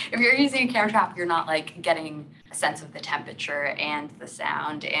sad. If you're using a camera trap, you're not like getting a sense of the temperature and the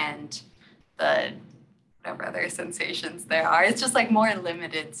sound and the whatever other sensations there are. It's just like more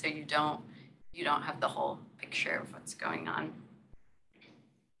limited, so you don't have the whole picture of what's going on.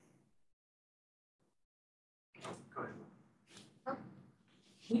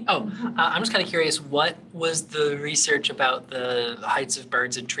 I'm just kind of curious, what was the research about the heights of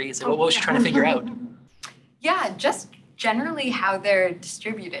birds and trees? Like, what was you trying to figure out? Yeah, just generally how they're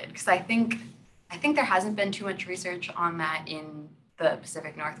distributed, because I think there hasn't been too much research on that in the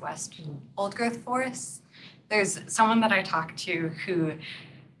Pacific Northwest old growth forests. There's someone that I talked to who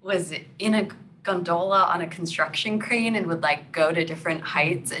was in a gondola on a construction crane and would like go to different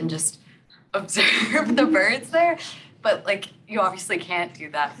heights and just observe the birds there. But like you obviously can't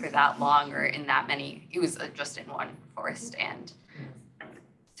do that for that long or in that many. It was just in one forest, and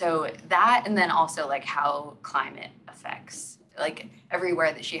so that, and then also like how climate affects, like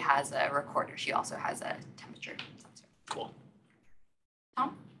everywhere that she has a recorder, she also has a temperature sensor. Cool.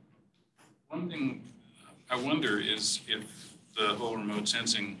 Tom? One thing I wonder is if the whole remote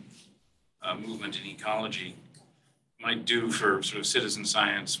sensing movement in ecology might do for sort of citizen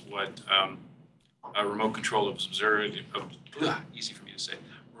science what remote control of easy for me to say,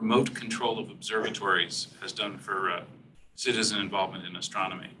 remote control of observatories has done for citizen involvement in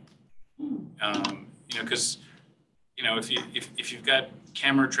astronomy. Because if you've got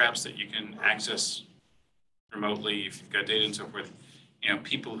camera traps that you can access remotely, if you've got data and so forth,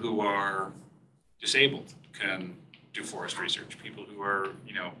 people who are disabled can do forest research. People who are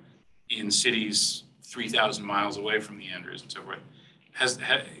in cities 3,000 miles away from the Andrews and so forth.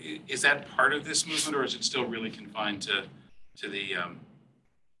 Is that part of this movement, or is it still really confined to the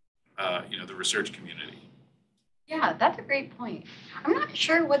the research community? Yeah, that's a great point. I'm not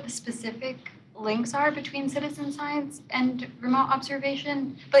sure what the specific links are between citizen science and remote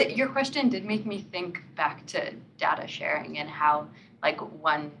observation, but your question did make me think back to data sharing and how like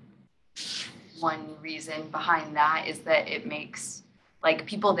one reason behind that is that it makes like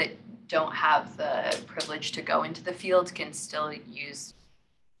people that don't have the privilege to go into the field can still use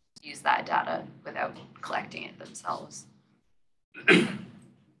that data without collecting it themselves.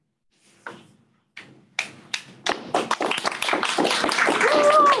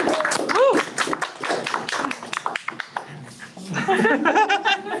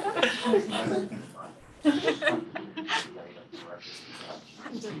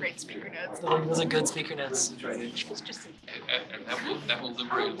 Great speaker notes. Those are good speaker notes. It's just. And that will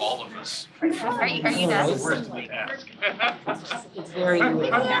liberate all of us. Are you nuts? It's very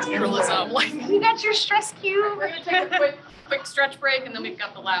Naturalism. Like, You got your stress cube. We're gonna take a quick stretch break, and then we've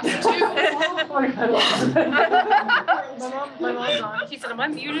got the last two. My mom's on. She said, "Am I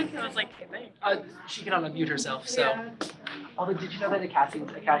muted?" And I was like, "Hey, thanks." She can unmute herself, so. Although, did you know that at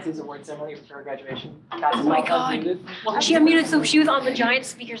Cassie's award ceremony for her graduation? Oh my God. She unmuted, so she was on the giant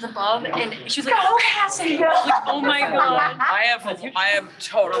speakers above, and she was like, "Oh, Cassie!" Like, oh my God. I have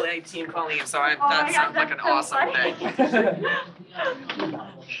totally team Colleen, so that sounds like an awesome thing.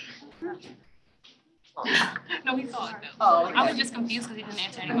 No, he saw it though. Oh, okay. I was just confused because he didn't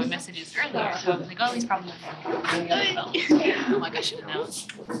answer any of my messages earlier. So I was like, oh, he's probably not there. I'm like, I should have known.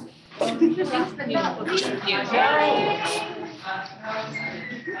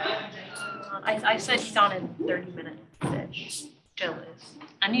 I said he's on in 30 minutes. Still is.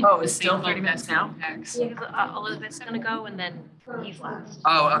 I need Oh, it's still 30 minutes now? Yeah, because Elizabeth's gonna go and then he's last.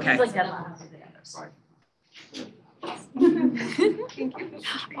 Oh, okay. He's like dead last. Thank you.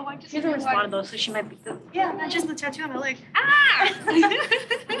 Oh, I just hasn't responded though, so she might be yeah, not just the tattoo on my leg. Ah!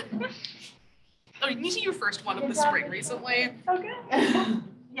 oh, you see your first one of the spring recently? Okay.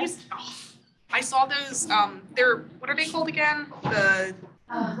 Yes. Oh, I saw those, they're, what are they called again? The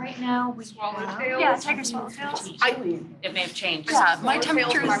Right now we swallowtails? Yeah, tiger swallowtails. It may have changed. Yeah, my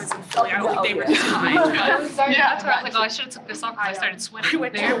temperature I is. was in Philly, I don't think they were this high. Yeah, that's why I was like, oh, I should have took this off because I started I sweating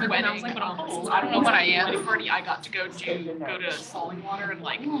went to there, a but then I wedding, was like, but I'm cold. I don't know what I am. At a party I got to go to Falling Water and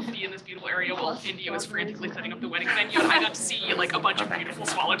like be in this beautiful area while India was frantically setting up the wedding venue. And I got to see like a bunch of beautiful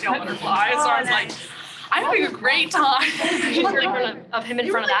swallowtail butterflies. So I was like, I'm having a great time. She was in front of him in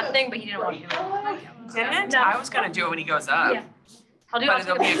front of that thing, but he didn't want to do it. Didn't? I was gonna do it when he goes up. Yeah. I'll do But it.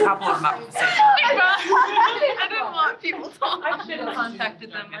 there'll be a couple of them up at the same time. I didn't want people talking. I should have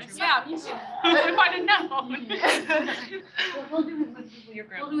contacted them myself. Yeah, me too. If I'd have known. We'll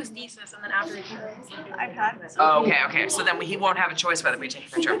do his thesis and then after his iPad. Oh, okay. So then he won't have a choice whether we take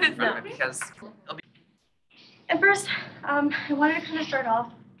a picture in front of it because it'll be. At first, I wanted to kind of start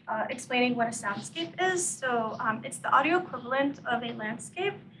off explaining what a soundscape is. So it's the audio equivalent of a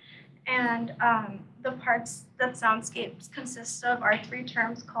landscape. And the parts that soundscapes consist of are three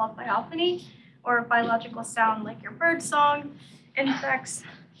terms called biophony, or biological sound, like your bird song, insects,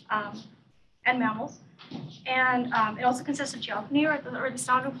 and mammals. And it also consists of geophony, or the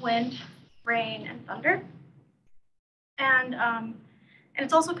sound of wind, rain, and thunder. And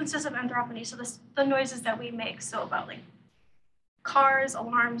it also consists of anthrophony, so the noises that we make, so about like cars,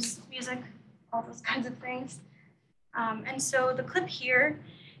 alarms, music, all those kinds of things. And so the clip here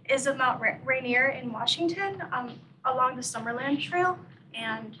is of Mount Rainier in Washington along the Summerland Trail.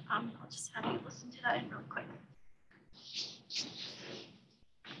 And I'll just have you listen to that in real quick.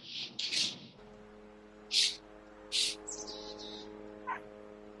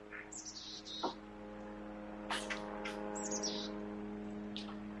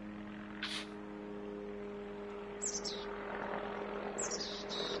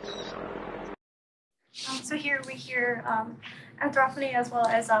 So here we hear anthrophony as well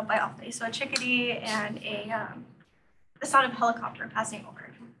as biophony, so a chickadee and the sound of a helicopter passing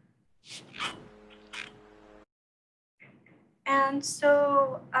over. And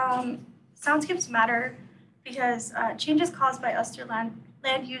so soundscapes matter because changes caused by us through land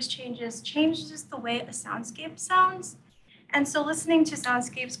use changes the way a soundscape sounds. And so listening to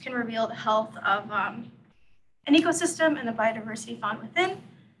soundscapes can reveal the health of an ecosystem and the biodiversity found within.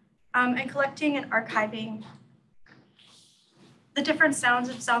 And collecting and archiving the different sounds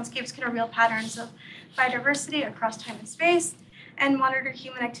of soundscapes can reveal patterns of biodiversity across time and space, and monitor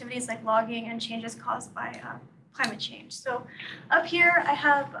human activities like logging and changes caused by climate change. So up here, I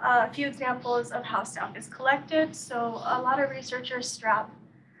have a few examples of how sound is collected. So a lot of researchers strap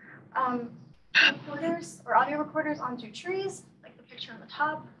recorders or audio recorders onto trees, like the picture on the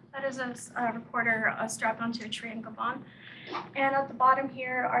top. That is a recorder strapped onto a tree in Gabon. And at the bottom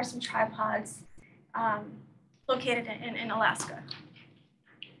here are some tripods located in Alaska.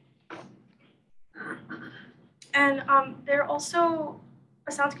 And they're also,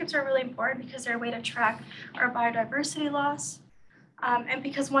 soundscapes are really important because they're a way to track our biodiversity loss. And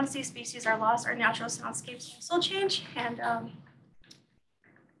because once these species are lost, our natural soundscapes also change. And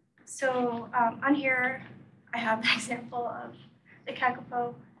so on here, I have an example of the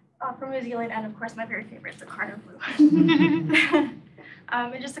kakapo from New Zealand, and of course, my very favorite, the carnivore.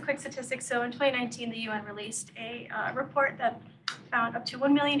 And just a quick statistic, so in 2019, the UN released a report that found up to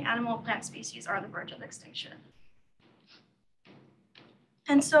 1 million animal and plant species are on the verge of extinction.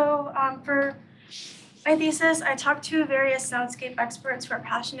 And so for my thesis, I talked to various soundscape experts who are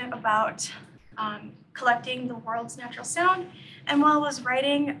passionate about collecting the world's natural sound. And while I was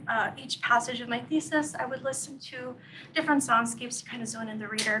writing each passage of my thesis, I would listen to different soundscapes to kind of zone in the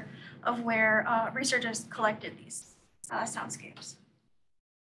reader of where researchers collected these soundscapes.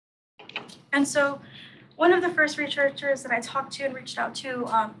 And so one of the first researchers that I talked to and reached out to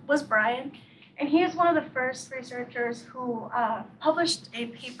was Brian. And he is one of the first researchers who published a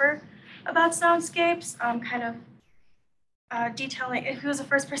paper about soundscapes, kind of detailing, he was the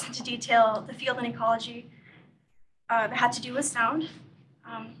first person to detail the field in ecology that had to do with sound.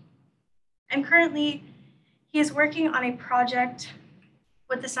 And currently, he is working on a project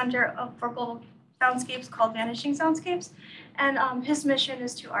with the Center for Global Soundscapes called Vanishing Soundscapes. And his mission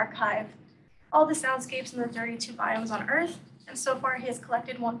is to archive all the soundscapes in the 32 biomes on Earth. And so far, he has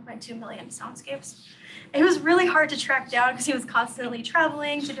collected 1.2 million soundscapes. It was really hard to track down because he was constantly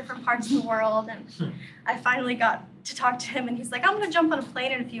traveling to different parts of the world. And I finally got to talk to him, and he's like, I'm going to jump on a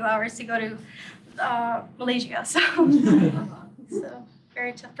plane in a few hours to go to Malaysia. So he's a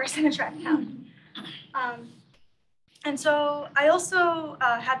very tough person to track down. And so I also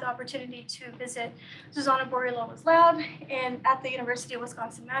had the opportunity to visit Zuzana Borilova's lab at the University of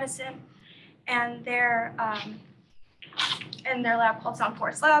Wisconsin-Madison, and their lab called Sound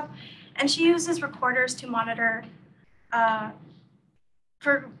Forest Lab. And she uses recorders to monitor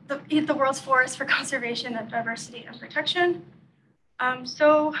for the world's forests for conservation of diversity and protection.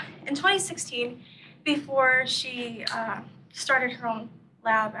 So in 2016, before she started her own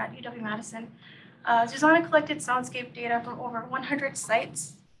lab at UW-Madison, Zuzana collected soundscape data from over 100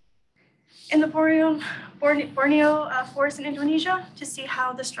 sites in the Borneo forest in Indonesia to see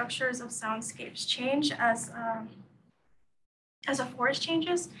how the structures of soundscapes change as a forest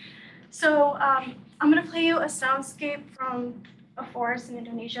changes. So I'm going to play you a soundscape from a forest in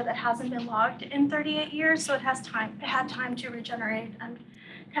Indonesia that hasn't been logged in 38 years, so it had time to regenerate and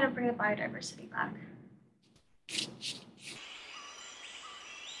kind of bring the biodiversity back.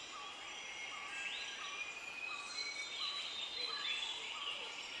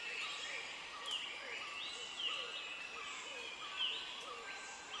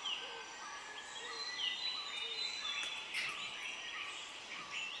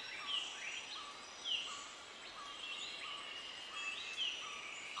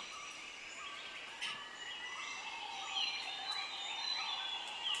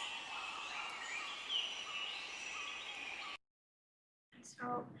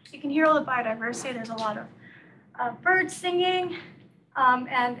 So you can hear all the biodiversity. There's a lot of birds singing.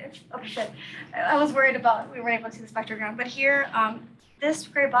 I was worried about, we weren't able to see the spectrogram, but here, this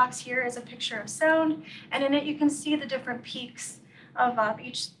gray box here is a picture of sound, and in it you can see the different peaks of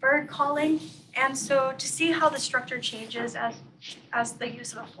each bird calling. And so to see how the structure changes as the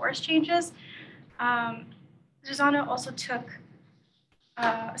use of a forest changes, Zuzana also took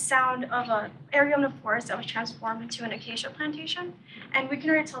sound of an area in the forest that was transformed into an acacia plantation. And we can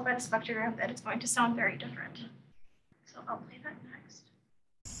already tell by the spectrogram that it's going to sound very different. So I'll play that next.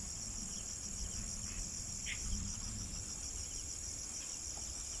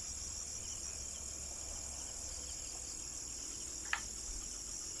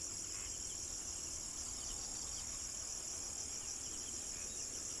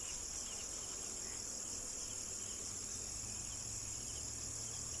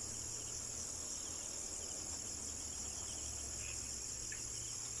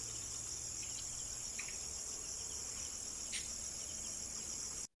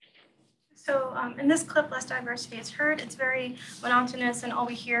 So in this clip, less diversity is heard. It's very monotonous, and all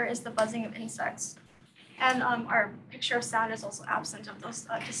we hear is the buzzing of insects. And our picture of sound is also absent of those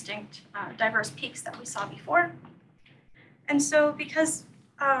distinct diverse peaks that we saw before. And so because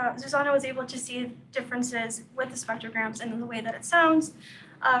Zuzana was able to see differences with the spectrograms and in the way that it sounds,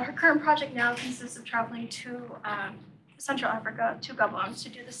 her current project now consists of traveling to Central Africa, to Gabon, to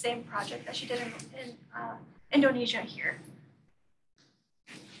do the same project that she did in Indonesia here.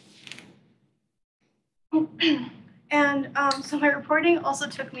 And so my reporting also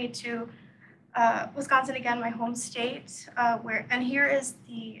took me to Wisconsin again, my home state, and here is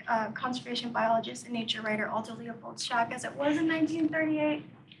the conservation biologist and nature writer Aldo Leopold's shack as it was in 1938.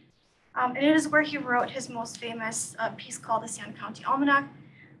 And it is where he wrote his most famous piece called the Sand County Almanac.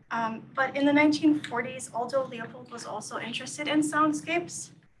 But in the 1940s, Aldo Leopold was also interested in soundscapes.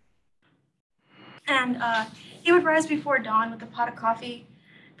 And he would rise before dawn with a pot of coffee,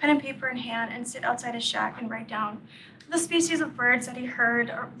 pen and paper in hand, and sit outside his shack and write down the species of birds that he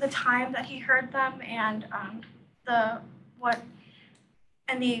heard, or the time that he heard them, and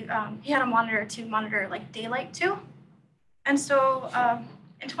he had a monitor to monitor like daylight too. And so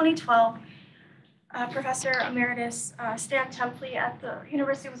in 2012, Professor Emeritus Stan Templey at the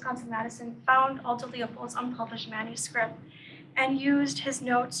University of Wisconsin-Madison found Aldo Leopold's unpublished manuscript and used his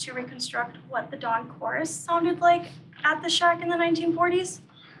notes to reconstruct what the dawn chorus sounded like at the shack in the 1940s.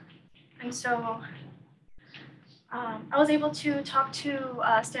 And so I was able to talk to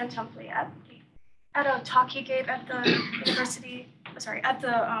Stan Templey at a talk he gave at the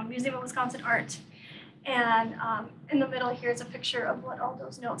Museum of Wisconsin Art. And in the middle here is a picture of what all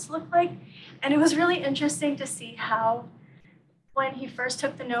those notes look like. And it was really interesting to see how, when he first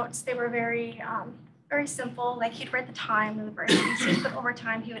took the notes, they were very, very simple. Like he'd write the time and the birth species, but over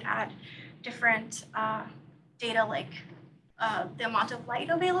time he would add different data, like the amount of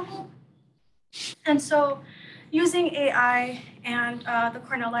light available. And so using AI and the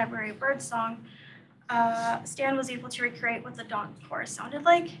Cornell Library Birdsong, Stan was able to recreate what the dawn chorus sounded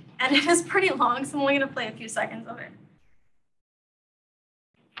like, and it is pretty long, so I'm only going to play a few seconds of it.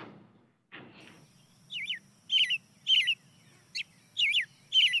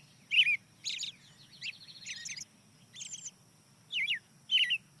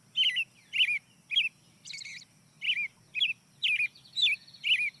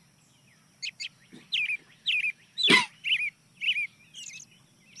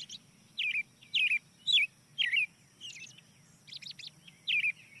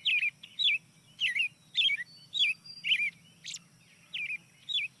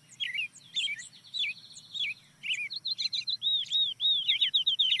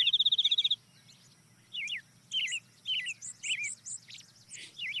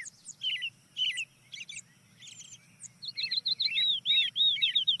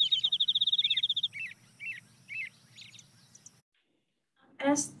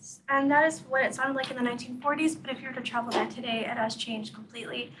 And that is what it sounded like in the 1940s, but if you were to travel there today, it has changed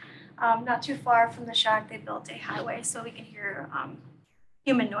completely. Not too far from the shack, they built a highway so we can hear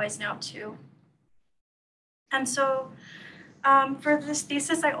human noise now too. And so for this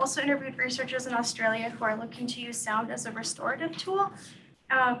thesis, I also interviewed researchers in Australia who are looking to use sound as a restorative tool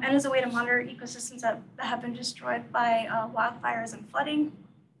and as a way to monitor ecosystems that have been destroyed by wildfires and flooding.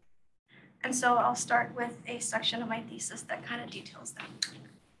 And so I'll start with a section of my thesis that kind of details that.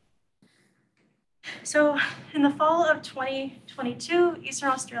 So in the fall of 2022, Eastern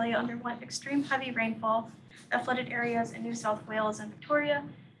Australia underwent extreme heavy rainfall that flooded areas in New South Wales and Victoria,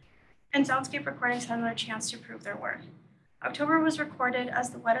 and soundscape recordings had another chance to prove their worth. October was recorded as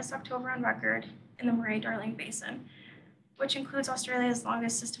the wettest October on record in the Murray-Darling Basin, which includes Australia's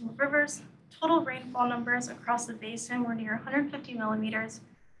longest system of rivers. Total rainfall numbers across the basin were near 150 millimeters,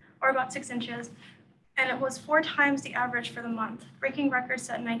 or about 6 inches, and it was 4 times the average for the month, breaking records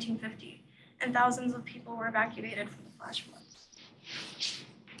set in 1950, and thousands of people were evacuated from the flash floods.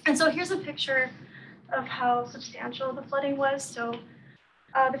 And so here's a picture of how substantial the flooding was. So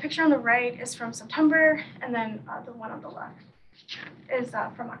the picture on the right is from September, and then the one on the left is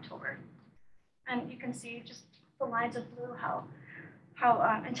from October. And you can see just the lines of blue,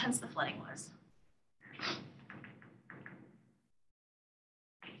 how intense the flooding was.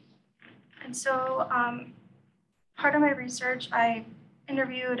 And so part of my research, I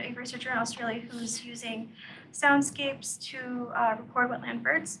interviewed a researcher in Australia who's using soundscapes to record wetland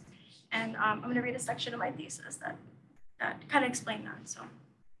birds. And I'm going to read a section of my thesis that kind of explain that. So,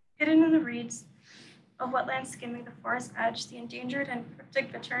 hidden in the reeds of wetlands skimming the forest edge, the endangered and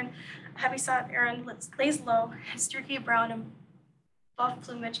cryptic bittern, a heavy-sought heron lays low, its streaky brown and buff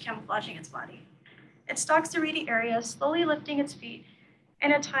plumage camouflaging its body. It stalks the reedy area, slowly lifting its feet,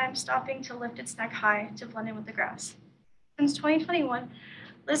 and at times stopping to lift its neck high to blend in with the grass. Since 2021,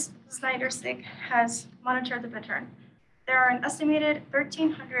 Liz Snyder-Sig has monitored the bittern. There are an estimated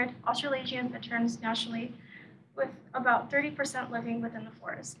 1,300 Australasian bitterns nationally, with about 30% living within the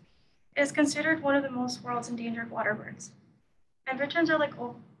forest. It is considered one of the most world's endangered water birds. And bitterns are like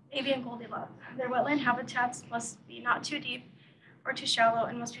avian Goldilocks. Their wetland habitats must be not too deep or too shallow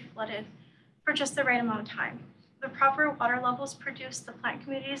and must be flooded for just the right amount of time. The proper water levels produce the plant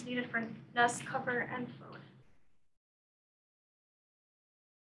communities needed for nest cover and food.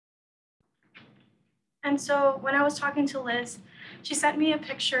 And so when I was talking to Liz, she sent me a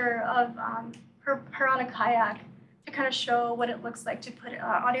picture of her on a kayak to kind of show what it looks like to put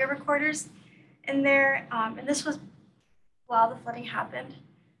audio recorders in there. And this was while the flooding happened.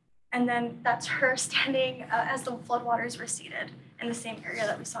 And then that's her standing as the floodwaters receded in the same area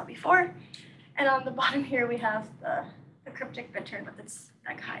that we saw before. And on the bottom here, we have the cryptic bittern with its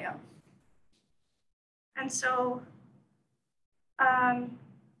neck high up. And so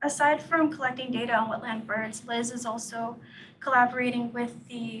aside from collecting data on wetland birds, Liz is also collaborating with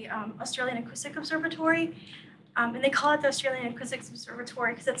the Australian Acoustic Observatory And they call it the Australian Acoustics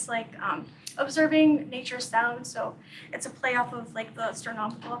Observatory because it's like observing nature sound. So it's a play off of like the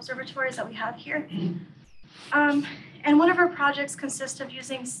astronomical observatories that we have here. And one of our projects consists of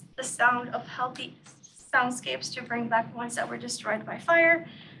using the sound of healthy soundscapes to bring back ones that were destroyed by fire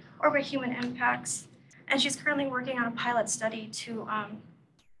or by human impacts. And she's currently working on a pilot study to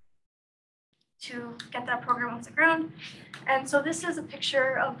get that program off the ground. And so this is a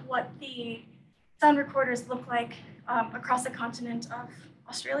picture of what the sound recorders look like across the continent of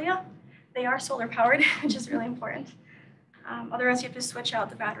Australia. They are solar powered, which is really important. Otherwise, you have to switch out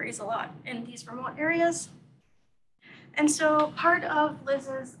the batteries a lot in these remote areas. And so part of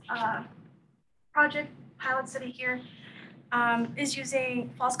Liz's project pilot study here is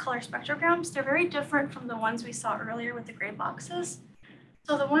using false color spectrograms. They're very different from the ones we saw earlier with the gray boxes.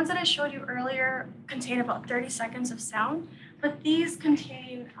 So the ones that I showed you earlier contain about 30 seconds of sound, but these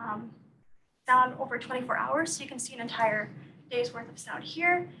contain sound over 24 hours. So you can see an entire day's worth of sound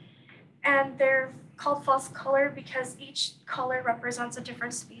here. And they're called false color because each color represents a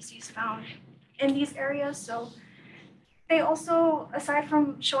different species found in these areas. So they also, aside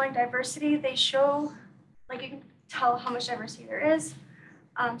from showing diversity, they show, like you can tell how much diversity there is.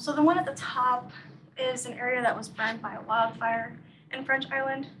 So the one at the top is an area that was burned by a wildfire in French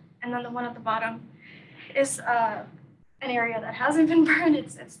Island. And then the one at the bottom is an area that hasn't been burned,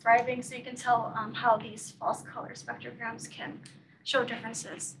 it's thriving. So you can tell how these false color spectrograms can show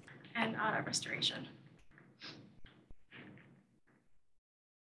differences in restoration.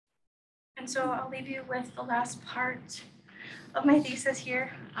 And so I'll leave you with the last part of my thesis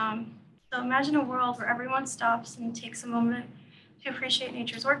here. So imagine a world where everyone stops and takes a moment to appreciate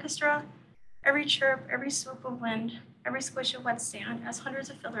nature's orchestra. Every chirp, every swoop of wind, every squish of wet sand as hundreds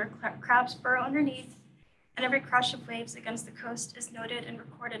of fiddler crabs burrow underneath, and every crash of waves against the coast is noted and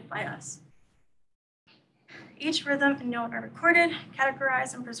recorded by us. Each rhythm and note are recorded,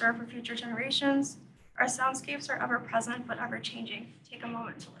 categorized, and preserved for future generations. Our soundscapes are ever present but ever changing. Take a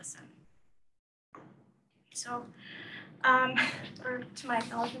moment to listen. So, to my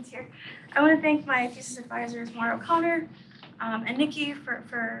acknowledgements here, I want to thank my thesis advisors, Maura O'Connor and Nikki for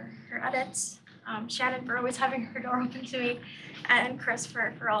her edits, Shannon for always having her door open to me, and Chris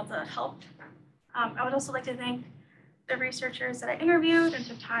for all the help. I would also like to thank the researchers that I interviewed and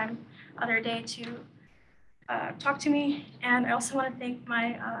took time other day to talk to me. And I also want to thank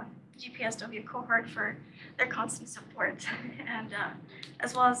my GPSW cohort for their constant support. And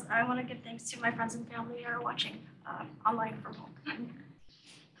as well as I want to give thanks to my friends and family who are watching online from home.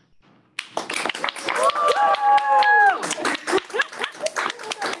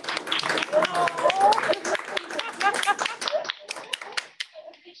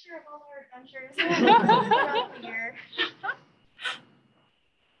 A picture of all our adventures throughout the year.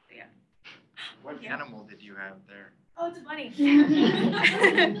 Yeah. What animal did you have there? Oh, it's a bunny.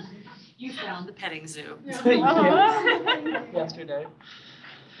 You found the petting zoo. Yesterday.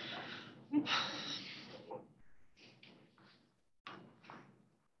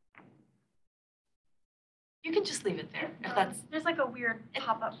 You can just leave it there if that's. There's like a weird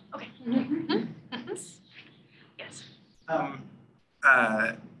pop-up. Okay. Yes.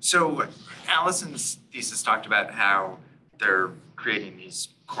 So Allison's thesis talked about how they're creating these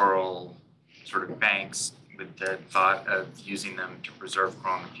coral sort of banks with the thought of using them to preserve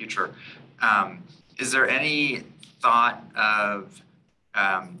coral in the future. Is there any thought of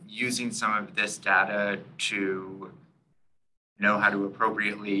using some of this data to know how to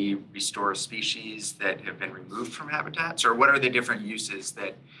appropriately restore species that have been removed from habitats? Or what are the different uses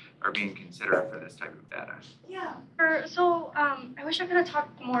that are being considered for this type of data? Yeah. I wish I could have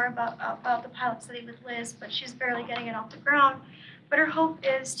talked more about the pilot study with Liz, but she's barely getting it off the ground. But her hope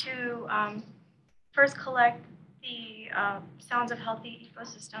is to first collect the sounds of healthy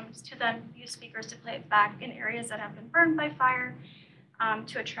ecosystems, to then use speakers to play it back in areas that have been burned by fire,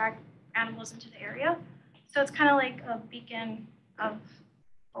 to attract animals into the area. So it's kind of like a beacon of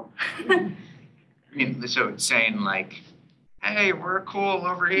hope. I mean, so it's saying like, hey, we're cool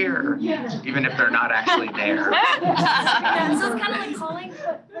over here, even if they're not actually there. Yeah, so it's kind of like calling,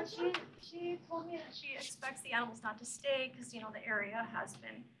 but she told me that she expects the animals not to stay because, the area has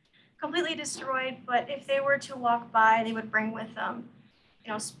been completely destroyed. But if they were to walk by, they would bring with them,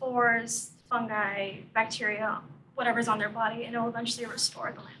 spores, fungi, bacteria, whatever's on their body, and it will eventually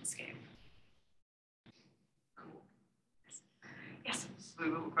restore the landscape. Yes. A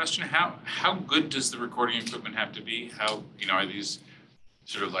little question: how good does the recording equipment have to be? How are these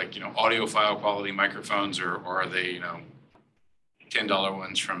sort of like audiophile quality microphones, or are they $10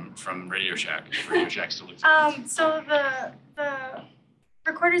 ones from Radio Shack? Radio Shack still exists. So the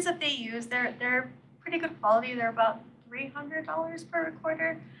recorders that they use, they're pretty good quality. They're about $300 per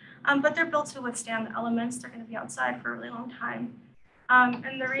recorder, but they're built to withstand the elements. They're going to be outside for a really long time.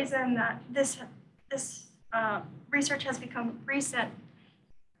 And the reason that this research has become recent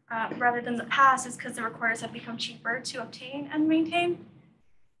rather than the past is because the recorders have become cheaper to obtain and maintain.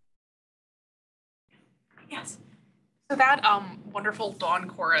 Yes. So that wonderful dawn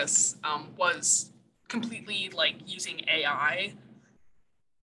chorus was completely like using AI.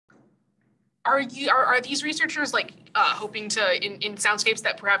 Are these researchers like hoping to in soundscapes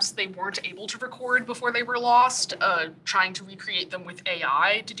that perhaps they weren't able to record before they were lost, trying to recreate them with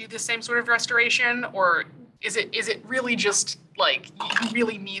AI to do the same sort of restoration, or is it really just like you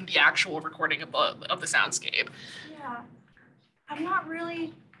really need the actual recording of the soundscape? Yeah, I'm not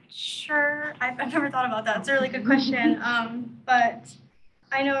really sure. I've never thought about that. It's a really good question. But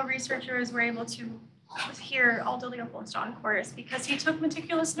I know researchers were able to hear Aldo Leopold's dawn chorus because he took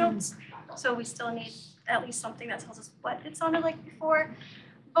meticulous notes. So we still need at least something that tells us what it sounded like before.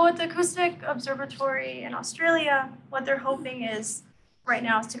 But with the Acoustic Observatory in Australia, what they're hoping is right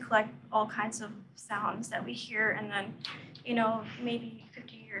now is to collect all kinds of sounds that we hear, and then, you know, maybe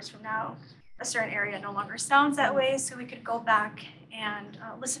 50 years from now, a certain area no longer sounds that way, so we could go back and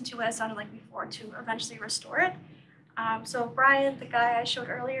listen to what it sounded like before to eventually restore it. So Brian, the guy I showed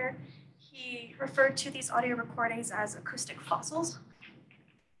earlier, he referred to these audio recordings as acoustic fossils.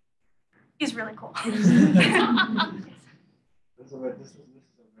 He's really cool. This is a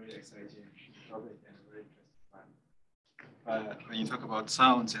very exciting topic and a very interesting one. When you talk about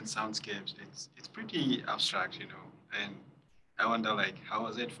sounds and soundscapes, it's pretty abstract, you know. And I wonder, like, how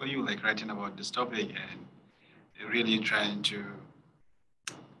was it for you, like, writing about this topic and really trying to,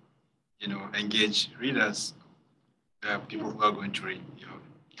 you know, engage readers, people who are going to read your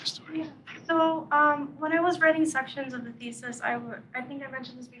story? Yeah. So when I was writing sections of the thesis, I think I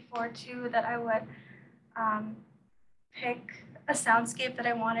mentioned this before too, that I would pick a soundscape that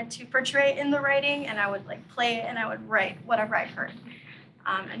I wanted to portray in the writing, and I would like play it and I would write whatever I heard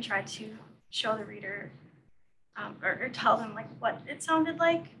and try to show the reader or tell them like what it sounded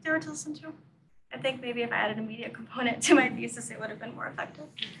like if they were to listen to. I think maybe if I added a media component to my thesis, it would have been more effective.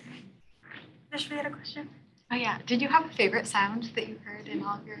 Vishwa, you had a question? Oh yeah, did you have a favorite sound that you heard in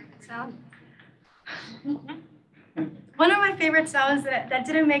all of your sound? One of my favorite sounds that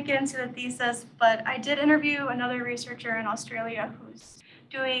didn't make it into the thesis, but I did interview another researcher in Australia who's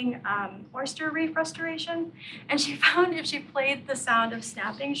doing oyster reef restoration, and she found if she played the sound of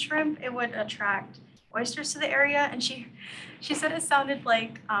snapping shrimp, it would attract oysters to the area, and she said it sounded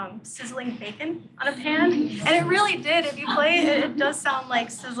like sizzling bacon on a pan, and it really did. If you play it, it does sound like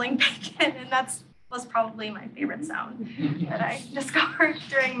sizzling bacon, and was probably my favorite sound that I discovered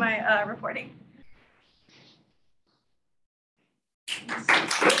during my reporting.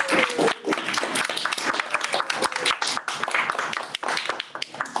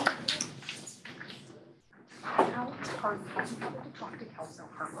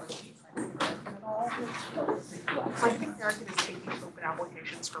 I think Eric is taking open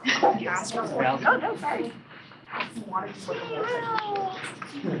applications for podcasts. Oh, no, sorry.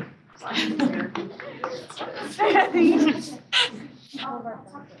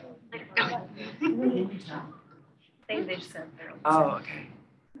 They just said they're Oh, okay.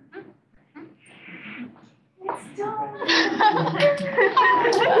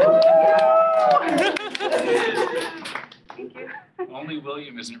 Thank you. Only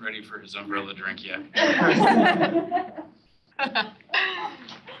William isn't ready for his umbrella drink yet.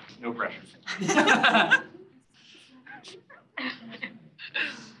 No pressure. You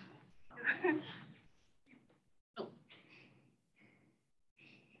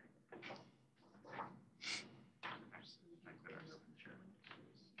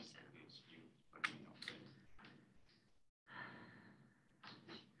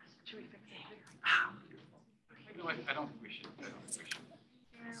know what? I don't think we should.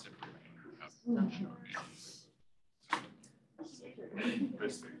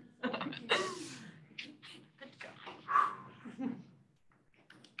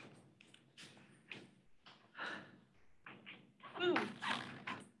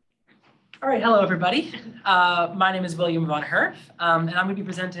 All right, hello everybody. My name is William von Herf, and I'm going to be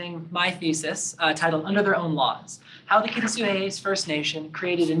presenting my thesis titled Under Their Own Laws, How the Kitassuhes First Nation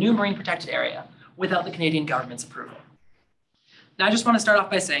Created a New Marine Protected Area Without the Canadian Government's Approval. Now, I just want to start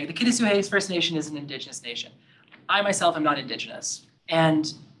off by saying the Kitassuhes First Nation is an Indigenous nation. I myself am not Indigenous,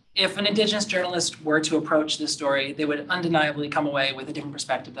 and if an Indigenous journalist were to approach this story, they would undeniably come away with a different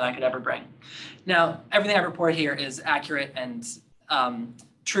perspective than I could ever bring. Now, everything I report here is accurate and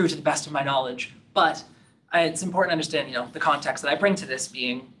true to the best of my knowledge, but it's important to understand, the context that I bring to this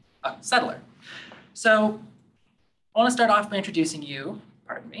being a settler. So I want to start off by introducing you,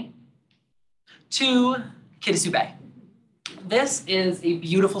 pardon me, to Kitasoo Bay. This is a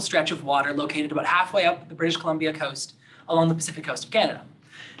beautiful stretch of water located about halfway up the British Columbia coast along the Pacific coast of Canada.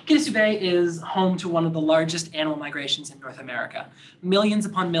 Kitasoo Bay is home to one of the largest animal migrations in North America. Millions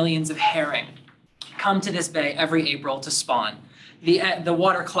upon millions of herring come to this bay every April to spawn. The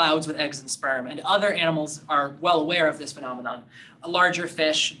water clouds with eggs and sperm, and other animals are well aware of this phenomenon. Larger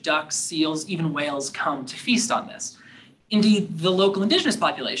fish, ducks, seals, even whales come to feast on this. Indeed, the local indigenous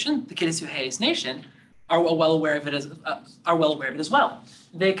population, the Kitasoo Nation, are well aware of it as well.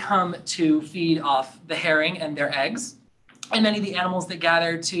 They come to feed off the herring and their eggs, and many of the animals that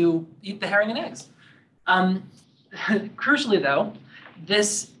gather to eat the herring and eggs. Crucially though,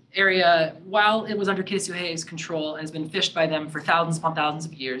 this area, while it was under Kitasoo control and has been fished by them for thousands upon thousands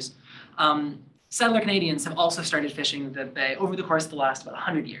of years, settler Canadians have also started fishing the bay over the course of the last about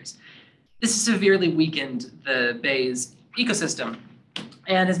 100 years. This has severely weakened the bay's ecosystem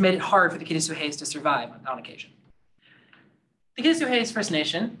and has made it hard for the Kitasoo to survive on occasion. The Kitasoo First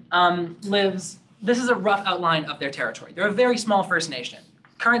Nation this is a rough outline of their territory. They're a very small First Nation.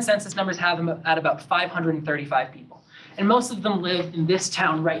 Current census numbers have them at about 535 people. And most of them live in this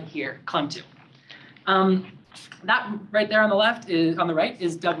town right here, Clemtu. That right there on the right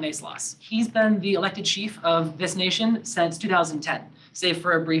is Doug Naisloss. He's been the elected chief of this nation since 2010, save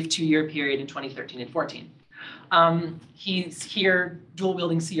for a brief 2-year period in 2013 and 14. He's here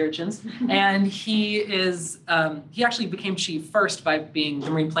dual-wielding sea urchins, and he actually became chief first by being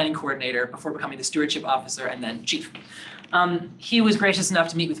the marine planning coordinator before becoming the stewardship officer and then chief. He was gracious enough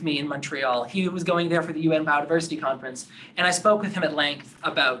to meet with me in Montreal. He was going there for the UN Biodiversity Conference, and I spoke with him at length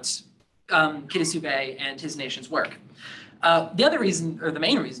about Kitasoo Bay and his nation's work. The other reason, or the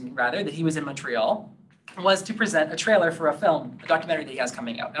main reason rather, that he was in Montreal was to present a trailer for a documentary that he has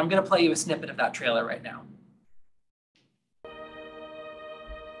coming out. And I'm going to play you a snippet of that trailer right now.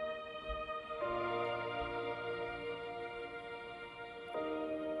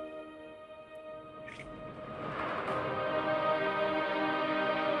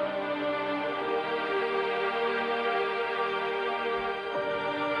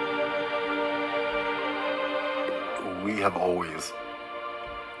 We have always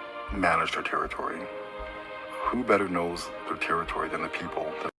managed our territory. Who better knows their territory than the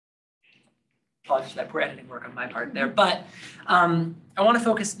people? Apologies for that poor editing work on my part there, but I want to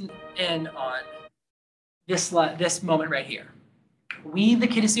focus in on this moment right here. We, the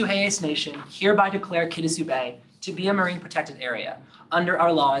Kitasoo Nation, hereby declare Kitasoo Bay to be a marine protected area under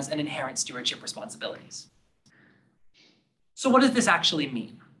our laws and inherent stewardship responsibilities. So what does this actually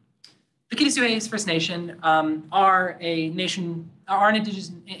mean? The Kitasoo First Nation are an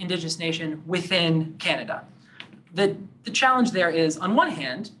indigenous nation within Canada. The challenge there is, on one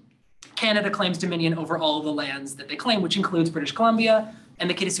hand, Canada claims dominion over all of the lands that they claim, which includes British Columbia, and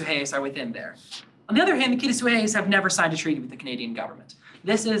the Kitasoo are within there. On the other hand, the Kitasoo have never signed a treaty with the Canadian government.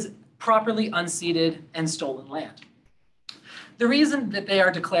 This is properly unceded and stolen land. The reason that they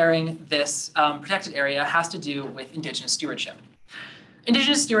are declaring this protected area has to do with Indigenous stewardship.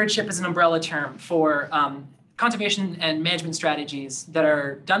 Indigenous stewardship is an umbrella term for conservation and management strategies that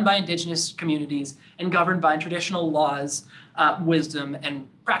are done by Indigenous communities and governed by traditional laws, wisdom, and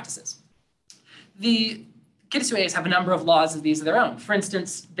practices. The Kitasoo have a number of laws of these of their own. For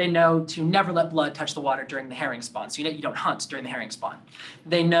instance, they know to never let blood touch the water during the herring spawn, so you don't hunt during the herring spawn.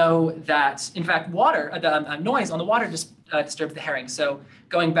 They know that, in fact, noise on the water disturbs the herring. So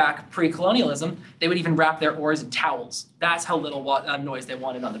going back pre-colonialism, they would even wrap their oars in towels. That's how little noise they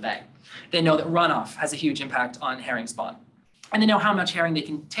wanted on the bay. They know that runoff has a huge impact on herring spawn. And they know how much herring they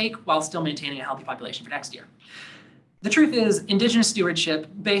can take while still maintaining a healthy population for next year. The truth is, Indigenous stewardship,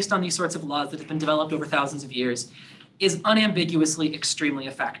 based on these sorts of laws that have been developed over thousands of years, is unambiguously extremely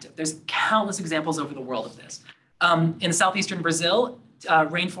effective. There's countless examples over the world of this. In southeastern Brazil,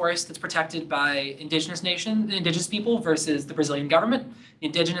 rainforest that's protected by indigenous people versus the Brazilian government. The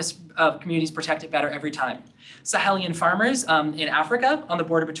indigenous communities protect it better every time. Sahelian farmers in Africa, on the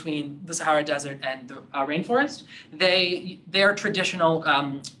border between the Sahara Desert and the rainforest, their traditional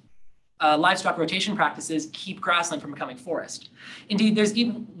livestock rotation practices keep grassland from becoming forest. Indeed, there's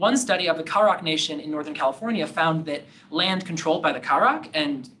even one study of the Kaurok Nation in Northern California found that land controlled by the Kaurok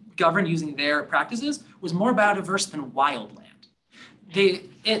and governed using their practices was more biodiverse than wild land.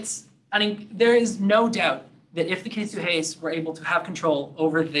 There is no doubt that if the Kitasoo were able to have control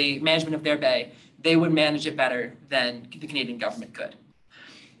over the management of their bay, they would manage it better than the Canadian government could.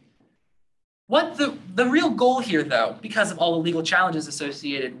 What the real goal here, though, because of all the legal challenges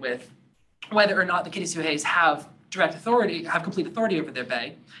associated with whether or not the Kitasoo have complete authority over their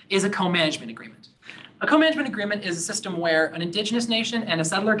bay, is a co-management agreement. A co-management agreement is a system where an indigenous nation and a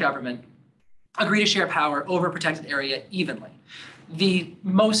settler government agree to share power over a protected area evenly. The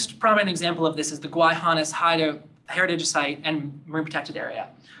most prominent example of this is the Guayhanas Haida Heritage Site and Marine Protected Area.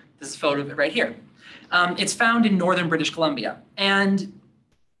 This is a photo of it right here. It's found in northern British Columbia. And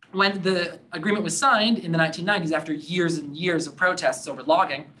when the agreement was signed in the 1990s, after years and years of protests over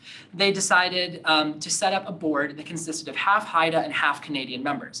logging, they decided to set up a board that consisted of half Haida and half Canadian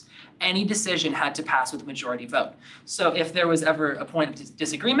members. Any decision had to pass with a majority vote. So if there was ever a point of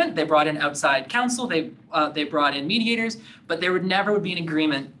disagreement, they brought in outside counsel, they brought in mediators, but there would never be an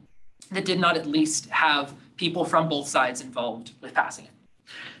agreement that did not at least have people from both sides involved with passing it.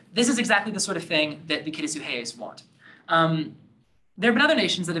 This is exactly the sort of thing that the Kitasoo want. There have been other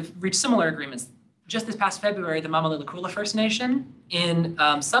nations that have reached similar agreements. Just this past February, the Mamalilakula First Nation in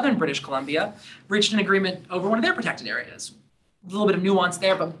southern British Columbia reached an agreement over one of their protected areas. A little bit of nuance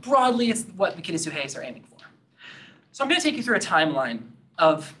there, but broadly it's what the Kitasoo are aiming for. So I'm going to take you through a timeline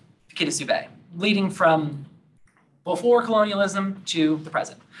of the Kitasoo Bay, leading from before colonialism to the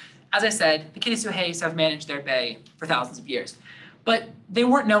present. As I said, the Kitasoo have managed their bay for thousands of years, but they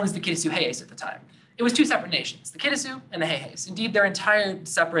weren't known as the Kitasoo at the time. It was two separate nations, the Kitasoo and the Hehes. Indeed, they're entire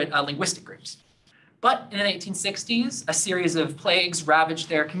separate linguistic groups. But in the 1860s, a series of plagues ravaged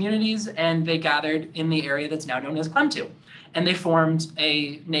their communities, and they gathered in the area that's now known as Klemtu, and they formed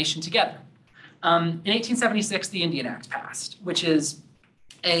a nation together. In 1876, the Indian Act passed, which is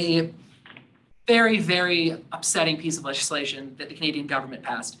a very, very upsetting piece of legislation that the Canadian government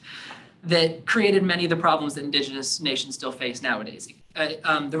passed that created many of the problems that Indigenous nations still face nowadays.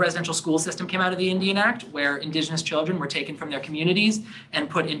 The residential school system came out of the Indian Act, where Indigenous children were taken from their communities and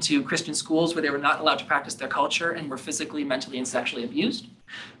put into Christian schools where they were not allowed to practice their culture and were physically, mentally, and sexually abused.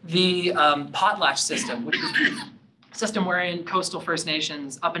 The potlatch system, which was the system wherein coastal First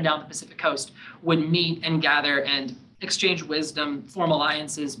Nations up and down the Pacific coast would meet and gather and exchange wisdom, form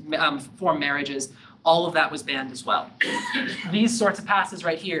alliances, form marriages, all of that was banned as well. These sorts of passes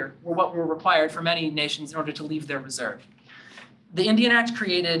right here were what were required for many nations in order to leave their reserve. The Indian Act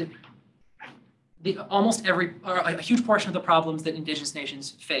created a huge portion of the problems that Indigenous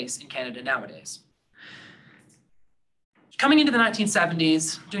nations face in Canada nowadays. Coming into the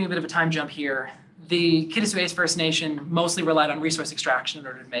 1970s, doing a bit of a time jump here, the Kitasoo First Nation mostly relied on resource extraction in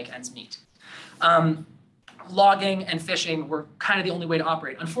order to make ends meet. Logging and fishing were kind of the only way to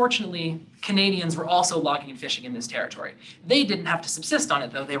operate. Unfortunately, Canadians were also logging and fishing in this territory. They didn't have to subsist on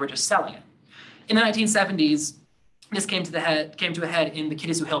it, though. They were just selling it. In the 1970s, this came to a head in the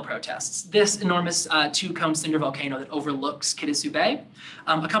Kitasoo Hill protests. This enormous two-cone cinder volcano that overlooks Kitasoo Bay,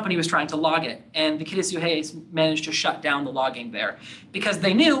 a company was trying to log it, and the Kitasoo managed to shut down the logging there because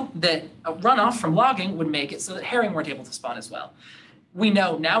they knew that a runoff from logging would make it so that herring weren't able to spawn as well. We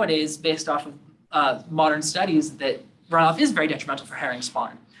know nowadays, based off of modern studies, that runoff is very detrimental for herring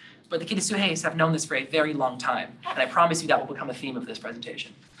spawn. But the Kitasoo have known this for a very long time, and I promise you that will become a theme of this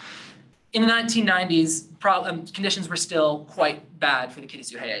presentation. In the 1990s, conditions were still quite bad for the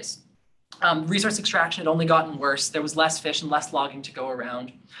Kitasoo resource extraction had only gotten worse. There was less fish and less logging to go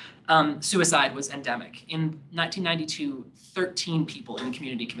around. Suicide was endemic. In 1992, 13 people in the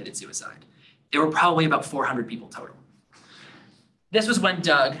community committed suicide. There were probably about 400 people total. This was when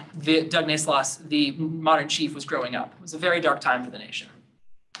Doug Naislos, the modern chief, was growing up. It was a very dark time for the nation.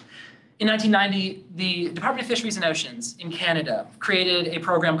 In 1990, the Department of Fisheries and Oceans in Canada created a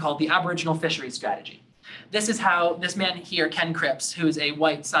program called the Aboriginal Fisheries Strategy. This is how this man here, Ken Cripps, who is a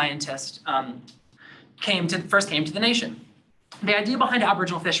white scientist, first came to the nation. The idea behind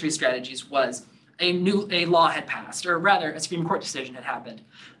Aboriginal fisheries strategies was a law had passed, or rather a Supreme Court decision had happened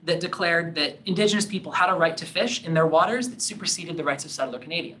that declared that Indigenous people had a right to fish in their waters that superseded the rights of settler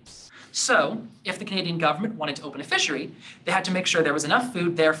Canadians. So if the Canadian government wanted to open a fishery, they had to make sure there was enough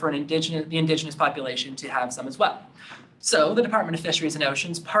food there for the Indigenous population to have some as well. So the Department of Fisheries and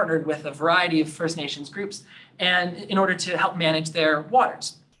Oceans partnered with a variety of First Nations groups and in order to help manage their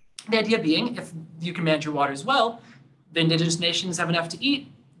waters. The idea being, if you can manage your waters well, the Indigenous nations have enough to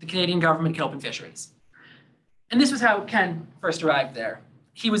eat, the Canadian government can open fisheries. And this was how Ken first arrived there.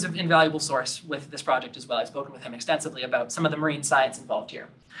 He was an invaluable source with this project as well. I've spoken with him extensively about some of the marine science involved here.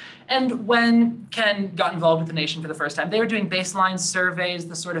 And when Ken got involved with the nation for the first time, they were doing baseline surveys,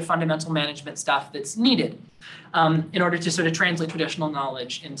 the sort of fundamental management stuff that's needed in order to sort of translate traditional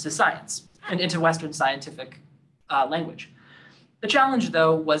knowledge into science and into Western scientific language. The challenge,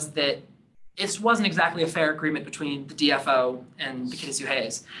 though, was that this wasn't exactly a fair agreement between the DFO and the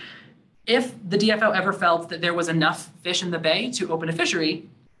Kitasoo. If the DFO ever felt that there was enough fish in the bay to open a fishery,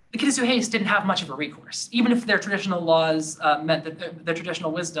 the Kitasoo didn't have much of a recourse, even if their traditional laws meant that their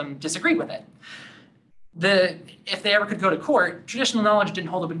traditional wisdom disagreed with it. if they ever could go to court, traditional knowledge didn't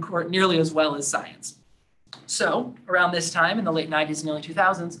hold up in court nearly as well as science. So around this time, in the late 90s and early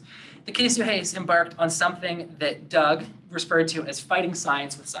 2000s, the Kitty Sioux Hayes embarked on something that Doug referred to as fighting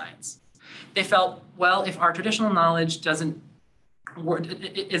science with science. They felt, well, if our traditional knowledge isn't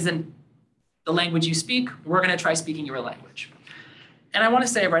the language you speak, we're going to try speaking your language. And I want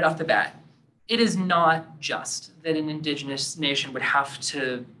to say right off the bat, it is not just that an indigenous nation would have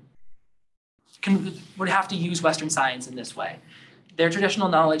to use Western science in this way. Their traditional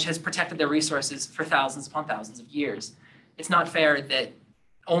knowledge has protected their resources for thousands upon thousands of years. It's not fair that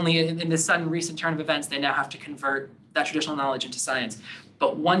only in this sudden recent turn of events, they now have to convert that traditional knowledge into science.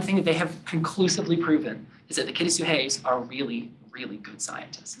 But one thing that they have conclusively proven is that the Kitty Sioux Hayes are really, really good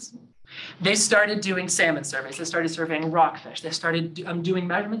scientists. They started doing salmon surveys. They started surveying rockfish. They started doing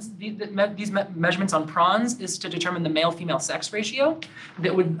measurements. These measurements on prawns is to determine the male-female sex ratio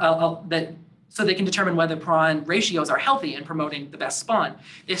so they can determine whether prawn ratios are healthy and promoting the best spawn.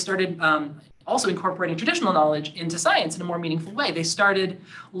 They started also incorporating traditional knowledge into science in a more meaningful way. They started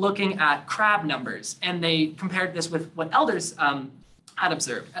looking at crab numbers, and they compared this with what elders had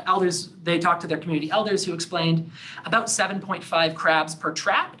observed. They talked to their community elders who explained about 7.5 crabs per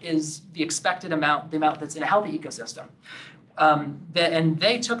trap is the expected amount, the amount that's in a healthy ecosystem. And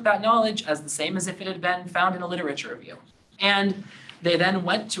they took that knowledge as the same as if it had been found in a literature review. And they then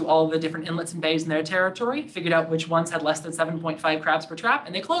went to all the different inlets and bays in their territory, figured out which ones had less than 7.5 crabs per trap,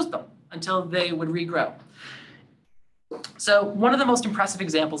 and they closed them until they would regrow. So one of the most impressive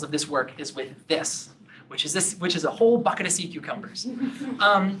examples of this work is with this, which is a whole bucket of sea cucumbers.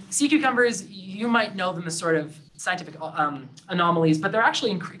 Sea cucumbers, you might know them as sort of scientific anomalies, but they're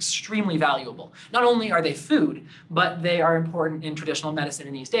actually extremely valuable. Not only are they food, but they are important in traditional medicine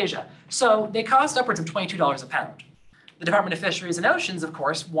in East Asia. So they cost upwards of $22 a pound. The Department of Fisheries and Oceans, of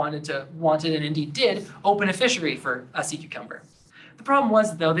course, wanted and indeed did open a fishery for a sea cucumber. The problem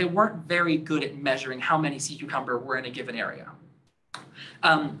was, though, they weren't very good at measuring how many sea cucumber were in a given area.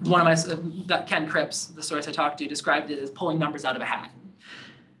 Ken Cripps, the source I talked to, described it as pulling numbers out of a hat.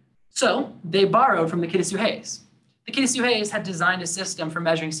 So they borrowed from the Kitty Sioux Hayes. The Kitty Sioux Hayes had designed a system for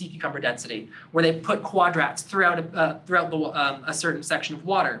measuring sea cucumber density, where they put quadrats throughout a certain section of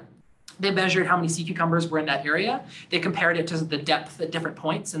water. They measured how many sea cucumbers were in that area. They compared it to the depth at different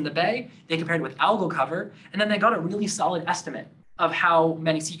points in the bay. They compared it with algal cover, and then they got a really solid estimate of how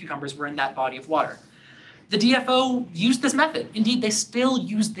many sea cucumbers were in that body of water. The DFO used this method. Indeed, they still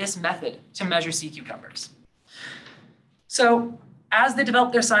use this method to measure sea cucumbers. So as they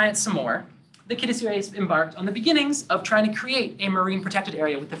developed their science some more, the Kitty Sioux Hayes embarked on the beginnings of trying to create a marine protected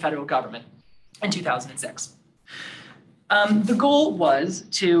area with the federal government in 2006. The goal was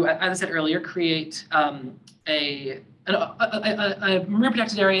to, as I said earlier, create a marine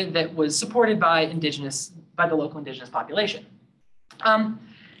protected area that was supported by the local indigenous population.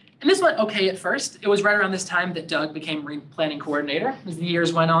 And this went okay at first. It was right around this time that Doug became marine planning coordinator. As the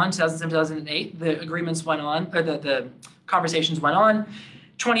years went on, 2007, 2008, the agreements went on, or the conversations went on.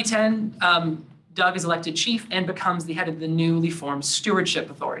 2010, Doug is elected chief and becomes the head of the newly formed Stewardship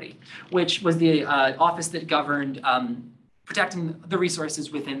Authority, which was the office that governed protecting the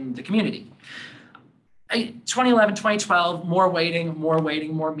resources within the community. 2011, 2012, more waiting, more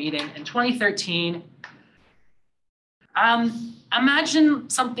meeting. In 2013, imagine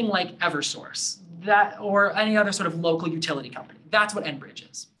something like Eversource, or any other sort of local utility company. That's what Enbridge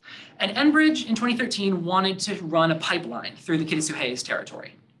is. And Enbridge in 2013 wanted to run a pipeline through the Kitty Sioux Hayes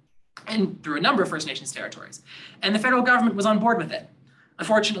territory and through a number of First Nations territories. And the federal government was on board with it.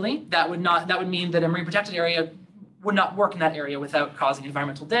 Unfortunately, that would mean that a marine protected area would not work in that area without causing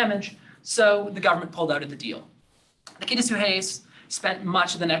environmental damage. So the government pulled out of the deal. The Kitty Sioux Hayes spent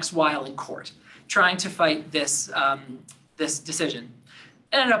much of the next while in court trying to fight this decision.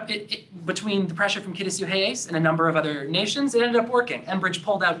 It ended up, between the pressure from Kitty Sioux Hayes and a number of other nations, it ended up working. Enbridge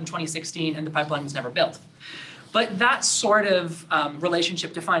pulled out in 2016 and the pipeline was never built. But that sort of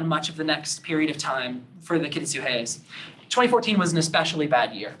relationship defined much of the next period of time for the Kitty Sioux Hayes. 2014 was an especially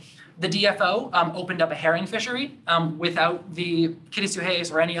bad year. The DFO opened up a herring fishery without the Kitty Sioux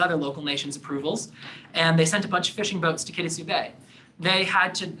Hayes or any other local nation's approvals, and they sent a bunch of fishing boats to Kitty Sioux Bay. The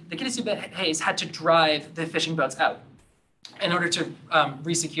Kitty Sioux Hayes had to drive the fishing boats out in order to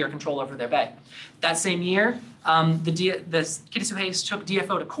re-secure control over their bay. That same year, the Kitty Sioux Hayes took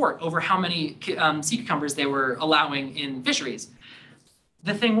DFO to court over how many sea cucumbers they were allowing in fisheries.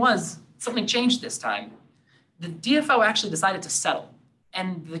 The thing was, something changed this time. The DFO actually decided to settle,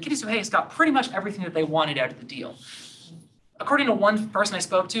 and the Kitty Sioux Hayes got pretty much everything that they wanted out of the deal. According to one person I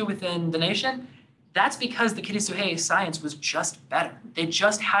spoke to within the nation, That's because the Kittisuhe science was just better. They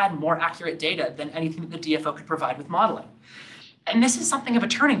just had more accurate data than anything that the DFO could provide with modeling. And this is something of a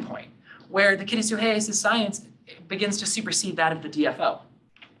turning point where the Kittisuhe science begins to supersede that of the DFO.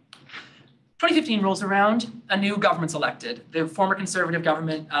 2015 rolls around, a new government's elected. The former conservative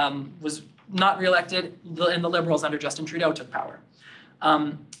government was not reelected, and the Liberals under Justin Trudeau took power.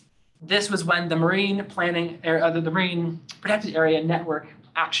 This was when the Marine the Marine Protected Area Network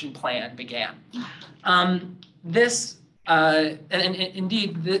Action Plan began.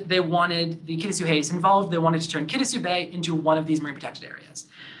 Indeed, they wanted the Kittisuhes involved. They wanted to turn Kittasu Bay into one of these marine protected areas.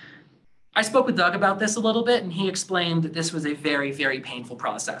 I spoke with Doug about this a little bit, and he explained that this was a very, very painful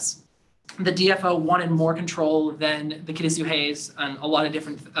process. The DFO wanted more control than the Kittisuhes on a lot of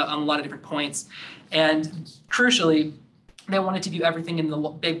different points, and crucially, they wanted to view everything in the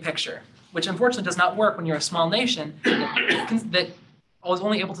big picture, which unfortunately does not work when you're a small nation that was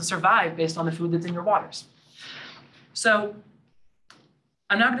only able to survive based on the food that's in your waters. So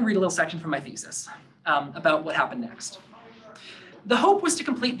I'm now going to read a little section from my thesis about what happened next. The hope was to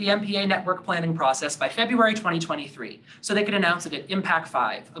complete the MPA network planning process by February 2023, so they could announce it at Impact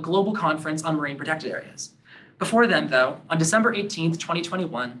 5, a global conference on marine protected areas. Before then, though, on December 18th,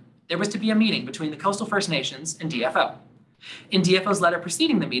 2021, there was to be a meeting between the Coastal First Nations and DFO. In DFO's letter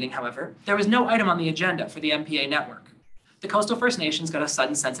preceding the meeting, however, there was no item on the agenda for the MPA network. The Coastal First Nations got a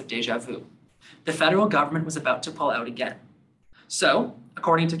sudden sense of deja vu. The federal government was about to pull out again. So,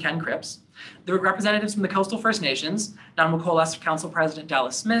 according to Ken Cripps, the representatives from the Coastal First Nations, Nanamokolas Council President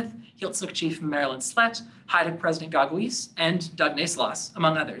Dallas Smith, Heiltsuk Chief Marilyn Slett, Haiduk President Gaguis, and Doug Naislos,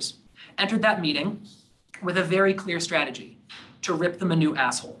 among others, entered that meeting with a very clear strategy: to rip them a new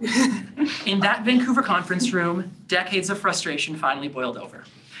asshole. In that Vancouver conference room, decades of frustration finally boiled over.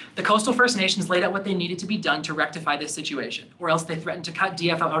 The Coastal First Nations laid out what they needed to be done to rectify this situation, or else they threatened to cut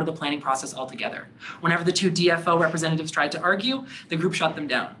DFO out of the planning process altogether. Whenever the two DFO representatives tried to argue, the group shut them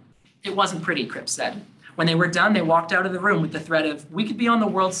down. It wasn't pretty, Cripps said. When they were done, they walked out of the room with the threat of, we could be on the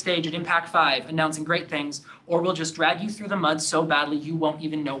world stage at Impact 5 announcing great things, or we'll just drag you through the mud so badly you won't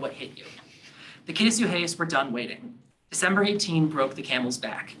even know what hit you. The Kittisuhes were done waiting. December 18 broke the camel's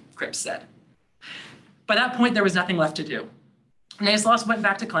back, Cripps said. By that point, there was nothing left to do. Naislos went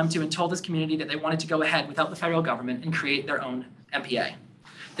back to Klemtu and told his community that they wanted to go ahead without the federal government and create their own MPA.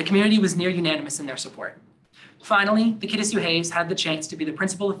 The community was near unanimous in their support. Finally, the Kittisuhes had the chance to be the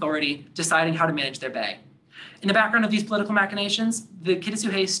principal authority deciding how to manage their bay. In the background of these political machinations, the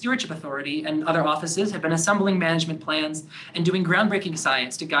Kittisuhe Stewardship Authority and other offices have been assembling management plans and doing groundbreaking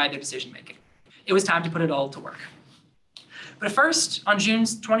science to guide their decision-making. It was time to put it all to work. But first, on June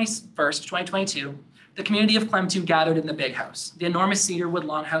 21st, 2022, the community of Klemtu gathered in the Big House, the enormous cedar wood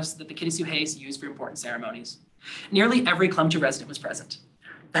longhouse that the Kittisuhes use for important ceremonies. Nearly every Klemtu resident was present.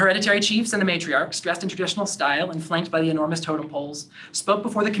 The hereditary chiefs and the matriarchs, dressed in traditional style and flanked by the enormous totem poles, spoke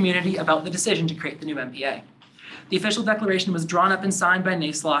before the community about the decision to create the new MPA. The official declaration was drawn up and signed by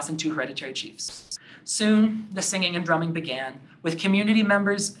Naislos and two hereditary chiefs. Soon, the singing and drumming began, with community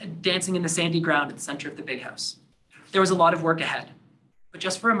members dancing in the sandy ground at the center of the Big House. There was a lot of work ahead, but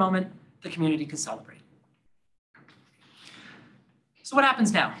just for a moment, the community could celebrate. So what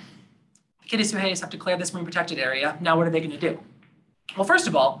happens now? The Kittisuhes have declared this marine protected area. Now what are they going to do? Well, first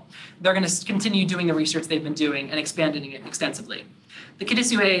of all, they're going to continue doing the research they've been doing and expanding it extensively. The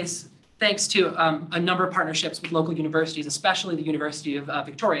Kittisuhes, thanks to a number of partnerships with local universities, especially the University of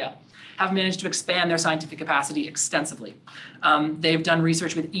Victoria, have managed to expand their scientific capacity extensively. They've done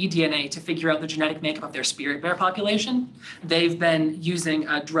research with eDNA to figure out the genetic makeup of their spirit bear population. They've been using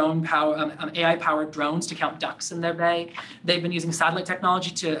AI-powered drones to count ducks in their bay. They've been using satellite technology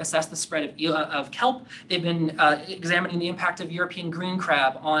to assess the spread of kelp. They've been examining the impact of European green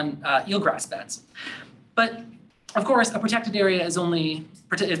crab on eelgrass beds. But of course, a protected area is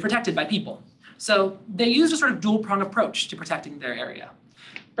protected by people. So they used a sort of dual-pronged approach to protecting their area.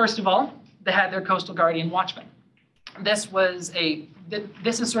 First of all, they had their coastal guardian watchmen. This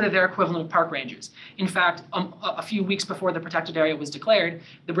is sort of their equivalent of park rangers. In fact, a few weeks before the protected area was declared,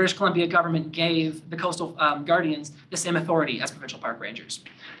 the British Columbia government gave the coastal guardians the same authority as provincial park rangers.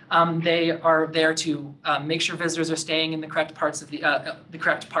 They are there to make sure visitors are staying in the correct parts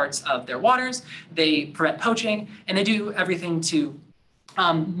of their waters. They prevent poaching, and they do everything to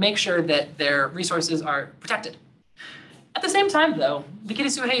make sure that their resources are protected. At the same time, though, the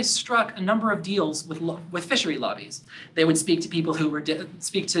Kittisuhes struck a number of deals with fishery lobbies. They would speak to people who were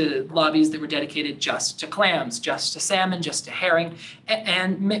speak to lobbies that were dedicated just to clams, just to salmon, just to herring,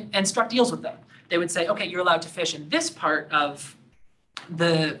 and struck deals with them. They would say, okay, you're allowed to fish in this part of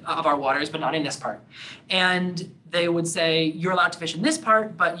of our waters, but not in this part. And they would say, you're allowed to fish in this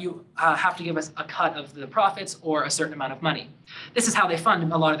part, but you have to give us a cut of the profits or a certain amount of money. This is how they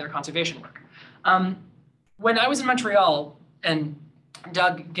fund a lot of their conservation work. When I was in Montreal and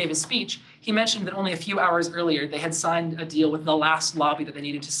Doug gave his speech, he mentioned that only a few hours earlier, they had signed a deal with the last lobby that they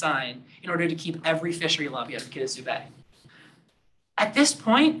needed to sign in order to keep every fishery lobby out of Kitasoo Bay. At this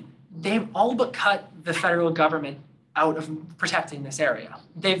point, they've all but cut the federal government out of protecting this area.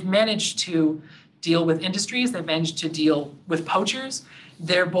 They've managed to deal with industries, they've managed to deal with poachers.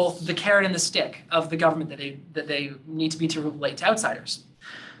 They're both the carrot and the stick of the government that they need to be to relate to outsiders.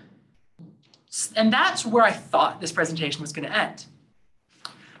 And that's where I thought this presentation was going to end.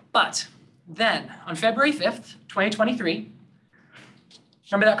 But then, on February 5th, 2023,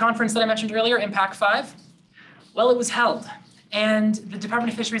 remember that conference that I mentioned earlier, Impact 5? Well, it was held. And the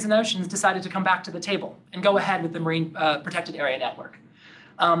Department of Fisheries and Oceans decided to come back to the table and go ahead with the Marine Protected Area Network.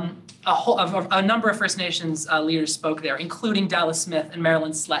 A number of First Nations leaders spoke there, including Dallas Smith and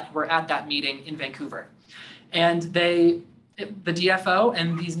Marilyn Slett were at that meeting in Vancouver. And the DFO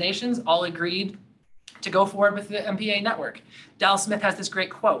and these nations all agreed to go forward with the MPA network. Dallas Smith has this great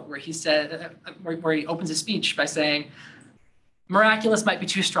quote where he said, where he opens his speech by saying, "Miraculous might be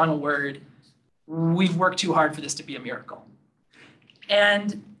too strong a word. We've worked too hard for this to be a miracle."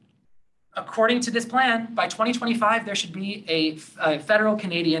 And according to this plan, by 2025, there should be a federal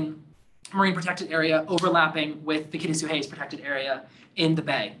Canadian marine protected area overlapping with the Kitasoo Hayes protected area in the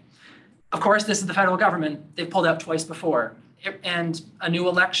bay. Of course, this is the federal government. They've pulled out twice before. And a new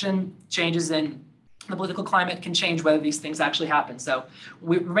election, changes in the political climate can change whether these things actually happen. So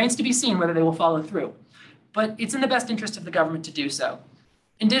it remains to be seen whether they will follow through. But it's in the best interest of the government to do so.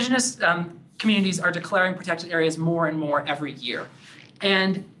 Indigenous communities are declaring protected areas more and more every year.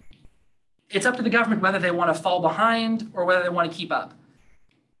 And it's up to the government whether they want to fall behind or whether they want to keep up.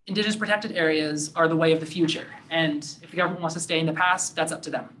 Indigenous protected areas are the way of the future. And if the government wants to stay in the past, that's up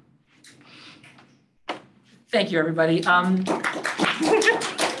to them. Thank you, everybody. I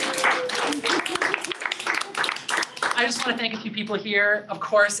just want to thank a few people here. Of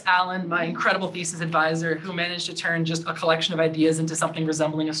course, Alan, my incredible thesis advisor, who managed to turn just a collection of ideas into something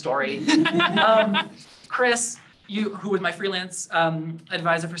resembling a story. Chris, who was my freelance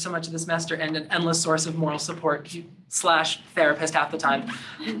advisor for so much of the semester and an endless source of moral support / therapist half the time.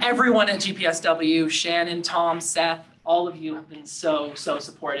 Everyone at GPSW, Shannon, Tom, Seth, all of you have been so, so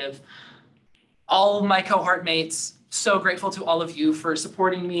supportive. All of my cohort mates, so grateful to all of you for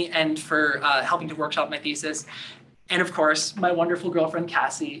supporting me and for helping to workshop my thesis. And of course, my wonderful girlfriend,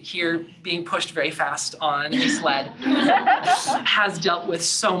 Cassie, here being pushed very fast on a sled, has dealt with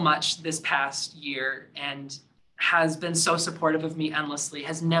so much this past year and has been so supportive of me endlessly,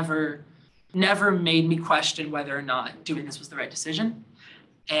 has never made me question whether or not doing this was the right decision.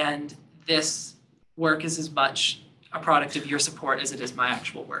 And this work is as much a product of your support as it is my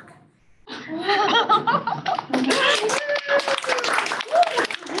actual work.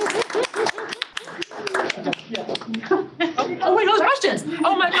 Oh wait, those questions!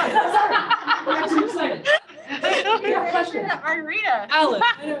 Oh my God! I'm so excited. Margarita. Alan.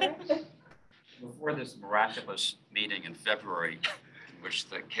 Before this miraculous meeting in February, in which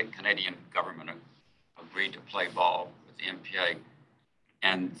the Canadian government agreed to play ball with the MPA,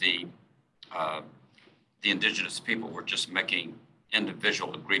 and the Indigenous people were just making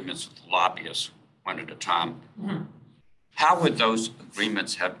individual agreements with lobbyists one at a time. Mm-hmm. How would those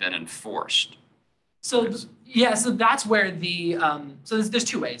agreements have been enforced? So yeah, so that's where so there's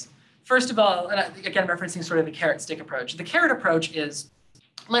two ways. First of all, and again, referencing sort of the carrot stick approach. The carrot approach is,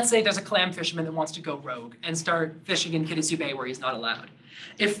 let's say there's a clam fisherman that wants to go rogue and start fishing in Kitasoo Bay where he's not allowed.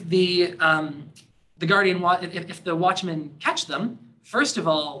 If the watchmen catch them, first of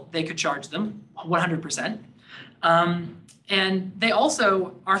all, they could charge them 100%. And they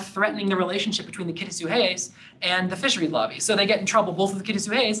also are threatening the relationship between the Kitasoo Hayes and the fishery lobby. So they get in trouble both with the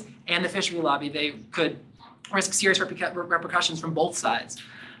Kitasoo Hayes and the fishery lobby. They could risk serious repercussions from both sides.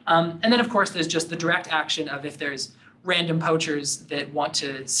 And then, of course, there's just the direct action of if there's random poachers that want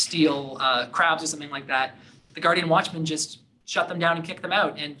to steal crabs or something like that, the Guardian Watchmen just shut them down and kick them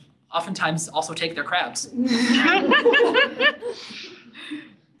out, and oftentimes also take their crabs.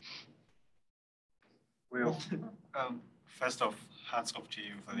 Well, first off, hats off to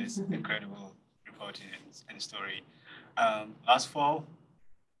you for this incredible reporting and story. Last fall,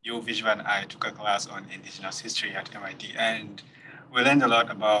 you, Vijay, and I took a class on Indigenous history at MIT, and we learned a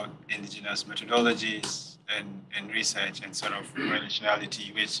lot about Indigenous methodologies and research and sort of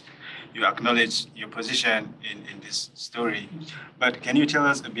relationality, which you acknowledge your position in this story. But can you tell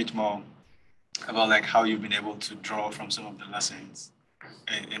us a bit more about like how you've been able to draw from some of the lessons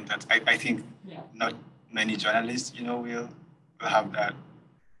in that. I think not many journalists, will have that.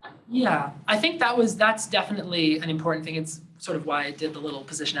 Yeah, I think that's definitely an important thing. It's sort of why I did the little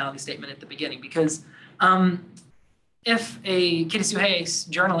positionality statement at the beginning, because if a Kittisu Hayes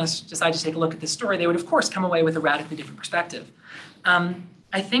journalist decided to take a look at this story, they would of course come away with a radically different perspective.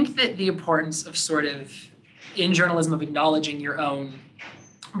 I think that the importance of sort of in journalism of acknowledging your own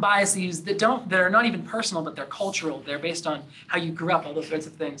biases that are not even personal, but they're cultural, they're based on how you grew up, all those sorts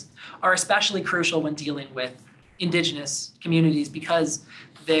of things, are especially crucial when dealing with Indigenous communities, because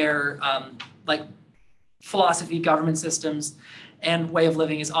their like philosophy, government systems, and way of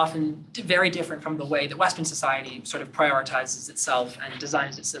living is often very different from the way that Western society sort of prioritizes itself and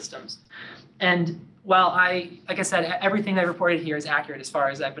designs its systems. And while like I said, everything I reported here is accurate as far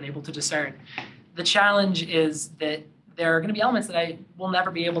as I've been able to discern, the challenge is that there are going to be elements that I will never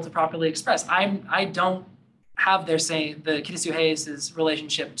be able to properly express. I don't have the Kittisu Hayes'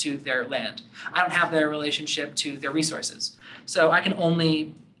 relationship to their land. I don't have their relationship to their resources. So I can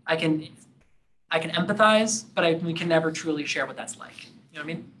empathize, but we can never truly share what that's like. You know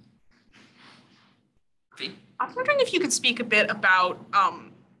what I mean? V? I was wondering if you could speak a bit about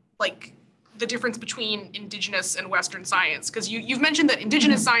like the difference between Indigenous and Western science, because you've mentioned that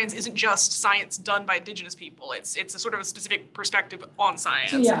Indigenous science isn't just science done by Indigenous people. It's a sort of a specific perspective on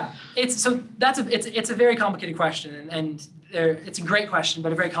science. Yeah, it's a very complicated question, and it's a great question,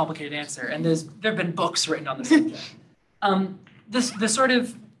 but a very complicated answer. And there have been books written on the subject.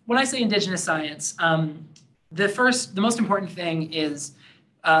 When I say Indigenous science, the most important thing is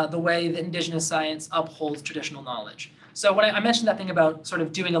the way that Indigenous science upholds traditional knowledge. So when I mentioned that thing about sort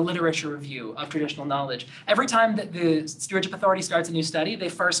of doing a literature review of traditional knowledge, every time that the Stewardship Authority starts a new study, they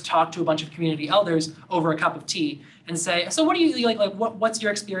first talk to a bunch of community elders over a cup of tea and say, so what do you like what's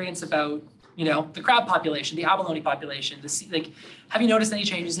your experience about, the crab population, the abalone population, have you noticed any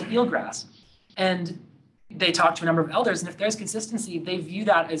changes in eelgrass? And they talk to a number of elders, and if there's consistency, they view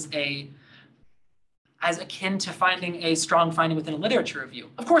that as akin to finding a strong finding within a literature review.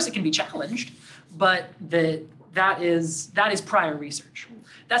 Of course, it can be challenged, but that is prior research.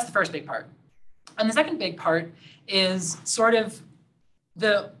 That's the first big part. And the second big part is sort of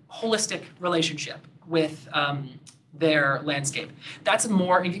the holistic relationship with their landscape. That's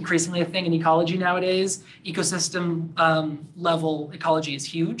more increasingly a thing in ecology nowadays. Ecosystem level ecology is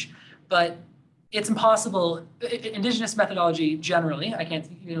huge, but it's impossible. Indigenous methodology generally, I can't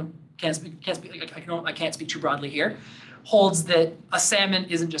speak too broadly here, holds that a salmon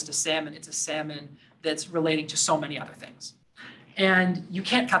isn't just a salmon, it's a salmon that's relating to so many other things. And you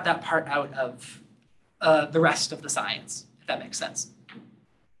can't cut that part out of the rest of the science, if that makes sense.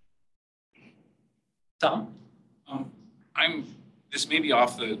 Tom? This may be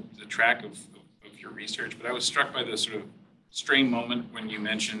off the track of your research, but I was struck by the sort of strange moment when you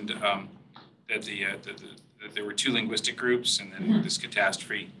mentioned that there were two linguistic groups and then this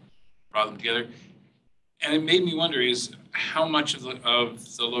catastrophe brought them together. And it made me wonder is how much of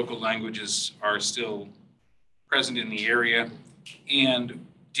the local languages are still present in the area, and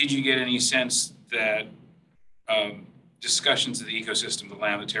did you get any sense that discussions of the ecosystem, the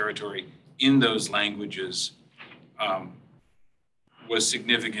land, the territory in those languages was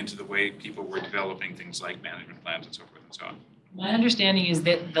significant to the way people were developing things like management plans and so forth and so on? My understanding is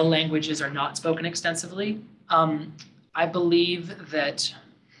that the languages are not spoken extensively. I believe that,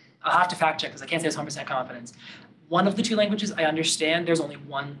 I'll have to fact check because I can't say with 100% confidence. One of the two languages I understand, there's only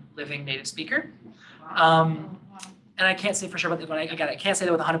one living native speaker. And I can't say for sure, but I can't say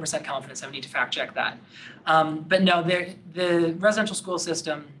that with 100% confidence. I would need to fact check that. But no, the residential school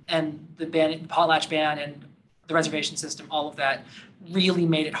system and the potlatch ban and the reservation system, all of that really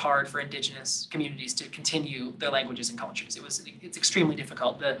made it hard for Indigenous communities to continue their languages and cultures. It's extremely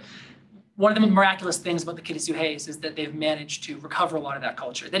difficult. One of the miraculous things about the Kittisu Hayes is that they've managed to recover a lot of that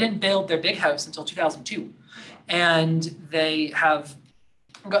culture. They didn't build their big house until 2002. And they have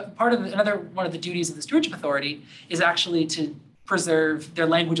got another one of the duties of the Stewardship Authority is actually to preserve their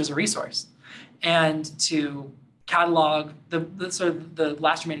language as a resource and to catalog the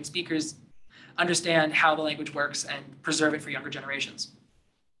last remaining speakers, understand how the language works and preserve it for younger generations.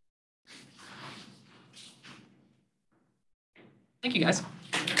 Thank you, guys.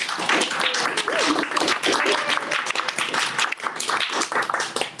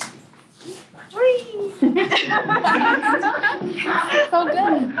 So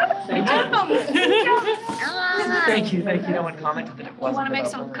good. Thank you. No one commented that it wasn't. I want to make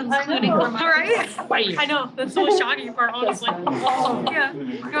some concluding remarks. Right? I know, that's the most shocking part, honestly. Yeah.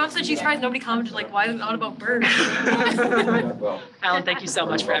 I'm such surprised nobody commented, like, why is it not about birds? Alan, thank you so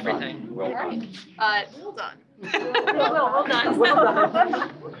much for everything. All right. Well done. Well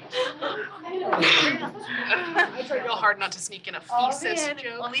done. I tried real hard not to sneak in a thesis joke.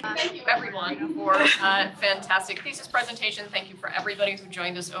 Thank you everyone for a fantastic thesis presentation. Thank you for everybody who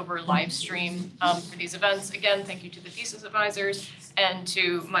joined us over live stream for these events. Again, thank you to the thesis advisors and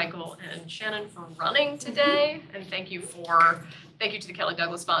to Michael and Shannon for running today. And thank you to the Kelly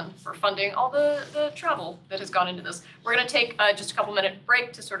Douglas Fund for funding all the travel that has gone into this. We're gonna take just a couple minute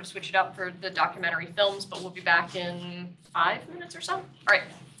break to sort of switch it up for the documentary films, but we'll be back in 5 minutes or so. All right,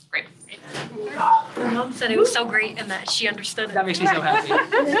 great. My mom said it was so great and that she understood it. That makes me so happy.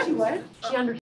 And then she what? She understood.